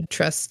I would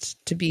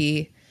trust to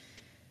be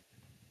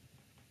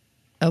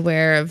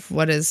aware of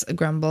what is a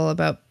grumble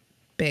about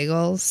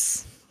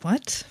bagels.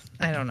 What?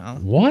 I don't know.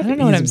 What? I don't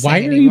know what I'm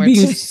saying. Why are you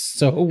being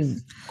so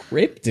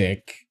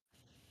cryptic?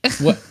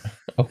 What?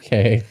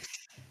 Okay.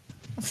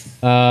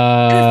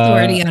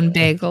 Authority on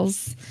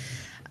bagels.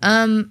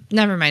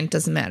 Never mind.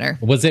 Doesn't matter.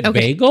 Was it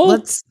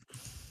bagel?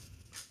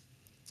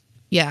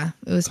 Yeah,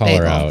 it was Call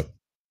bagel. her out.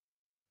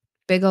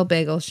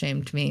 Bagel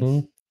shamed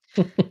me.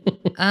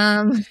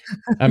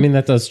 I mean,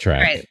 that does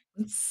track.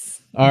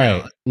 All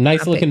right.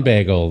 Nice looking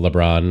bagel,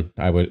 LeBron.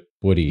 I would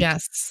eat.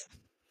 Yes.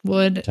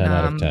 Would. 10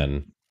 out of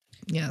 10.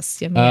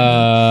 Yes.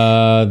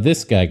 Yummy.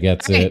 This guy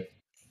gets it.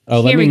 Oh,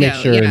 let me make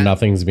sure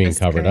nothing's being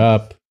covered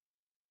up.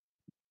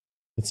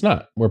 It's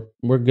not.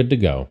 We're good to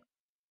go.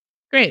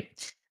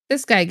 Great.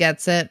 This guy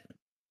gets it.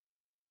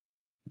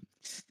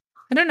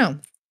 I don't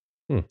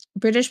know.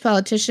 British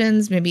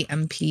politicians, maybe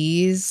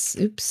MPs.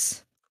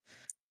 Oops.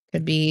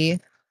 Could be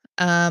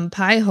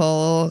pie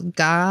hole,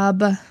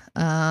 gob,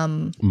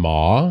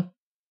 maw.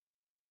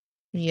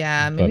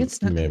 Yeah, maybe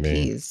it's not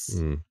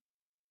MPs.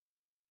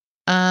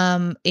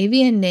 Mm.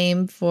 Avian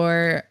name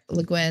for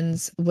Le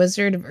Guin's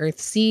Wizard of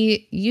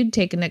Earthsea. You'd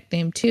take a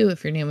nickname too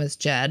if your name was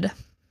Jed.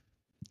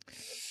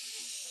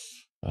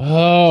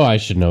 Oh, I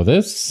should know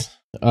this.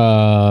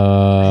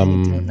 I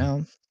don't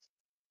know.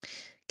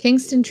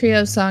 Kingston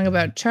Trio song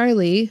about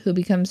Charlie, who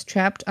becomes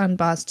trapped on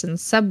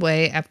Boston's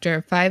subway after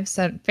a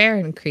 5-cent fare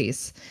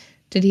increase.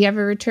 Did he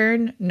ever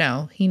return?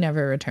 No, he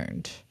never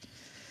returned.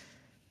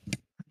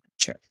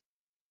 Sure.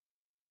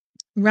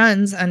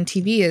 Runs on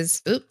TV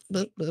as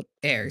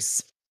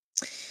airs.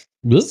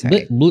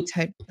 Sorry,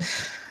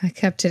 I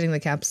kept hitting the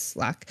caps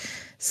lock.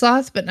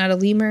 Sloth, but not a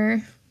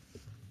lemur.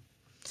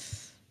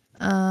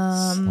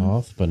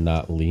 Sloth, but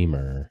not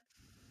lemur.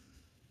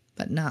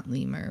 But not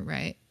lemur,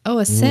 right? Oh,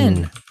 a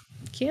sin.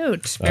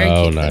 Cute. Very cute.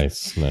 Oh,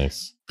 nice.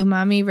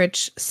 Umami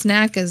rich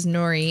snack as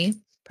nori,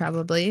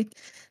 probably.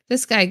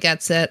 This guy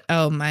gets it.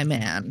 Oh, my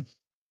man.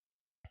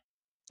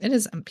 It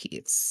is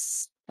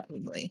MPs,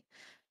 probably.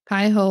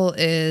 Pie hole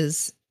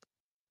is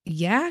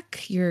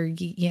yak, your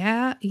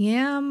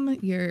yam,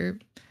 your,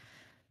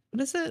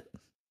 what is it?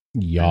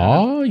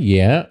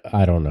 Yeah.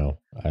 I don't know.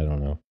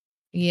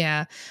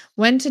 Yeah.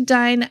 When to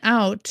dine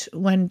out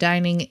when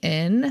dining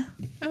in.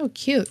 Oh,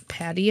 cute.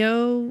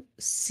 Patio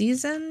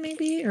season,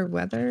 maybe? Or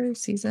weather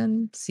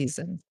season?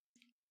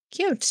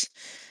 Cute.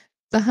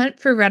 The hunt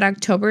for Red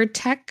October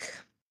tech.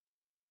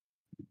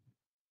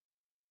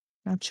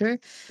 Not sure.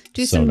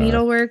 Do some Sonar.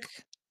 needlework.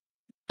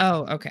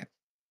 Oh, okay.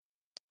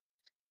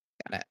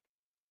 Got it.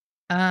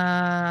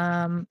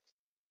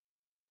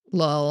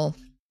 Lol.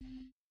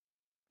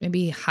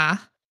 Maybe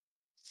ha.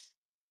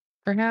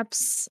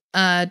 Perhaps.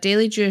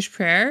 Daily Jewish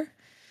prayer.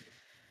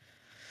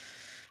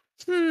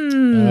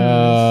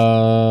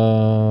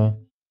 Oh,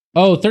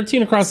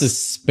 13 across is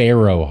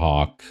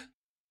Sparrowhawk.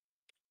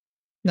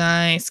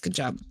 Nice. Good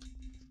job.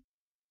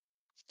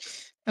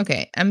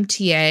 Okay.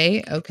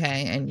 MTA.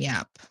 Okay. And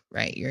yap.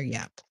 Right. You're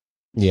yap.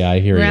 Yeah, I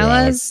hear you,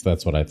 Alex.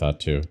 That's what I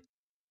thought too.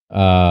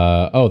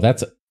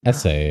 That's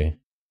essay.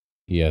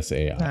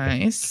 ESAI.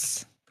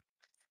 Nice.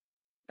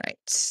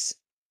 Right.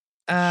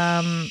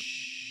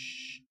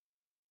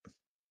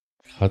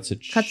 Cuts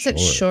it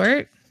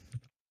short.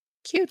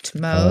 Cute.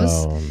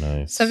 Mose. Oh,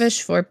 nice.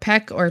 Savish for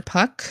peck or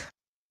puck.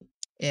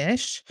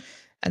 Ish.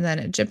 And then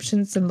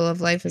Egyptian symbol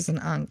of life is an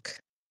ankh.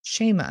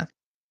 Shema.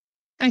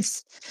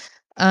 Nice.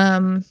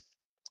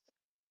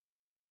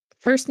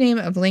 First name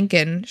of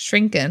Lincoln.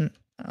 Shrinkin.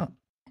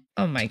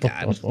 Oh my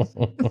God.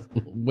 Will.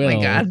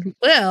 My God.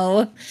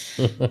 Will.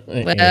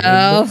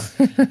 Well.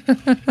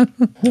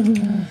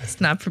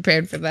 It's not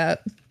prepared for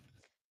that.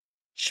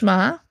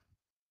 Shema.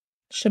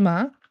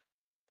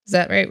 Is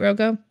that right,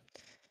 Rogo?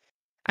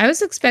 I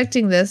was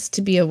expecting this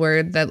to be a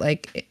word that,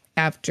 like,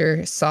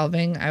 after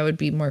solving, I would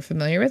be more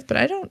familiar with, but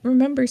I don't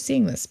remember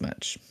seeing this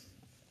much,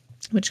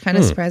 which kind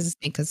of surprises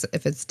me because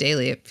if it's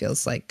daily, it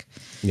feels like,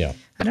 yeah,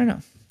 I don't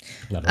know.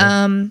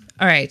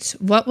 All right.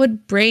 What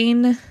would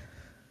brain?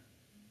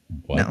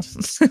 What? No.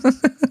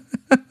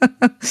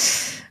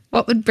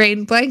 What would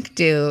Brain Blank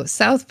do?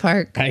 South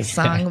Park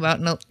song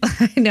about no.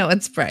 I know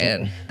it's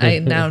Brian. I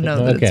now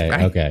know that it's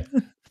Brian. Okay.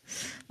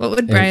 What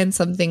would Brian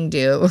something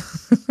do?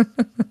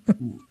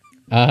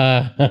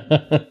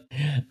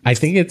 I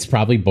think it's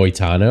probably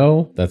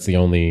Boitano. That's the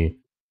only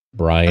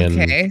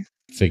Brian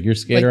figure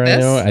skater I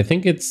know. I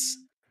think it's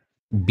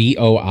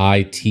Boitano.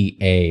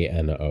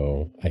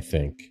 I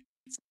think.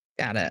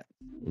 Got it.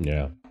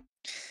 Yeah.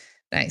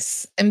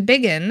 Nice. And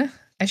Biggin.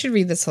 I should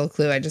read this whole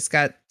clue. I just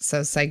got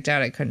so psyched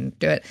out I couldn't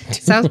do it.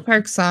 South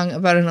Park song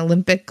about an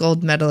Olympic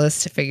gold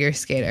medalist figure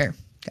skater.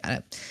 Got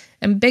it.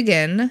 And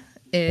Biggin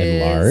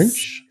is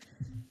enlarge.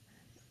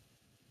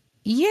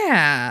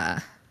 Yeah.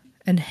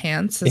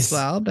 Enhance as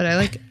well, but I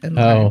like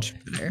enlarge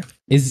better.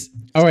 Is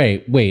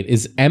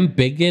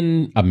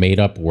Embiggen a made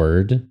up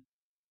word?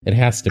 It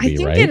has to be,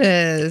 right? I think it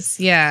is.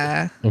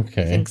 Yeah.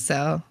 Okay. I think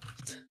so.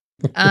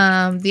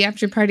 The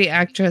after party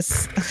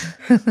actress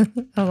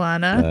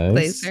Alana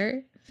plays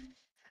her.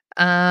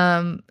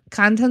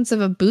 Contents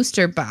of a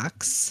booster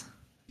box.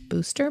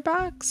 Booster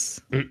box?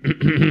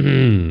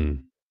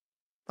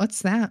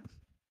 What's that?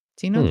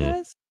 Do you know what that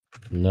is?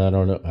 No, I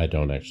don't know. I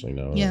don't actually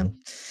know. Yeah.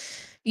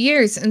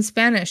 Years in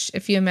Spanish,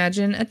 if you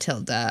imagine a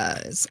tilde,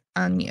 is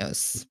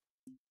años.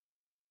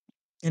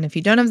 And if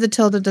you don't have the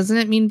tilde, doesn't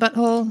it mean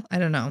butthole? I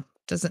don't know.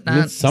 Does it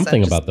not? It's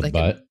something about the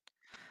butt.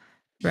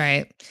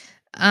 Right.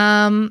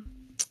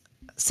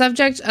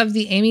 Subject of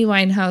the Amy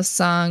Winehouse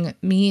song,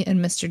 Me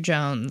and Mr.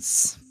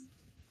 Jones.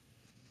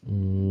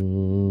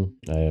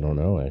 I don't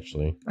know,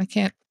 actually. I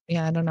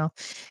don't know.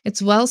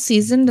 It's well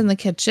seasoned in the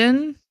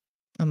kitchen.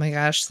 Oh my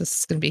gosh, this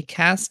is going to be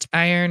cast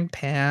iron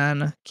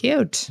pan.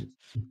 Cute.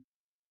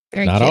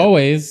 Very Not cute.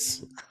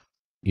 always.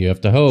 You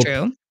have to hope.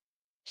 True.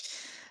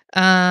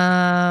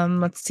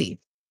 Let's see.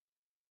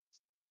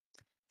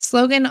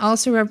 Slogan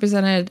also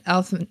represented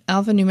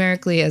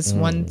alphanumerically as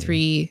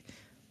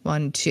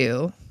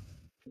 1312.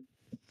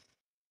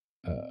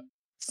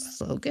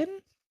 Slogan?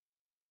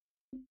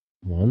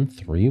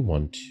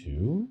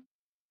 1312?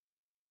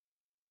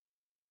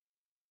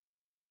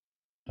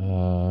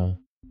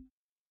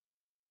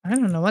 I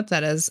don't know what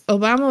that is.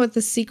 Obama with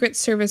the Secret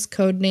Service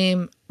code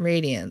name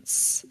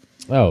Radiance.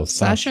 Oh,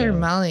 Sasha or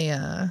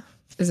Malia?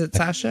 Is it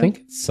Sasha? I think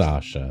it's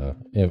Sasha.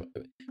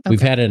 We've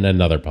had it in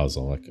another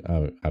puzzle. Like,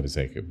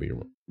 obviously, I could be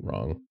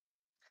wrong.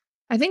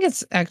 I think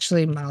it's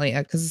actually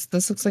Malia because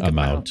this looks like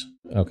amount.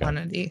 Okay.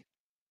 Quantity.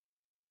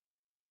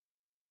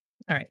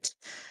 All right.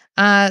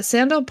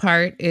 Sandal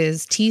part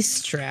is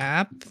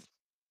T-strap.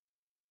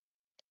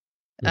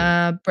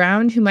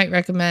 Brown, who might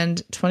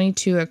recommend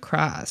 22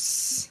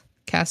 across.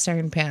 Cast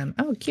iron pan.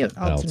 Oh, cute.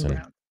 Alton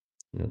Brown.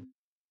 Yep.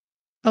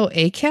 Oh,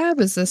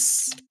 ACAB? Is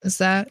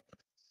that?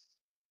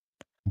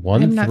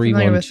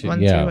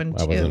 1312. Yeah, I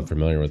wasn't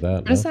familiar with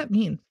that. What does that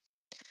mean?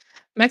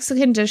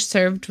 Mexican dish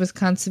served with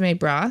consomme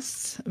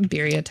broth.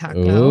 Birria taco.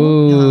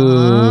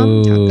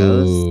 Ooh.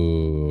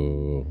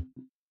 Tacos.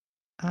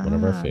 One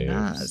of our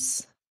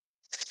faves.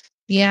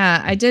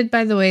 Yeah, I did,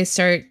 by the way,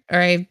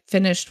 I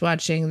finished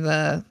watching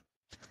the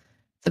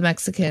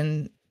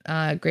Mexican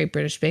Great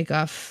British Bake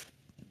Off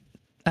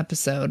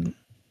episode,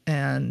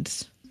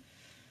 and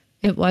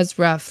it was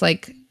rough.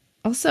 Like,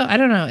 also, I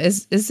don't know,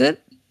 is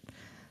it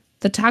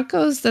the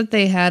tacos that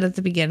they had at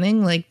the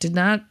beginning, like, did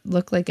not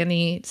look like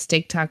any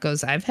steak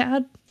tacos I've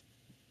had.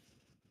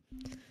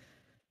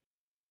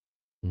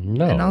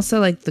 No. And also,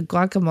 like, the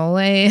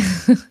guacamole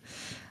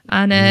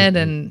on it,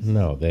 and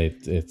no,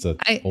 it's a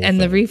and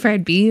the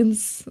refried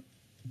beans.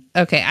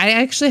 Okay, I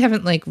actually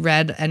haven't like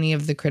read any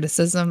of the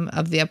criticism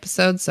of the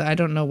episode, so I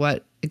don't know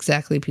what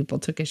exactly people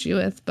took issue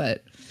with,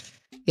 but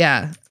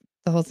yeah,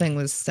 the whole thing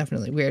was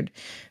definitely weird.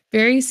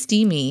 Very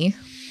steamy.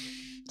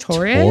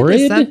 Torrid?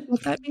 Is that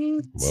what that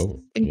means?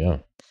 Whoa, yeah.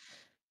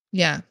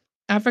 Yeah.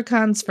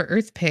 Afrikaans for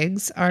earth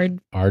pigs are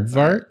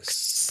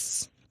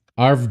Aardvarks?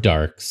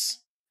 Arvdarks.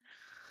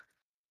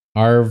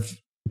 Arvarks.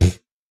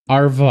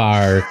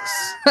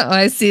 Oh,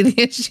 I see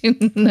the issue.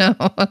 No.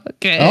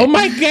 Okay. Oh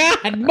my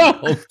God,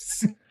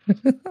 Momes.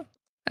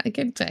 I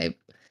can type.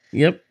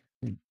 Yep.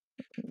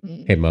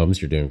 Hey,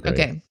 Momes, you're doing great.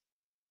 Okay.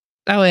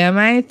 Oh, am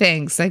I?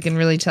 Thanks. I can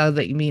really tell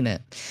that you mean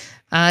it.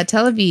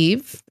 Tel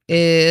Aviv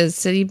is a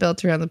city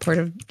built around the port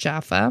of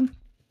Jaffa.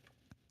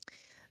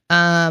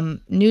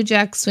 New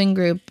Jack swing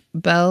group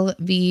Belle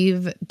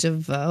Vive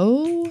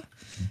DeVoe.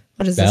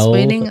 What is this?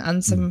 Waiting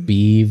on some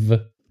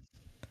Vive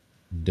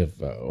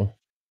DeVoe.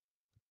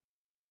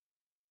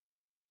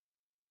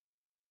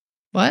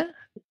 What?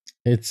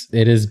 It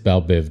is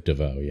Belle Vive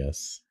DeVoe,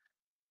 yes.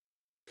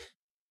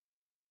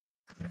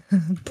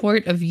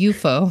 Port of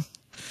UFO.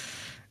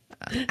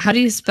 How do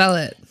you spell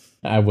it?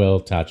 I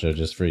will, Tacho,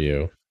 just for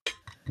you.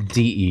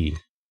 DE.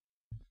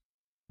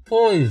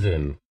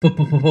 Poison.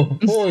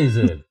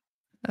 Poison.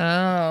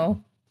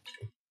 Oh.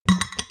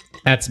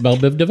 That's Belle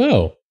Vive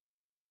DeVoe.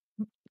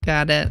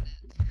 Got it.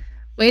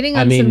 Waiting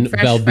on some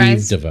fresh Belle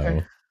fries. Vive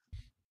DeVoe.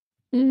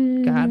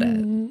 Got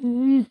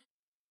it.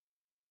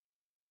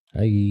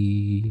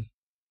 Hi.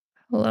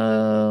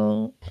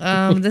 Hello.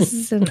 This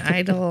is an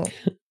idol.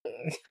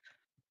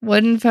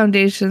 Wooden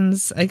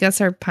foundations, I guess,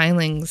 are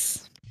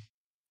pilings.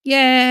 Yay!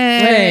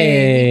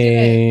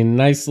 Hey,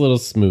 nice little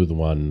smooth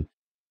one,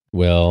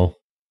 Will.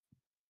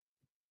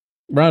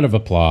 Round of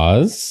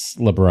applause,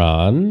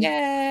 LeBron.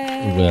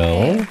 Yay!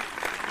 Will.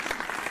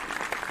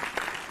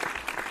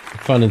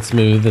 Fun and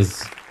smooth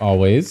as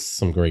always.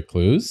 Some great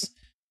clues.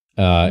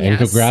 And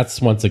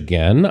congrats once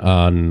again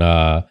on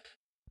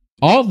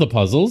all of the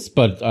puzzles,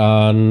 but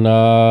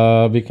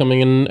on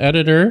becoming an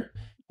editor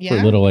for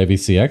Little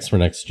ABCX for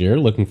next year.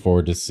 Looking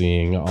forward to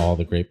seeing all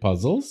the great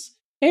puzzles.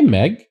 Hey,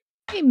 Meg.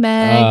 Hey,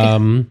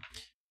 Meg.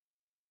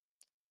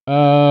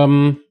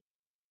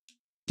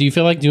 Do you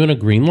feel like doing a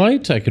green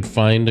light? I could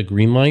find a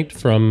green light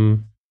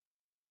from...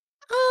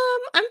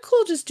 I'm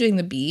cool just doing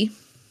the B.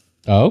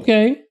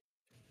 Okay.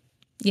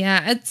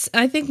 Yeah,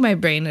 I think my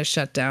brain is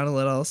shut down a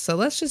little, so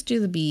let's just do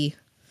the B.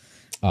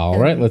 All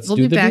right, let's do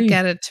the B. We'll be back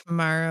at it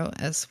tomorrow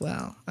as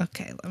well.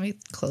 Okay, let me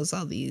close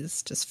all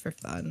these just for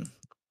fun.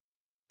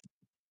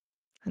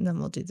 And then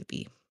we'll do the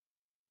B.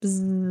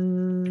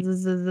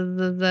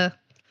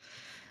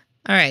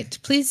 All right,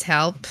 please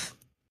help.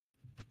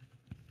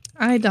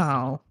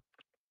 Idol.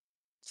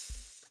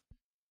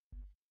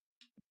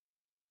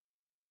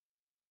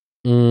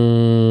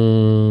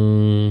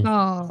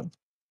 Oh.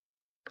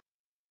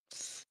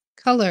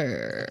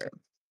 Color.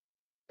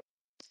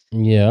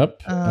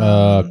 Yep.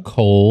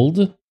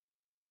 Cold.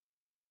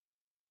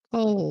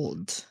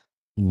 Cold.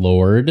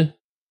 Lord.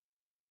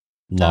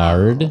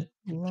 Lard. Oh,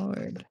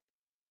 Lord.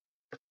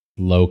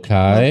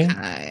 Loci.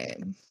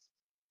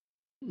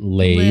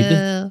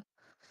 Laid.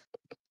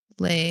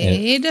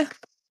 Laid.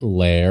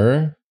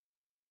 Lair.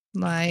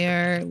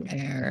 Liar.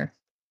 Lair.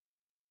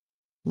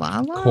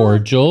 Lala.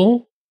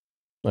 Cordial.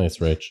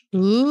 Nice, Rich.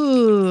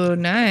 Ooh,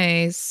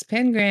 nice.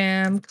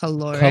 Pangram.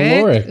 Caloric.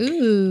 Caloric.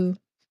 Ooh.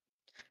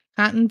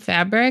 Cotton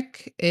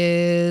fabric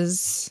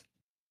is...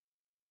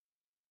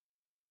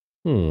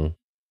 I don't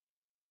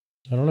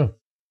know.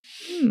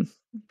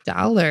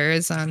 Dollar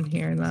is on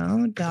here,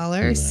 though.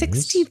 Dollar. Nice.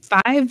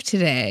 65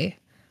 today.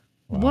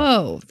 Wow.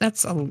 Whoa,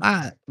 that's a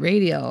lot.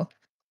 Radial.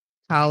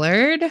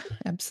 Collared.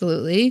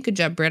 Absolutely. Good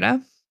job,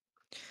 Britta.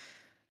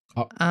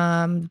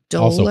 Dollar.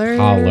 Also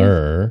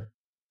collar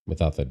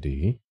without the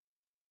D.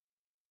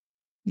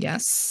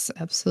 Yes,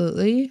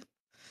 absolutely.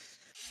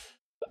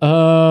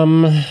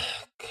 Laird.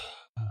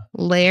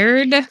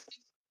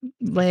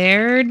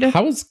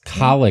 How is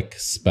colic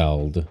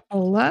spelled?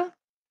 Ola.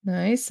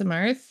 Nice,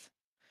 Samarth.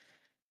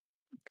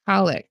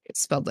 Colic.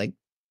 It's spelled like,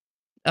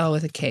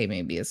 with a K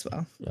maybe as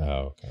well.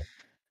 Oh, okay.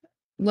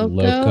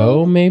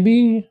 Loco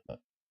maybe?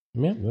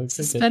 Yeah,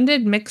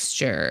 suspended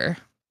mixture.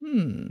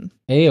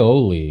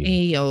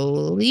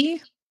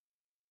 Aioli.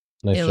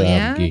 Nice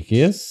Iliad. Job,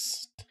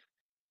 geekiest.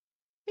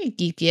 Hey,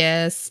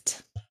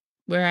 geekiest.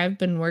 Where I've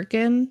been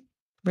working.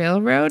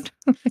 Railroad.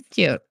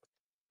 Cute.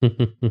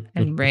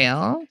 And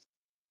rail.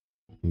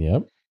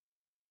 Yep.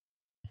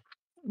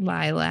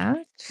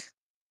 Lilac.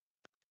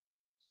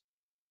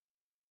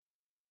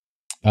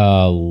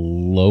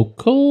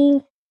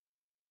 Local.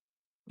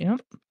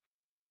 Yep.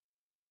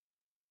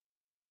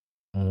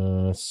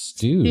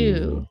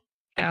 Stew.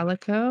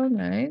 Calico.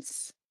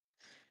 Nice.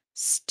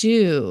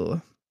 Stew.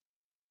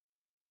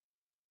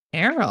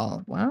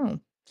 Errol. Wow.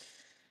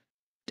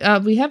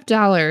 We have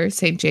dollar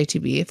St.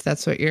 JTB, if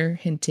that's what you're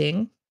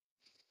hinting.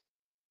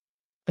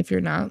 If you're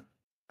not,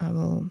 I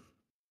will.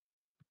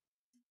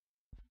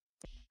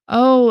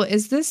 Oh,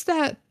 is this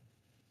that?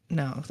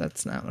 No,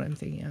 that's not what I'm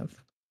thinking of.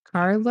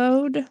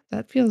 Carload?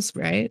 That feels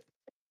right.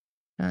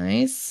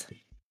 Nice.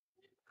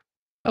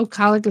 Oh,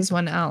 colic is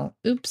 1L.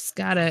 Oops,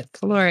 got it.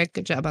 Caloric.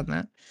 Good job on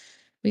that.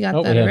 We got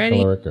that we had already.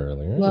 caloric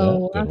earlier.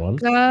 Yeah, good one.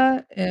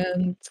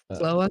 And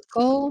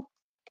cloacal.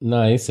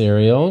 Nice,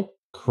 Ariel.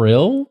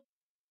 Krill?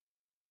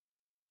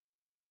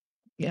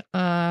 Yeah.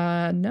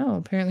 No,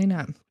 apparently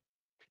not.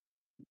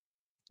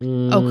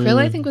 Oh, krill,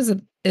 I think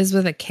is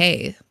with a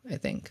K, I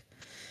think.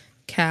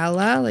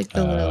 Calla, like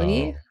the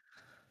lily.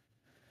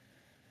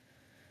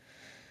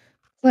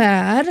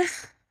 Plaid.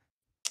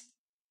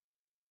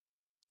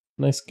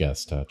 Nice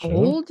guess, Tacho.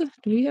 Cold?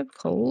 Do we have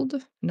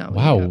cold? No.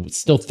 Wow,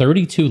 still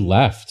 32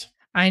 left.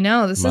 I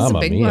know, this is a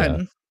big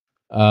one.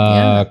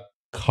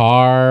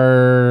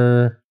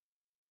 Car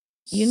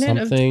unit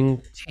something.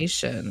 Of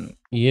transportation.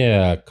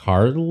 Yeah,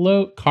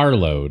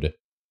 carload.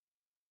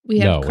 We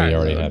have we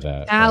already had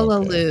that.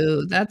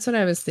 Callaloo. Okay. That's what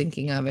I was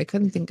thinking of. I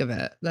couldn't think of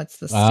it. That's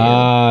the stew.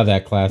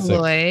 That classic.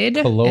 Colloid.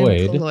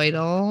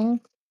 Colloidal.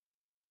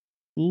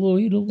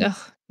 Colloidal.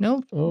 Ugh,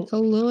 nope. Oh.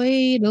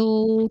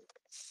 Colloidal.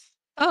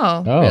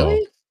 Oh,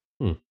 really?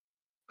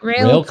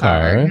 Rail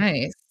car.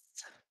 Nice.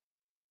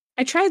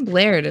 I tried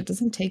Laird. It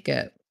doesn't take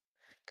it.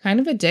 Kind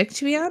of a dick,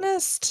 to be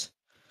honest.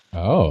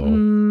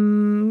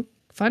 Oh.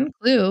 Fun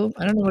clue.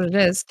 I don't know what it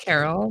is.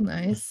 Carol.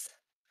 Nice.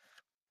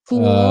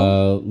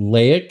 Cool.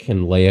 Laic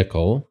and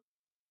laical.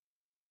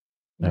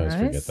 I always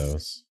Nice. forget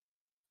those.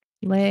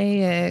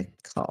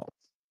 Laical.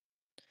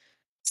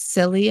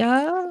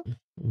 Cilia.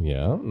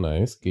 Yeah,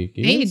 nice.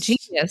 Geeky. Hey,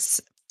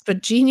 genius.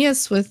 But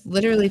genius with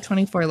literally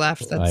 24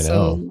 left. That's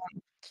so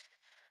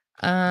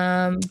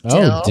long.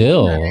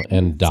 Dill. Nice.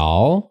 And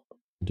doll.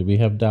 Do we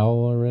have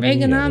doll already?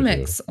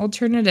 Reaganomics. Yeah,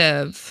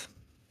 alternative.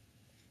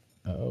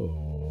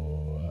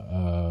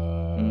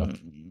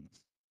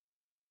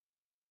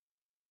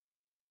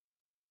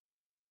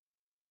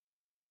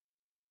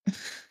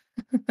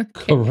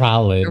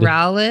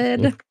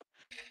 Corrallid.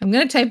 I'm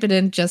going to type it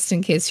in just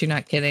in case you're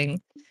not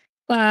kidding.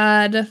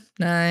 Plaid.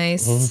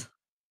 Nice.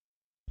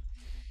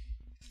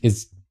 Plaid.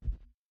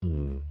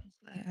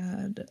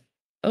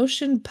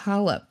 Ocean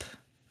polyp.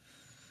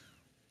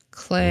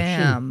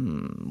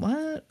 Clam.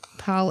 What?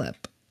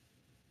 Polyp.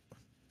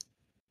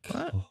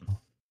 What?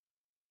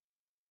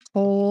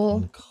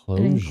 Hole.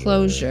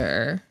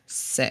 Enclosure.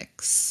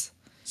 6.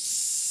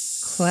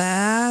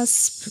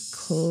 Clasp.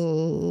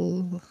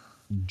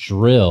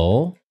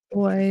 Drill.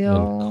 Oil.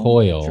 And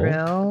coil.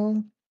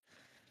 Drill.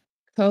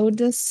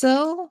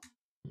 Codicil.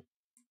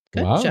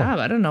 Good job.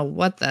 I don't know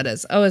what that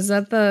is. Oh, is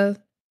that the...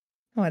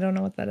 Oh, I don't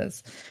know what that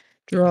is.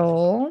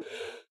 Droll.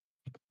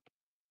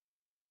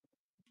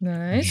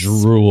 Nice.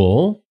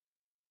 Drool.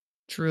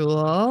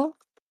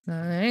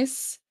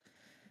 Nice.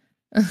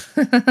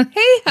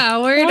 Hey,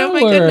 Howard. Oh,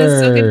 my goodness.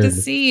 So good to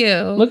see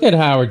you. Look at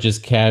Howard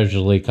just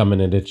casually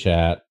coming into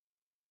chat.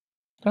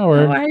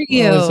 Howard. How are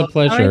you? Always a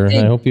pleasure.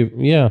 I hope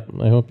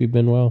you've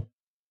been well.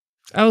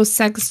 Oh,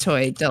 sex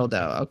toy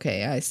dildo.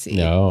 Okay, I see.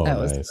 No, that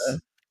was the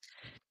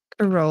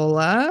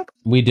Corolla.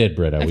 We did,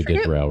 Britta. We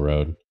did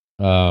railroad.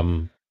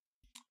 Corral.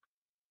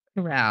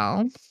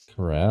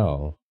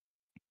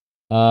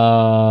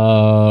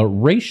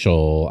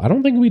 Racial. I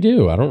don't think we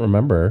do. I don't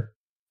remember.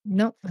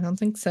 Nope, I don't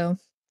think so.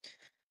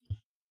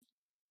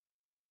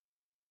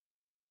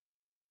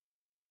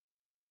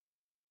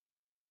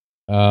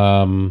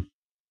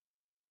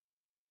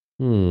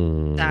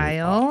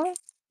 Dial.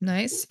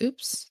 Nice.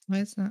 Oops. Why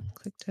is not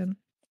clicked in?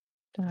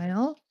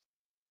 Dial.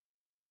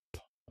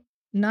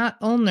 Not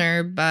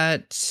ulnar,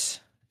 but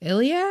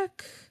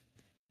iliac.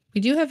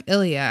 We do have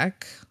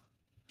iliac.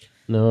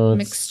 No,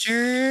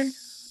 mixture.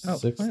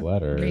 6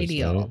 letters.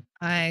 Radial.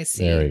 Right? I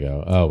see. There we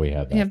go. Oh, we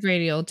have that. We have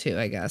radial too,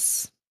 I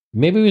guess.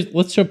 Maybe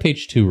let's show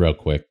page 2 real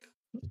quick.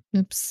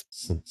 Oops.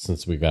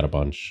 Since we got a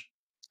bunch.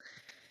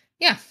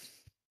 Yeah.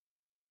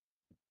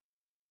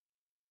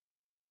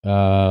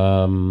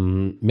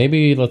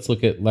 Maybe let's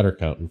look at letter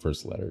count in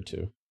first letter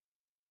too.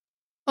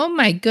 Oh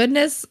my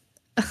goodness.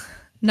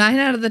 9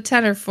 out of the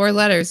 10 are 4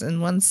 letters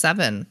and 1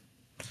 7.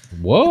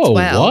 Whoa,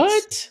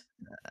 what?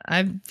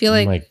 I feel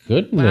like, my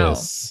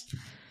goodness.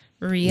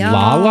 Wow. Real.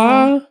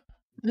 Lala?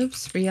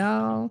 Oops,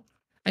 Real.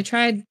 I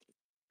tried.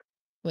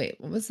 Wait,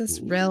 what was this?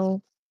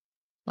 Real.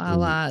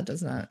 Lala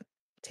does not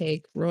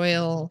take.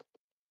 Royal.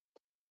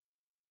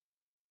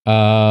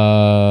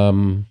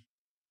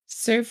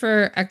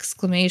 Surfer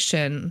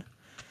exclamation.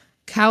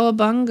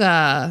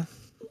 Cowabunga.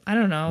 I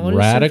don't know. What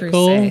radical? Does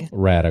surfer say?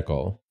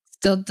 Radical.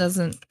 Still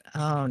doesn't.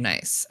 Oh,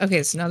 nice.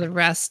 Okay, so now the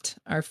rest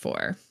are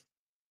 4.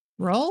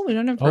 Roll? We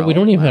don't have roll. Oh, we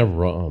don't even have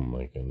roll. Oh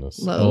my goodness.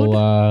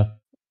 Load?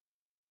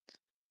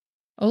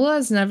 Ola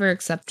is never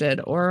accepted.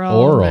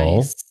 Oral.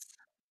 Nice.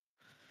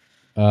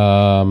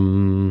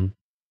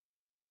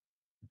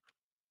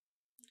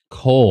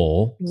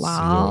 Coal.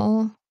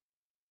 Lol.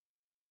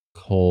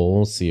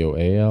 Coal,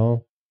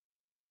 Coal.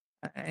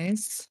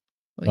 Nice.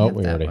 We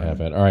already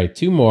have it. All right,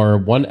 2 more.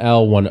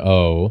 1L,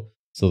 1O.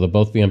 So they'll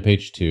both be on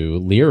page 2.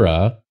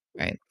 Lyra.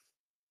 Right.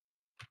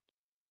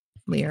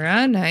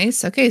 Lyra,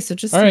 nice. Okay, so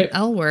just an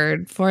L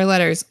word, 4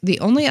 letters. The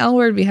only L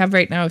word we have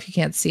right now, if you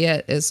can't see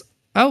it, is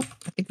I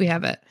think we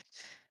have it.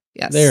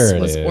 Yes, there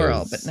it was is.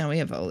 oral, but now we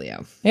have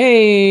oleo.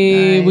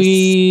 Hey, nice.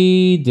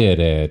 We did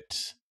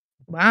it.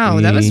 Wow,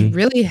 that was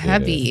really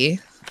heavy.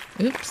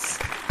 Oops.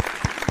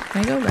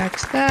 Can I go back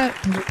to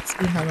that and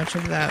see how much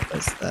of that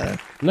was the...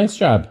 Nice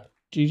job.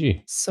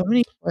 GG. So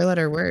many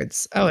 4-letter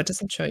words. Oh, it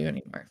doesn't show you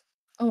anymore.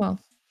 Oh, well.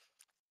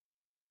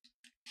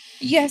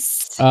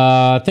 Yes.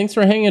 Thanks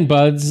for hanging,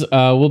 buds.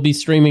 We'll be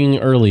streaming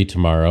early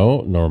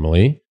tomorrow,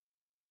 normally,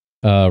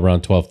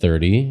 around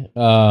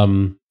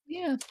 12:30.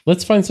 Yeah.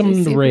 Let's find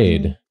someone to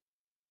raid.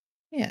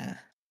 Yeah.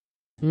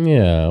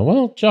 Yeah.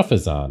 Well, Jeff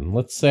is on.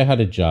 Let's say hi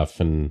to Jeff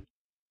and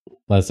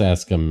let's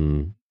ask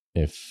him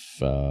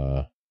if,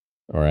 or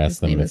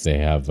ask them if they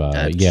have,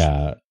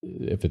 yeah,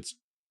 if it's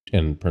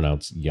and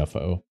pronounced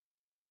Yuffo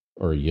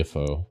or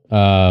Yiffo.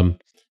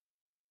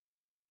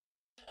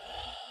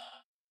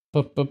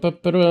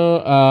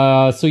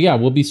 So yeah,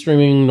 we'll be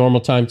streaming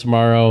normal time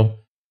tomorrow.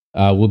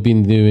 We'll be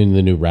doing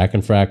the new Rack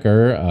and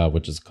Fracker,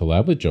 which is a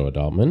collab with Joe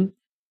Adaltman,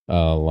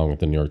 along with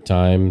the New York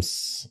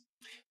Times.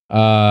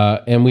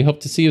 And we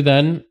hope to see you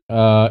then.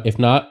 If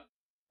not,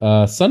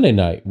 Sunday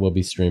night we'll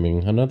be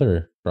streaming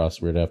another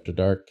Crossword After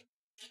Dark.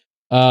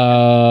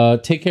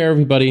 Take care,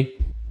 everybody.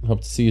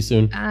 Hope to see you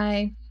soon.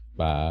 Bye.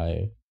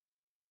 Bye.